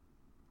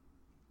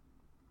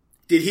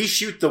 Did he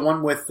shoot the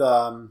one with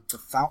The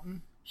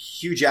Fountain?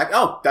 Hugh Jackman.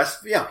 Oh,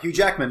 Hugh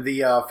Jackman,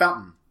 The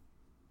Fountain.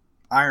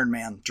 Iron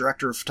Man,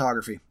 director of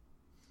photography.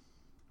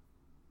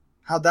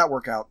 How'd that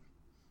work out?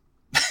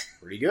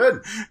 Pretty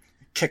good.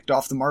 Kicked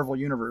off the Marvel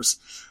Universe.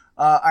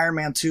 Iron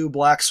Man 2,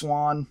 Black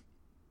Swan.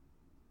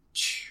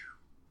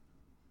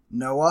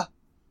 Noah.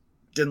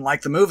 Didn't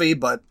like the movie,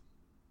 but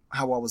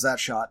how well was that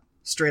shot?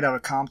 Straight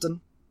Outta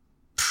Compton.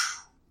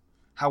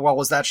 How well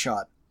was that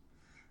shot?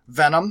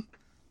 Venom.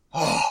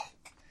 Oh,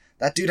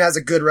 that dude has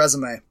a good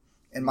resume,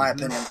 in my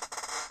opinion.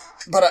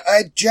 But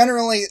I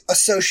generally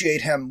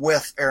associate him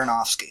with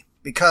Aronofsky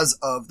because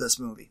of this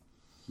movie.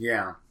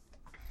 Yeah.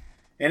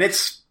 And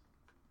that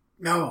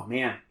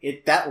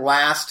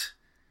last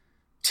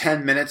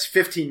 10 minutes,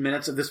 15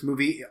 minutes of this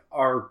movie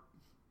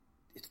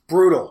it's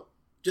brutal.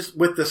 Just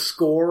with the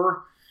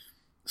score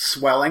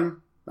swelling,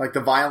 like the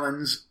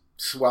violins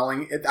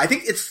swelling. I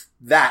think is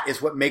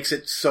what makes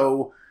it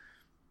so,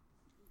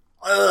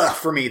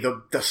 for me,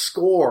 the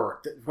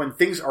score, when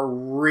things are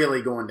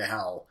really going to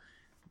hell,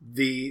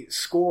 the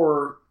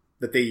score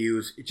that they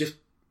use, it's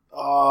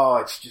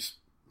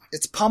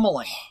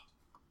pummeling.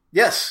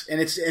 Yes.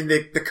 And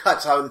the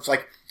cuts, how it's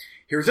like,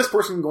 here's this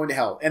person going to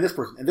hell, and this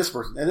person, and this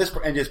person, and this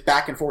person, and just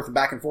back and forth and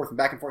back and forth and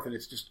back and forth, and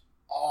it's just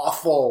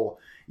awful,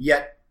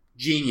 yet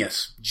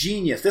genius.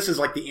 This is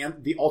like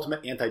the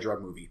ultimate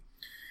anti-drug movie.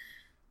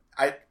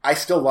 I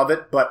still love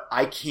it, but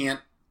I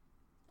can't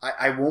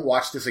I won't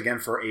watch this again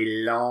for a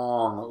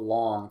long,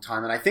 long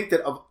time. And I think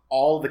that of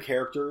all the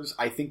characters,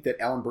 I think that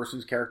Ellen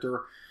Burstyn's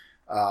character,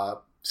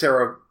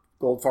 Sarah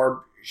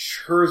Goldfarb,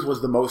 hers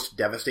was the most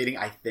devastating.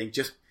 I think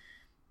just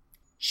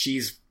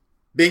she's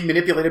being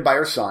manipulated by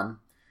her son,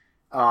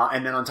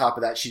 and then on top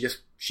of that, she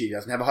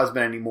doesn't have a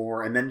husband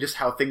anymore, and then just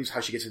how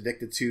she gets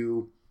addicted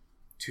to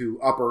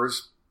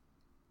uppers,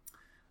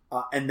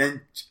 and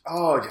then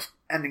just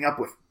ending up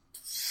with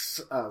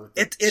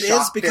it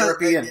is because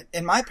and,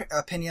 in my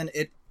opinion,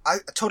 I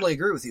totally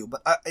agree with you,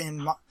 but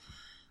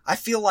I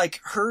feel like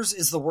hers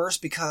is the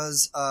worst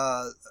because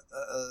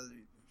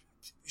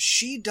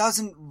she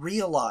doesn't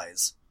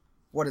realize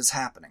what is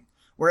happening.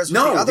 Whereas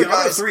with the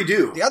other three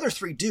do. The other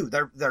three do.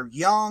 They're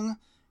young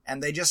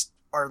and they just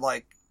are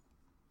like,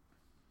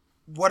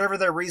 whatever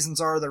their reasons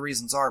are,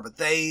 but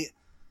they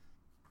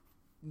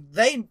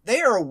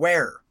are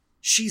aware.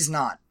 She's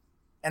not.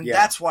 And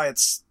that's why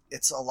it's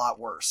a lot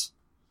worse.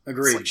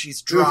 Agreed. It's like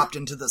she's dropped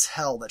into this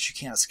hell that she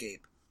can't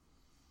escape.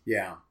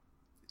 Yeah.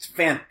 It's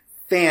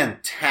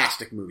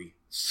fantastic movie.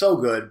 So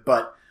good,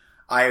 but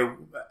I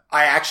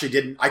actually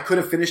didn't. I could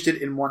have finished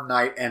it in one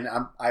night, and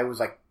I was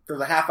like,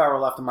 there's a half hour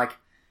left. I'm like,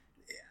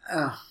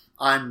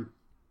 I'm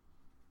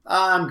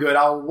good.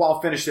 I'll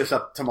finish this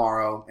up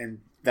tomorrow, and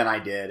then I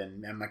did,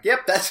 and I'm like,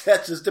 yep, that's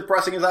as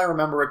depressing as I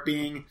remember it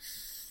being,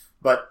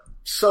 but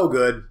so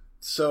good,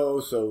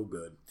 so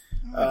good.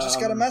 I just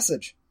got a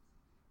message.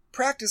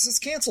 Practice is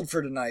canceled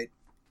for tonight.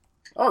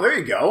 Oh, there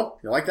you go.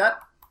 You like that?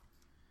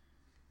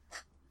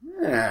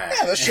 Yeah,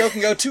 this show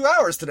can go 2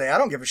 hours today. I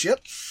don't give a shit.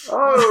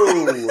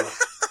 Oh.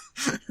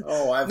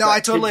 I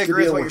totally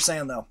agree with what you're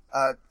saying, though.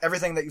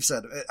 Everything that you've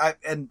said,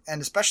 and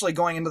especially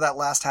going into that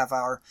last half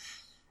hour,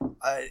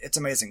 it's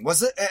amazing.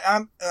 Was it?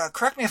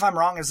 Correct me if I'm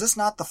wrong. Is this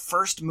not the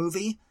first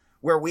movie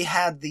where we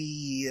had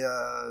the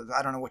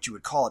I don't know what you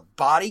would call it,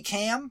 body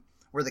cam,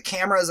 where the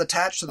camera is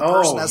attached to the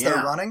person as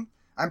they're running?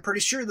 I'm pretty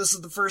sure this is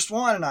the first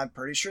one, and I'm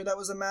pretty sure that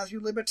was a Matthew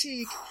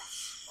Libatique.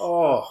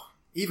 Oh,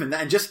 even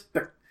that, and just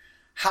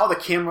how the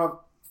camera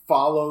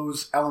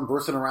follows Ellen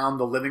Burstyn around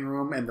the living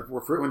room, and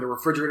when the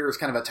refrigerator is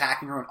kind of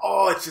attacking her, and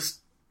it's just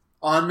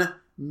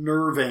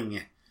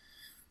unnerving.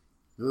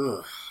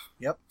 Ugh.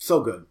 Yep. So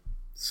good.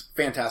 It's a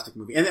fantastic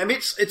movie. And I mean,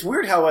 it's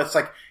weird how it's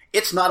like,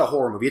 it's not a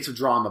horror movie, it's a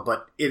drama,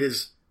 but it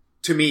is,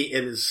 to me,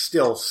 it is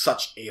still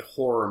such a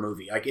horror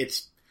movie. Like,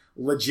 it's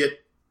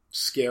legit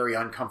scary,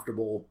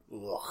 uncomfortable.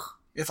 Ugh.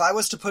 If I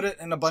was to put it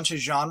in a bunch of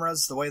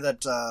genres, the way that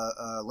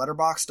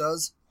Letterboxd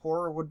does,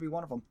 horror would be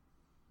one of them.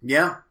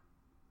 Yeah.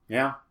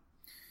 Yeah.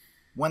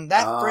 When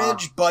that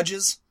fridge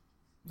budges...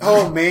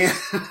 Oh, man.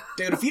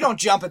 Dude, if you don't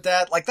jump at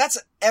that, like, that's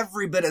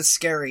every bit as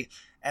scary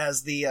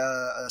as the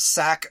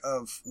sack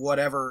of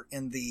whatever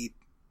in the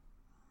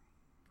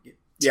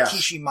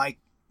Takeshi Mike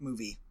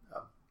movie.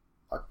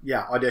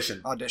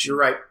 Audition. You're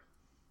right.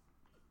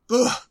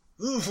 Ugh.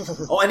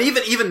 And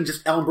even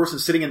just Ellen Burstyn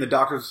sitting in the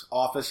doctor's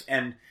office,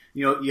 and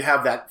you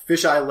have that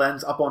fisheye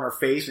lens up on her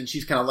face, and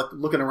she's kind of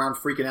looking around,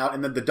 freaking out.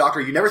 And then the doctor,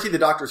 you never see the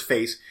doctor's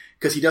face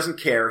because he doesn't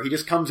care. He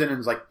just comes in and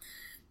is like,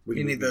 "We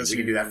can do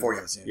that for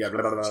you." Yeah,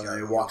 blah, blah, blah, and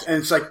he walks, and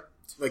it's like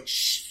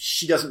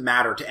she doesn't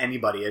matter to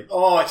anybody.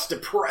 It's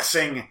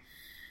depressing.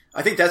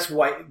 I think that's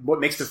what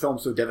makes the film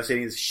so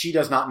devastating is she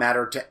does not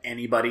matter to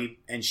anybody,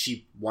 and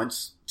she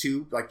wants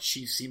to. Like,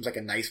 she seems like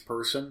a nice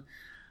person.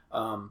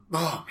 Man,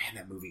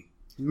 that movie.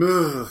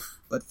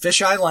 But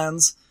fisheye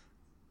lens,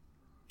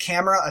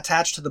 camera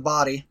attached to the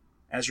body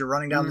as you're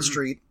running down the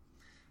street,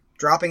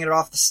 dropping it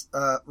off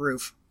the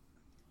roof.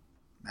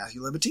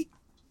 Matthew Libatique.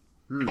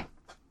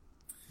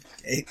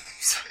 A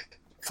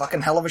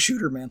fucking hell of a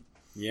shooter, man.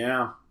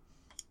 Yeah.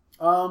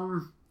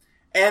 And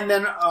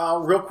then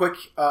real quick,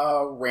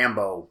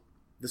 Rambo.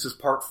 This is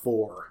part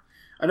 4.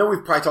 I know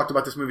we've probably talked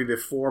about this movie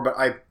before, but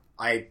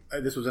I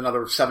this was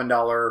another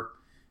 $7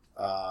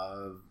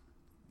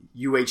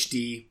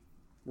 UHD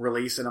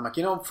release, and I'm like,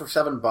 for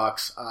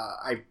 $7,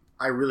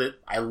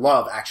 I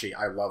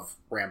love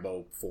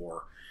Rambo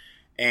 4,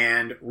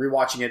 and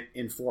rewatching it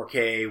in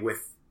 4K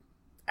with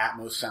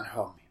Atmos sound.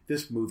 Oh man,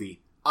 this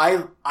movie,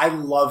 I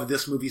love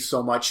this movie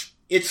so much.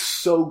 It's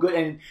so good,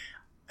 and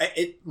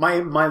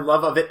my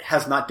love of it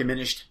has not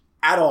diminished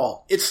at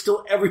all. It's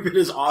still every bit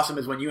as awesome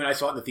as when you and I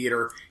saw it in the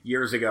theater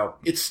years ago.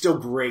 It's still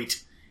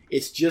great.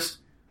 It's just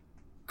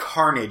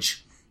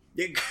carnage.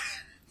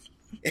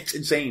 It's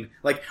insane.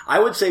 Like, I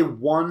would say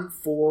 1,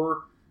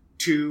 4,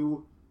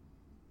 2,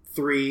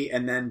 3,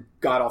 and then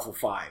God Awful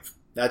 5.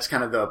 That's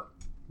kind of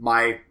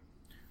my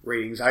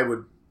ratings. I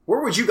would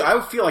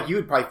feel like you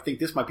would probably think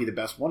this might be the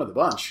best one of the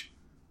bunch.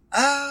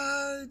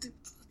 Let's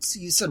see.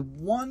 You said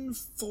 1,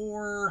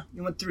 4.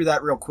 You went through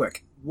that real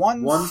quick.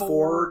 1,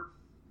 4,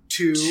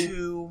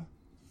 2,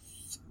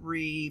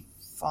 3,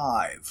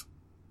 5.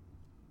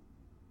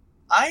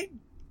 I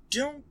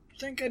don't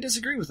think I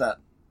disagree with that.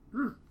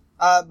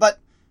 But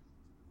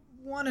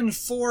 1 and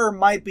 4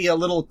 might be a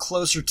little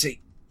closer to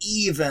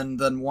even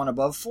than 1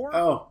 above 4.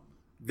 Oh,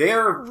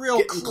 they're real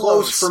getting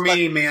close for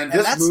me, man.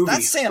 This movie.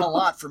 That's saying a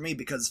lot for me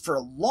because for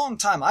a long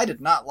time I did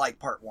not like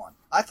part 1.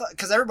 I thought,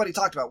 because everybody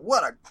talked about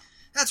what a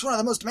that's one of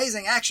the most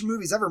amazing action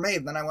movies ever made.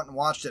 And then I went and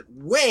watched it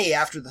way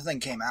after the thing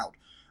came out.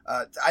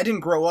 I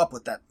didn't grow up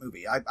with that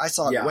movie. I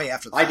saw it way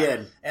after that. I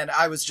did. And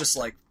I was just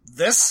like,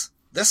 this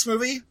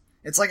movie?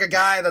 It's like a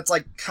guy that's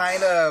like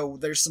kind of,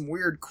 there's some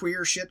weird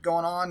queer shit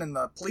going on in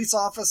the police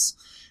office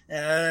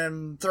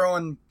and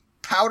throwing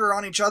powder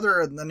on each other,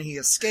 and then he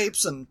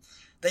escapes and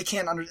they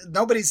can't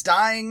nobody's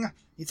dying.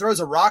 He throws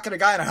a rock at a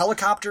guy in a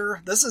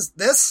helicopter. This is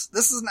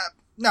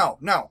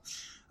not, no.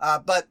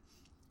 But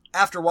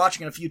after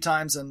watching it a few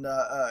times and,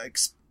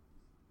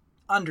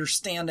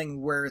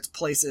 understanding where its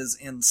place is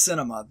in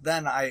cinema,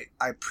 then I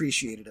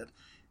appreciated it.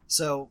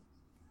 So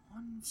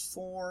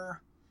 1-4,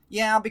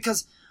 yeah,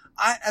 because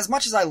as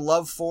much as I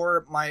love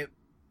 4, my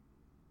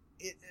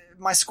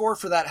score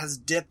for that has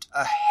dipped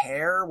a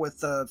hair with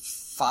the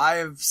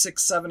 5,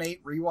 6, 7,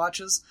 8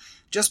 rewatches,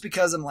 just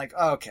because I'm like,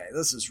 oh, okay,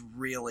 this is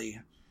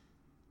really,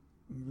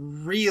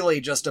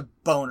 really just a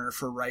boner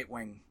for right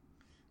wing.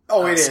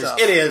 Oh, it stuff.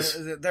 is.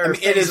 It is. There are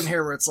things in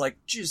here where it's like,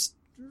 just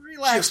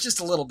relax just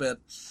a little bit.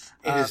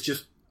 It is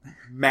just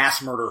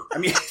mass murder. I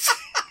mean,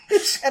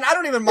 and I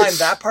don't even mind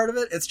that part of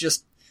it. It's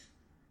just,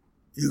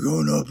 you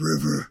going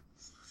upriver.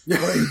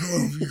 Where you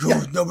going? You go,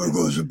 nobody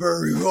goes to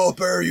Burr. You go up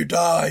there, you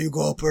die. You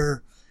go up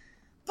there.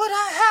 But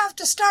I have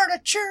to start a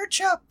church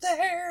up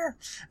there.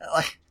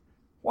 Like,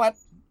 what?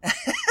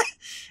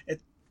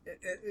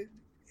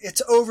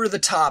 It's over the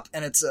top,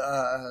 and it's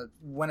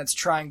when it's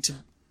trying to,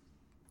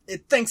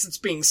 it thinks it's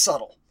being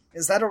subtle.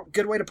 Is that a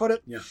good way to put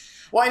it? Yeah.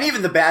 Well, and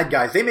even the bad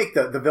guys, they make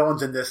the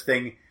villains in this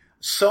thing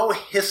so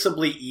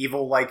hissably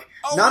evil. Like,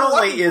 not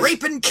only is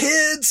raping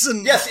kids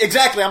and yes,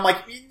 exactly. I'm like,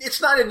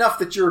 it's not enough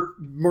that you're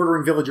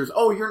murdering villagers.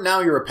 Oh, you're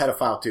a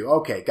pedophile too.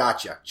 Okay,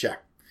 gotcha,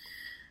 check.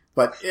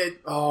 But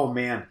oh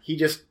man, he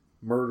just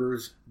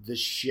murders the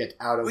shit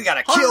out of. We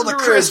gotta kill the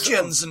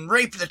Christians and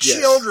rape the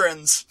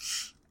children's.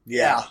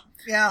 Yeah.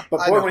 Yeah.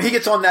 But boy, when he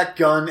gets on that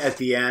gun at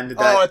the end,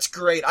 it's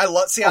great. I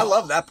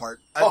love that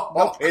part.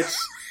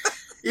 It's.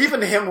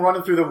 Even him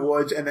running through the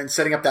woods and then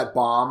setting up that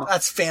bomb.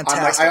 That's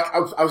fantastic.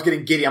 I'm like, I was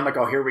getting giddy. I'm like,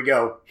 oh, here we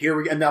go.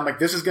 And I'm like,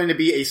 this is going to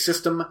be a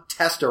system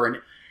tester,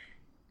 and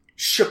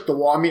shook the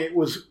wall. I mean,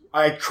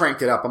 I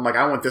cranked it up. I'm like,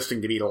 I want this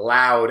thing to be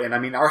loud. And I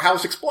mean, our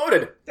house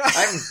exploded.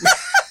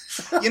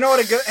 You know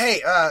what?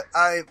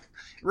 I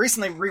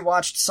recently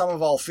rewatched Sum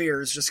of All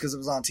Fears just because it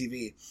was on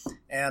TV,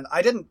 and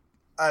I didn't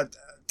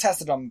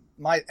test it on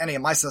any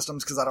of my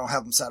systems because I don't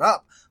have them set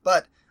up.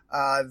 But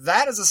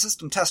that is a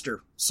system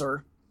tester,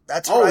 sir.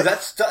 That's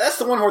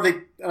the one where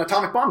an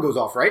atomic bomb goes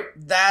off, right?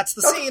 That's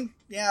the scene.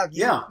 Yeah.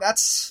 Yeah.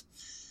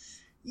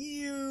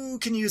 You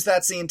can use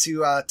that scene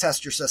to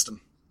test your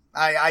system.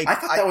 I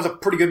thought that was a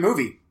pretty good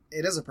movie.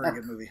 It is a pretty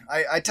good movie.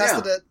 I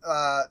tested it.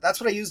 That's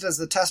what I used as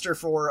the tester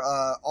for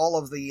all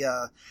of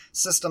the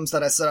systems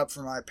that I set up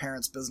for my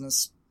parents'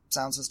 business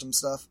sound system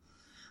stuff.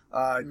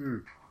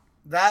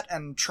 That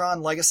and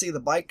Tron Legacy, the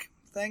bike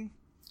thing.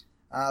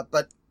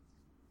 But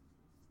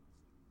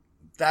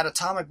that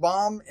atomic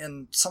bomb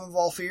in Sum of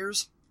All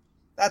Fears,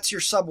 that's your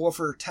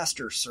subwoofer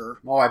tester, sir.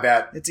 Oh, I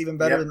bet. It's even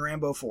better than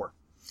Rambo 4.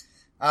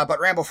 But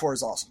Rambo 4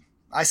 is awesome.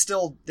 I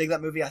still dig that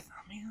movie.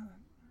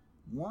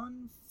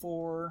 1,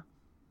 4,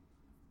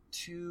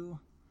 2,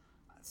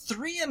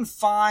 3, and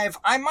 5.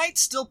 I might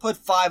still put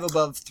 5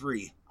 above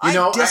 3.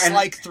 I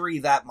dislike 3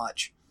 that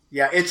much.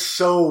 Yeah, it's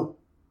so...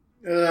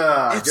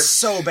 it's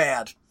so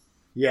bad.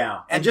 Yeah.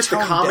 And just the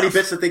comedy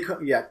bits that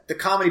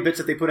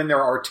they put in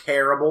there are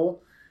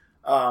terrible.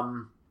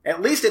 At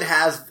least it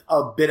has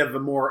a bit of a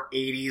more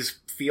 80s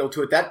feel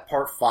to it. That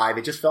part 5,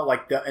 it just felt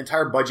like the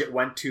entire budget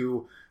went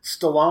to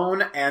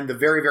Stallone and the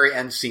very, very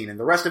end scene. And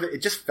the rest of it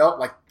just felt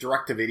like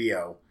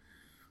direct-to-video.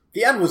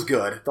 The end was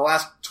good. The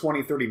last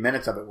 20, 30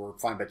 minutes of it were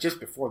fine. But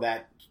just before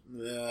that,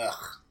 ugh.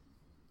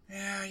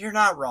 Yeah, you're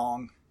not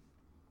wrong.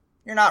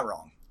 You're not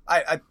wrong.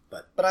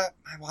 But I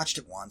watched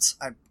it once.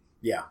 I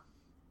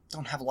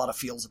don't have a lot of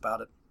feels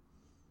about it.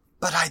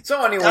 But I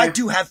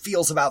do have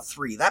feels about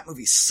 3. That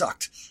movie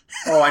sucked.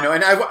 Oh, I know.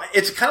 And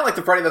it's kind of like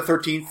the Friday the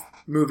 13th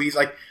movies.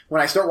 Like, when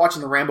I start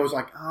watching the Rambos,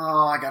 like,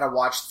 oh, I gotta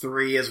watch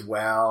 3 as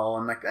well.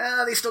 And like,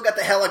 they still got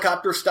the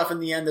helicopter stuff in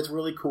the end that's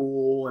really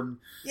cool. And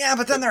yeah,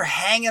 but then they're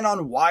hanging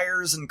on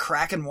wires and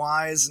cracking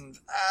wires and...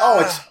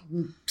 it's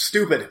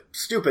stupid.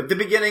 Stupid. The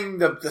beginning,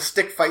 the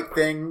stick fight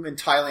thing in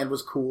Thailand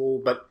was cool,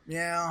 but...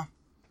 Yeah.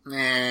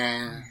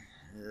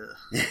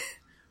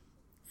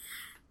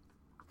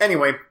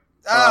 Anyway...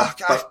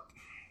 gosh.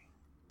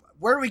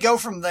 Where do we go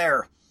from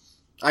there?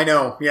 I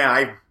know,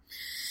 yeah,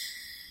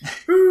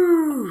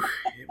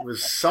 it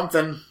was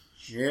something.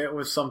 It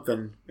was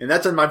something. And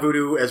that's in my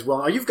Vudu as well.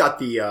 Now, you've got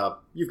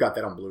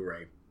that on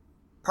Blu-ray.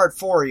 Part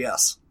 4,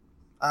 yes.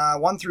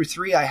 1 through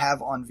 3 I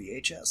have on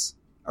VHS.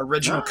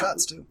 Original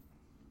cuts, too.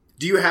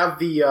 Do you have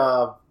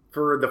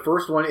for the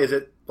first one, is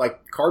it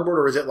like cardboard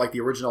or is it like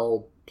the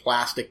original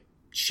plastic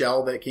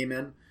shell that it came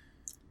in?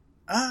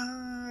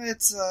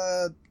 It's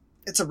a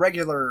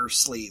regular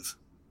sleeve.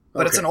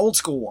 But it's an old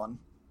school one.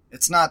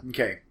 It's not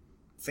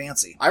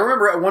fancy. I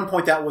remember at one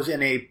point that was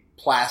in a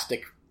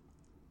plastic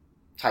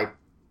type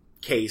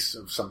case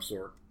of some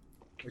sort.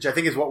 which I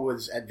think is what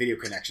was at Video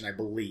Connection, I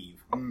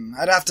believe.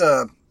 I'd have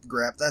to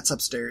grab... That's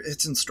upstairs.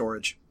 It's in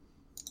storage.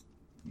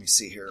 Let me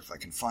see here if I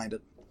can find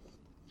it.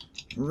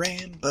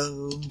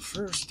 Rambo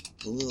First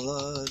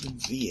Blood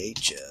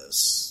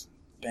VHS.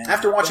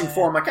 After watching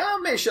 4, I'm like, oh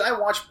man, should I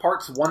watch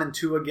parts 1 and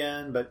 2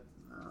 again? But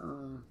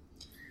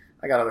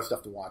I got other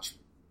stuff to watch.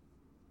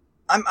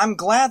 I'm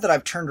glad that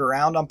I've turned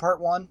around on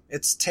part 1.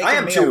 It's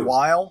taken me too. a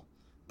while,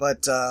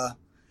 but let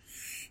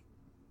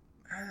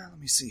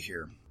me see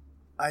here.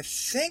 I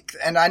think,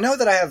 and I know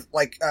that I have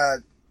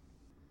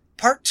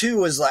part 2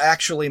 was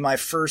actually my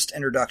first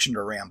introduction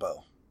to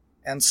Rambo,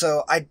 and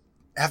so I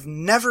have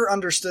never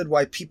understood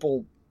why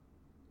people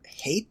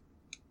hate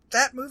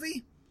that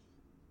movie.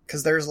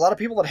 Because there's a lot of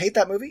people that hate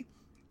that movie.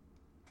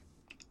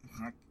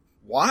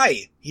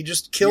 Why? He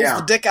just kills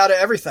the dick out of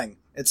everything.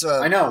 It's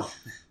I know.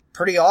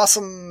 Pretty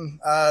awesome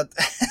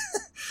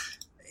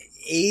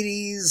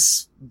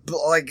 80s,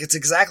 it's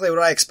exactly what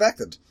I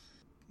expected.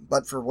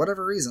 But for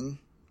whatever reason,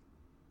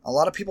 a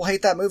lot of people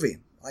hate that movie.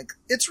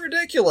 It's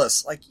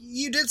ridiculous.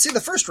 You did see the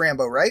first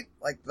Rambo, right?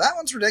 That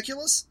one's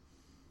ridiculous.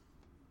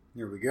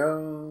 Here we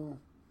go.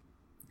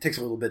 It takes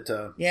a little bit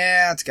to...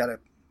 Yeah, it's got to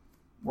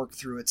work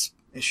through its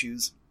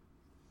issues.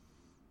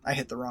 I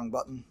hit the wrong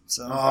button,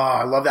 so... Oh,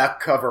 I love that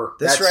cover.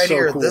 This That's right so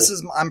here, cool.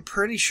 I'm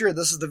pretty sure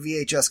this is the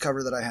VHS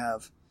cover that I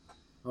have.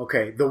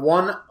 Okay, the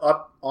one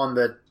up on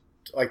the...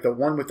 the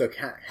one with the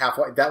half...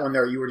 That one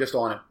there, you were just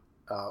on it.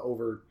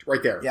 Over...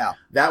 Right there. Yeah.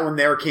 That one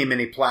there came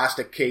in a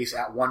plastic case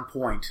at one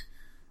point.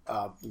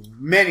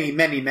 Many,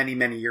 many, many,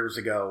 many years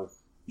ago.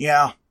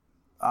 Yeah.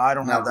 I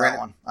don't have that granted-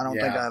 one. I don't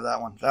think I have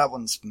that one. That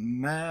one's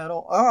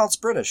metal. Oh, it's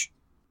British.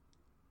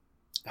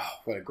 Oh,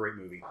 what a great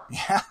movie.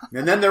 Yeah.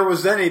 And then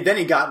then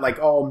he got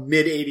all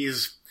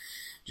mid-80s,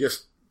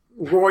 just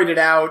roided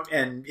out,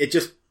 and it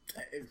just,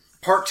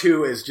 part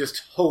 2 is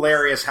just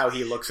hilarious how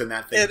he looks in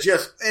that thing.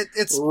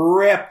 It's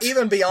ripped.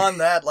 even beyond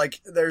that,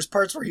 there's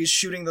parts where he's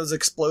shooting those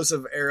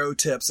explosive arrow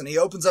tips, and he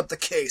opens up the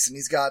case, and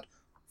he's got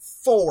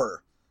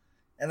 4.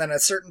 And then at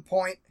a certain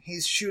point,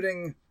 he's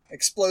shooting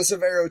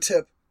explosive arrow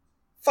tip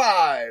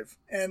 5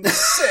 and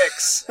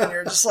 6. And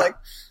you're just like,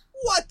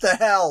 what the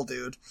hell,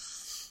 dude?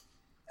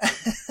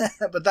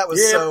 But that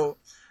was so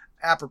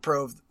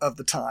apropos of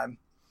the time.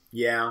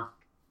 Yeah.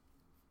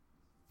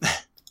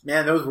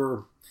 Man, those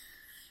were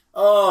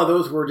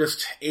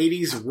just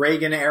 80s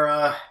Reagan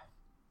era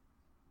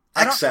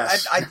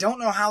excess. I don't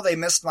know how they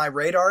missed my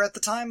radar at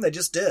the time. They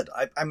just did.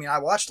 I mean, I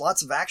watched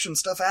lots of action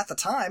stuff at the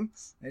time.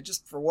 It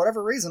just, for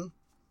whatever reason,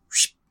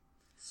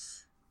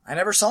 I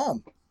never saw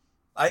them.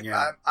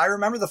 I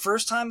remember the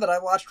first time that I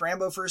watched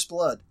Rambo First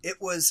Blood. It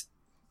was...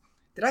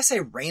 Did I say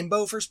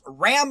Rambo First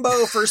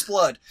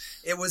Blood.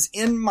 It was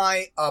in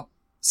my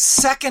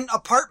second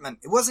apartment.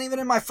 It wasn't even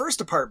in my first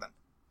apartment.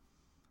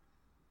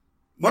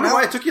 Wonder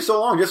why it took you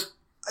so long. Just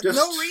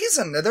no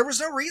reason. There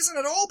was no reason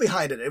at all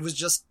behind it. It was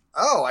just,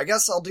 I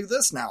guess I'll do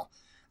this now.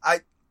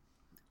 I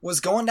was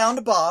going down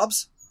to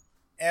Bob's,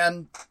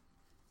 and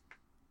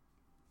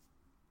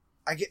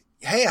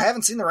hey, I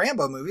haven't seen the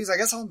Rambo movies. I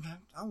guess I'll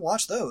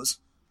watch those.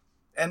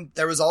 And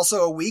there was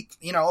also a week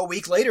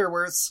later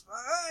where it's,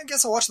 I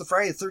guess I'll watch the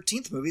Friday the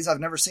 13th movies. I've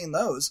never seen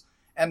those.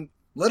 And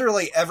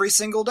literally every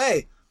single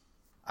day,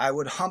 I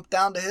would hump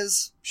down to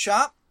his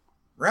shop,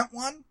 rent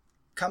one,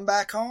 come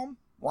back home,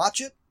 watch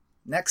it,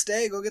 next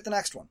day, go get the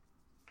next one.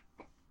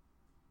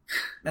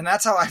 And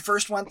that's how I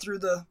first went through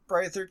the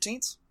Friday the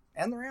 13th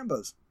and the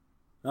Rambos.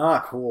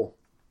 Ah, cool.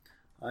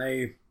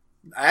 I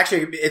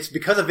actually, it's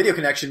because of Video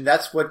Connection.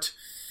 That's what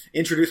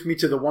introduced me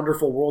to the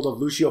wonderful world of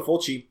Lucio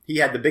Fulci. He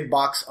had the big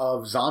box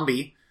of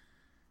Zombie,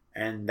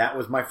 and that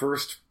was my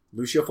first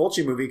Lucio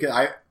Fulci movie.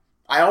 Because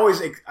I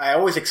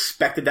always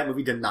expected that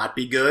movie to not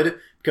be good,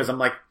 because I'm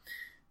like,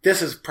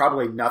 this is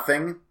probably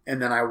nothing.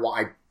 And then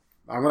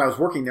when I was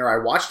working there,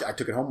 I watched it. I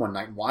took it home one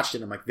night and watched it.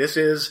 And I'm like, this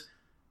is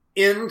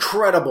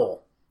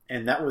incredible.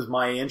 And that was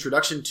my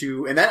introduction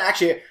to, and that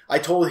actually, I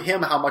told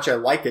him how much I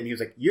liked it, and he was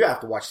like, you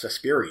have to watch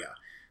Suspiria.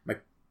 I'm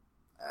like,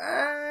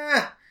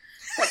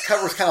 that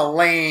cover's kind of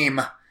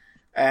lame.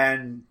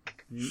 And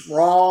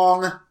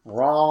wrong.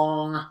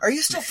 Are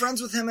you still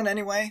friends with him in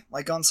any way?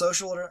 Like on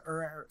social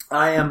or?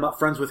 I am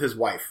friends with his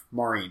wife,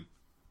 Maureen.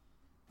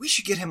 We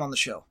should get him on the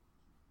show.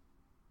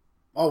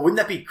 Oh, wouldn't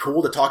that be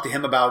cool to talk to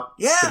him about?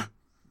 Yeah.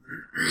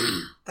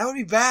 That would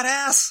be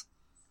badass.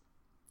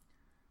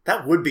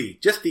 That would be.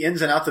 Just the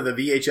ins and outs of the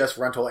VHS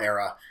rental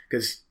era.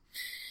 Because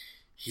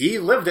he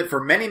lived it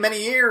for many,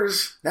 many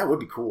years. That would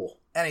be cool.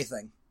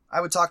 Anything. I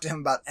would talk to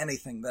him about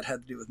anything that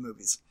had to do with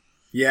movies.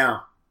 Yeah.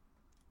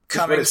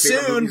 Coming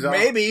soon,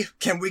 maybe.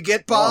 Can we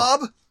get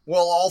Bob? We'll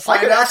all find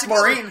I could out ask together.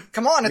 Maureen.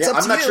 Come on, it's up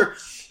to I'm not you. sure.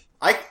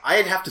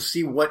 I'd have to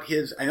see what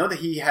I know that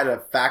he had a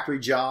factory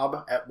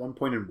job at one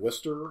point in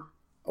Worcester,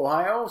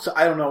 Ohio. So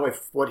I don't know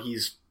what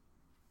he's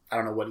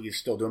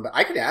still doing, but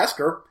I could ask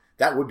her.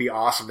 That would be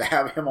awesome to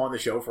have him on the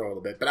show for a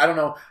little bit. But I don't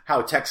know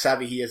how tech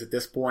savvy he is at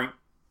this point.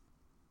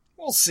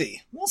 We'll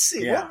see.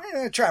 Yeah. We're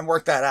going to try and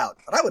work that out.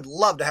 But I would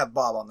love to have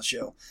Bob on the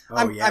show.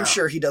 I'm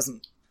sure he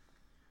doesn't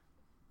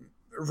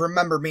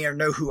remember me or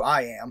know who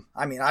I am.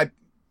 I mean,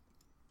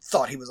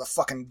 thought he was a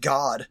fucking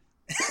god.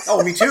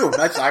 Oh, me too.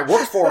 I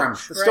worked for him.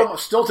 Right.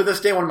 Still to this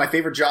day, one of my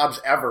favorite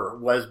jobs ever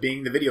was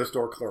being the video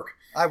store clerk.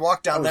 I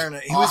walked down That there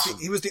was and awesome.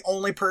 he was the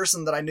only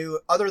person that I knew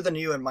other than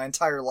you in my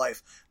entire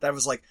life that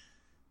was like,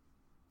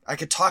 I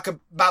could talk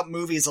about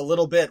movies a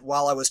little bit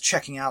while I was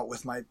checking out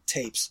with my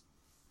tapes.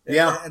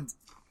 Yeah.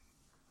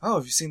 Oh,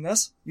 have you seen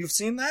this? You've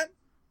seen that?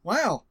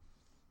 Wow.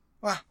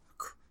 Wow.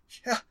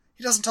 Yeah,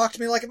 he doesn't talk to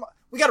me like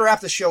we gotta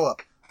wrap this show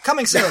up.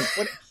 Coming soon.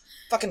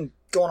 Fucking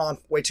going on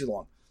way too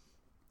long.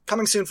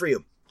 Coming soon for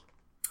you.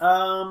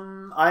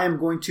 I am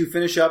going to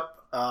finish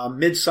up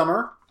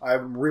Midsommar.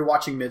 I'm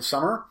rewatching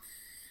Midsommar.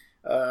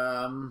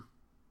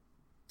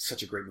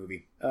 Such a great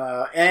movie.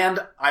 And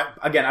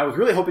I was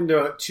really hoping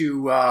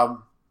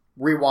to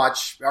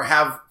rewatch or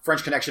have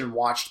French Connection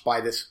watched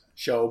by this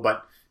show,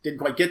 but didn't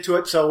quite get to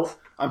it. So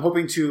I'm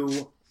hoping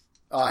to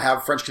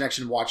have French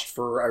Connection watched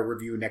for a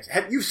review next.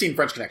 You've seen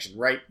French Connection,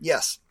 right?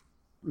 Yes.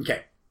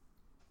 Okay.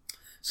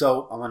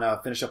 So I'm gonna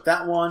finish up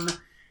that one.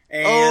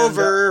 And,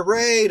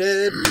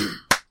 Overrated.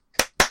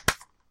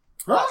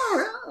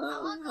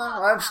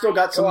 I've still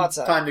got some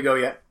time to go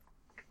yet.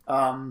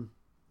 Go-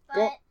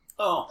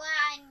 Oh.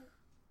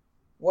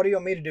 What do you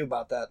want me to do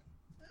about that?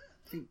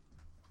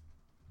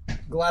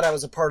 Glad I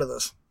was a part of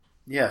this.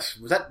 Yes.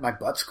 Was that my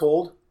butt's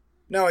cold?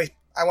 No, I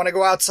want to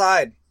go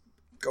outside.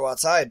 Go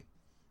outside.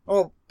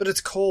 Oh, but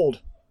it's cold.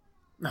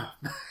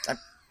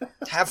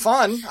 Have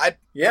fun.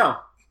 Yeah.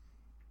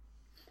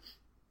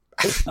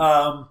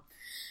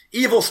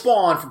 Evil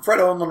Spawn from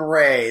Fredo and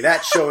Ray.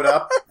 That showed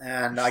up,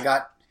 and I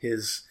got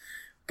his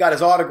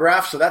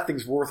autograph, so that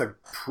thing's worth a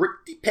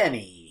pretty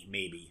penny,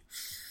 maybe.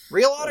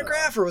 Real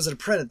autograph, or was it a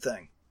printed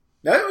thing?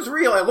 No, it was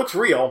real. It looks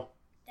real.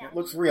 It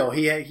looks real.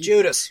 He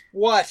Judas,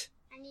 what?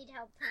 I need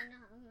help. I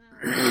need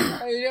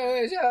I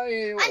need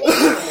to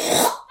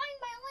find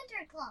my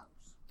winter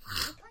clothes.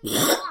 I'm putting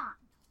them on.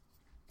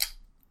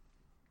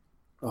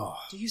 Oh.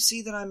 Do you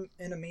see that I'm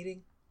in a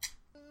meeting?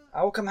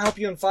 I will come help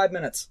you in 5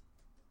 minutes.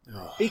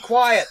 Oh. Be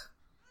quiet.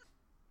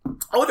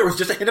 Oh, there was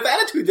just a hint of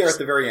attitude there at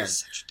the very end.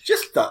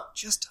 Just the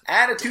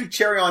attitude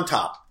cherry on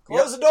top.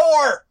 Close the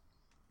door.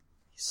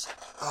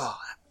 Oh,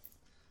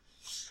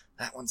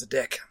 that one's a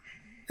dick.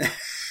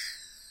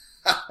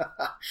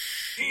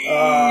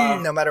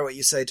 No matter what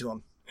you say to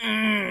him.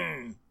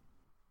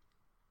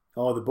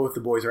 Oh, both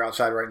the boys are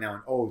outside right now.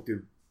 And oh,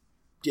 dude,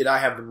 did I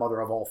have the mother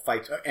of all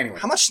fights? Anyway.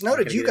 How much snow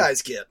did you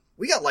guys get?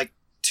 We got like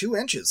 2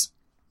 inches.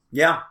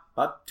 Yeah,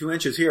 about 2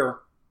 inches here.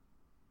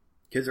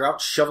 Kids are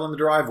out shoveling the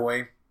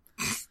driveway.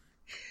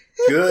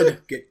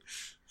 Good.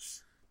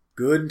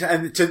 Good.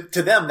 And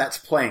to them, that's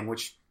playing,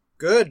 which...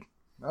 Good.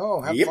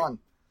 Oh, have Yep. fun.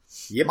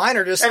 Yep. Mine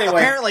are just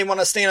apparently want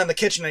to stand in the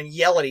kitchen and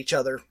yell at each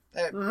other.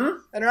 Mm-hmm.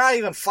 And they're not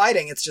even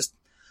fighting. It's just,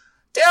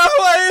 Dad,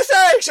 what do you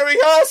think? Should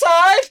we go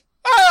outside?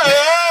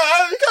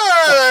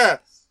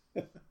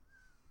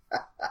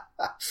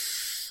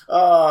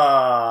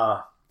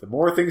 The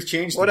more things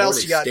change, the What more else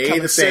they you got stay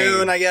coming the same.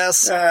 soon, I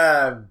guess?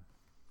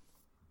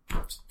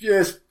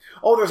 There's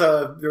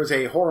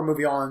a horror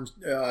movie on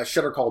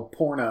Shudder called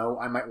Porno.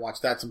 I might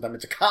watch that sometime.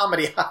 It's a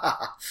comedy.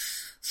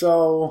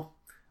 So,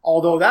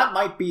 although that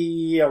might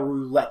be a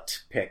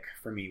roulette pick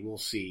for me, we'll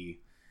see.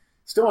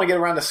 Still want to get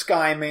around to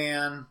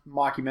Skyman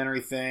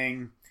mockumentary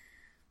thing.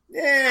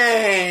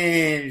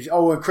 And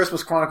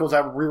Christmas Chronicles,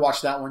 I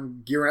rewatched that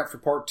one, gearing up for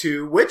part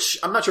 2, which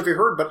I'm not sure if you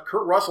heard, but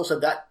Kurt Russell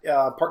said that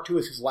part 2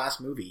 is his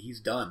last movie. He's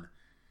done.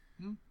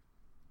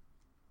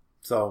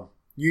 So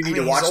you need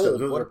to watch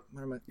those.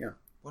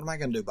 What am I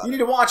going to do about it? You need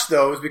to watch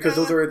those because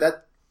those are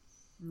that.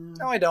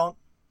 No, I don't.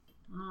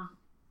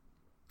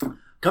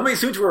 Coming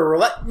soon to a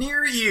roulette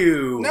near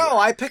you. No,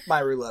 I pick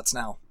my roulettes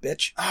now,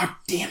 bitch. Oh,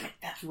 damn it.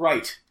 That's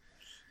right.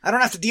 I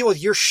don't have to deal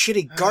with your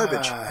shitty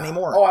garbage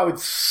anymore. Oh, I would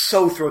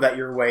so throw that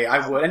your way.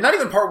 I would. And not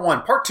even part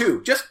 1, part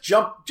 2. Just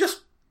jump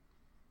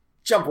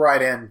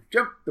right in.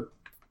 Jump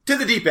to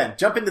the deep end.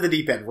 Jump into the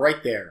deep end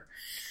right there.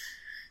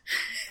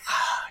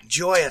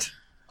 Enjoy it.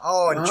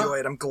 Oh, enjoy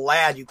it. I'm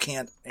glad you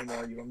can't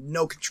anymore. You have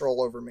no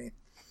control over me.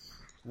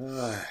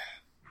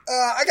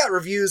 I got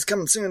reviews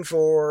coming soon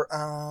for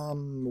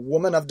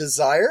Woman of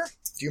Desire.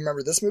 Do you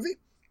remember this movie?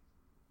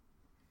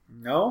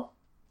 No?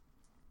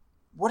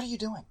 What are you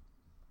doing?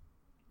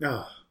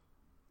 Oh.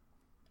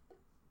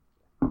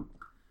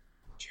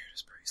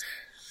 Judas Priest.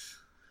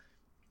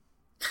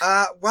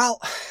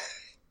 Well,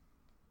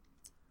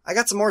 I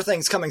got some more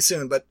things coming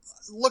soon, but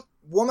look,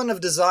 Woman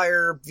of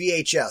Desire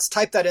VHS.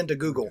 Type that into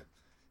Google.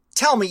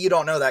 Tell me you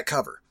don't know that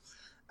cover.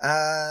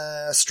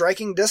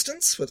 Striking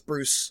Distance with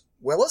Bruce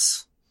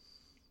Willis.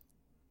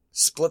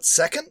 Split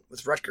Second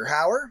with Rutger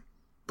Hauer.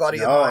 Buddy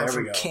of mine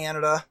from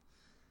Canada.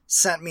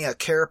 Sent me a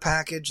care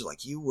package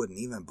like you wouldn't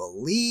even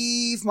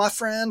believe, my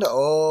friend.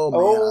 Oh, man.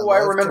 I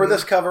remember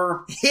this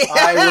cover. Yeah.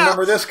 I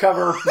remember this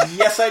cover.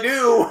 Yes, I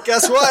do.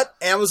 Guess what?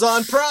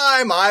 Amazon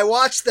Prime. I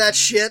watched that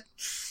shit.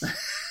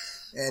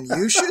 And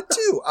you should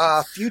too.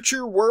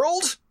 Future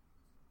World.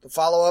 The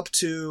follow-up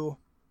to...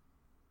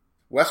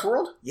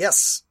 Westworld?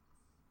 Yes.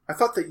 I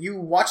thought that you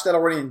watched that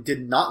already and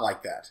did not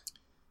like that.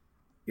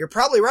 You're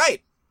probably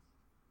right.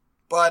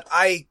 But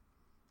I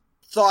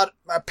thought,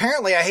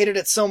 apparently I hated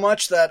it so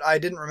much that I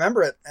didn't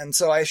remember it, and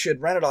so I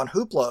should rent it on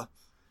Hoopla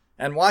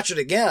and watch it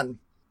again.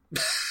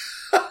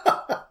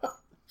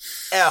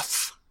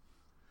 F.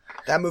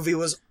 That movie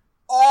was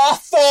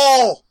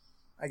awful!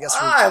 I guess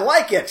I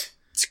like it!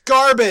 it's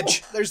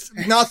garbage. There's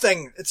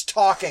nothing. It's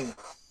talking.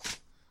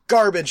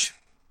 Garbage.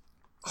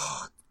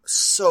 Oh,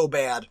 so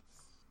bad.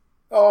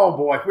 Oh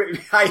boy,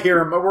 I hear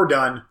him, but we're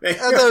done. And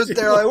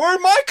they're like,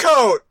 where's my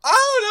coat?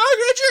 Oh no,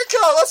 get your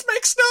coat. Let's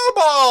make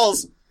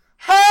snowballs.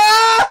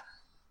 Ha!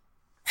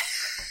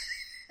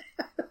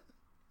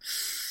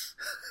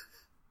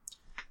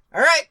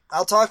 All right,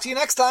 I'll talk to you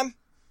next time.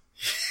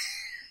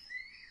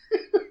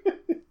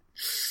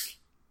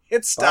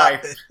 It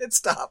stopped. Bye. It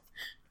stopped.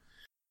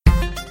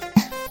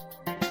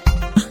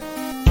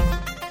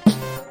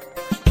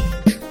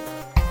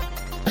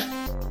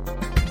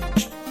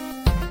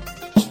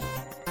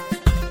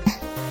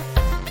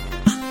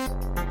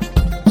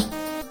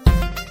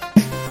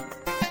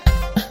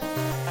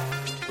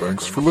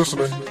 Thanks for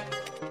listening.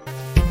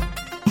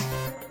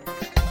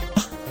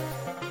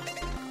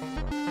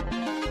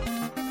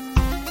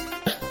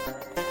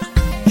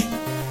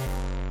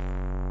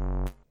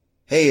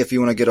 Hey, if you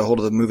want to get a hold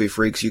of the Movie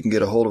Freaks, you can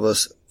get a hold of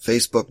us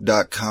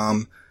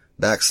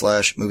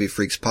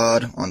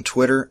facebook.com/moviefreakspod, on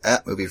Twitter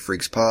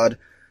 @moviefreakspod.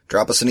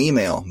 Drop us an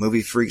email,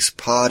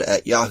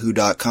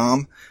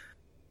 moviefreakspod@yahoo.com.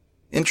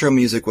 Intro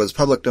music was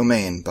public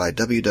domain by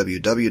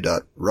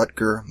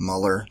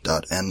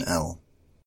www.rutgermuller.nl.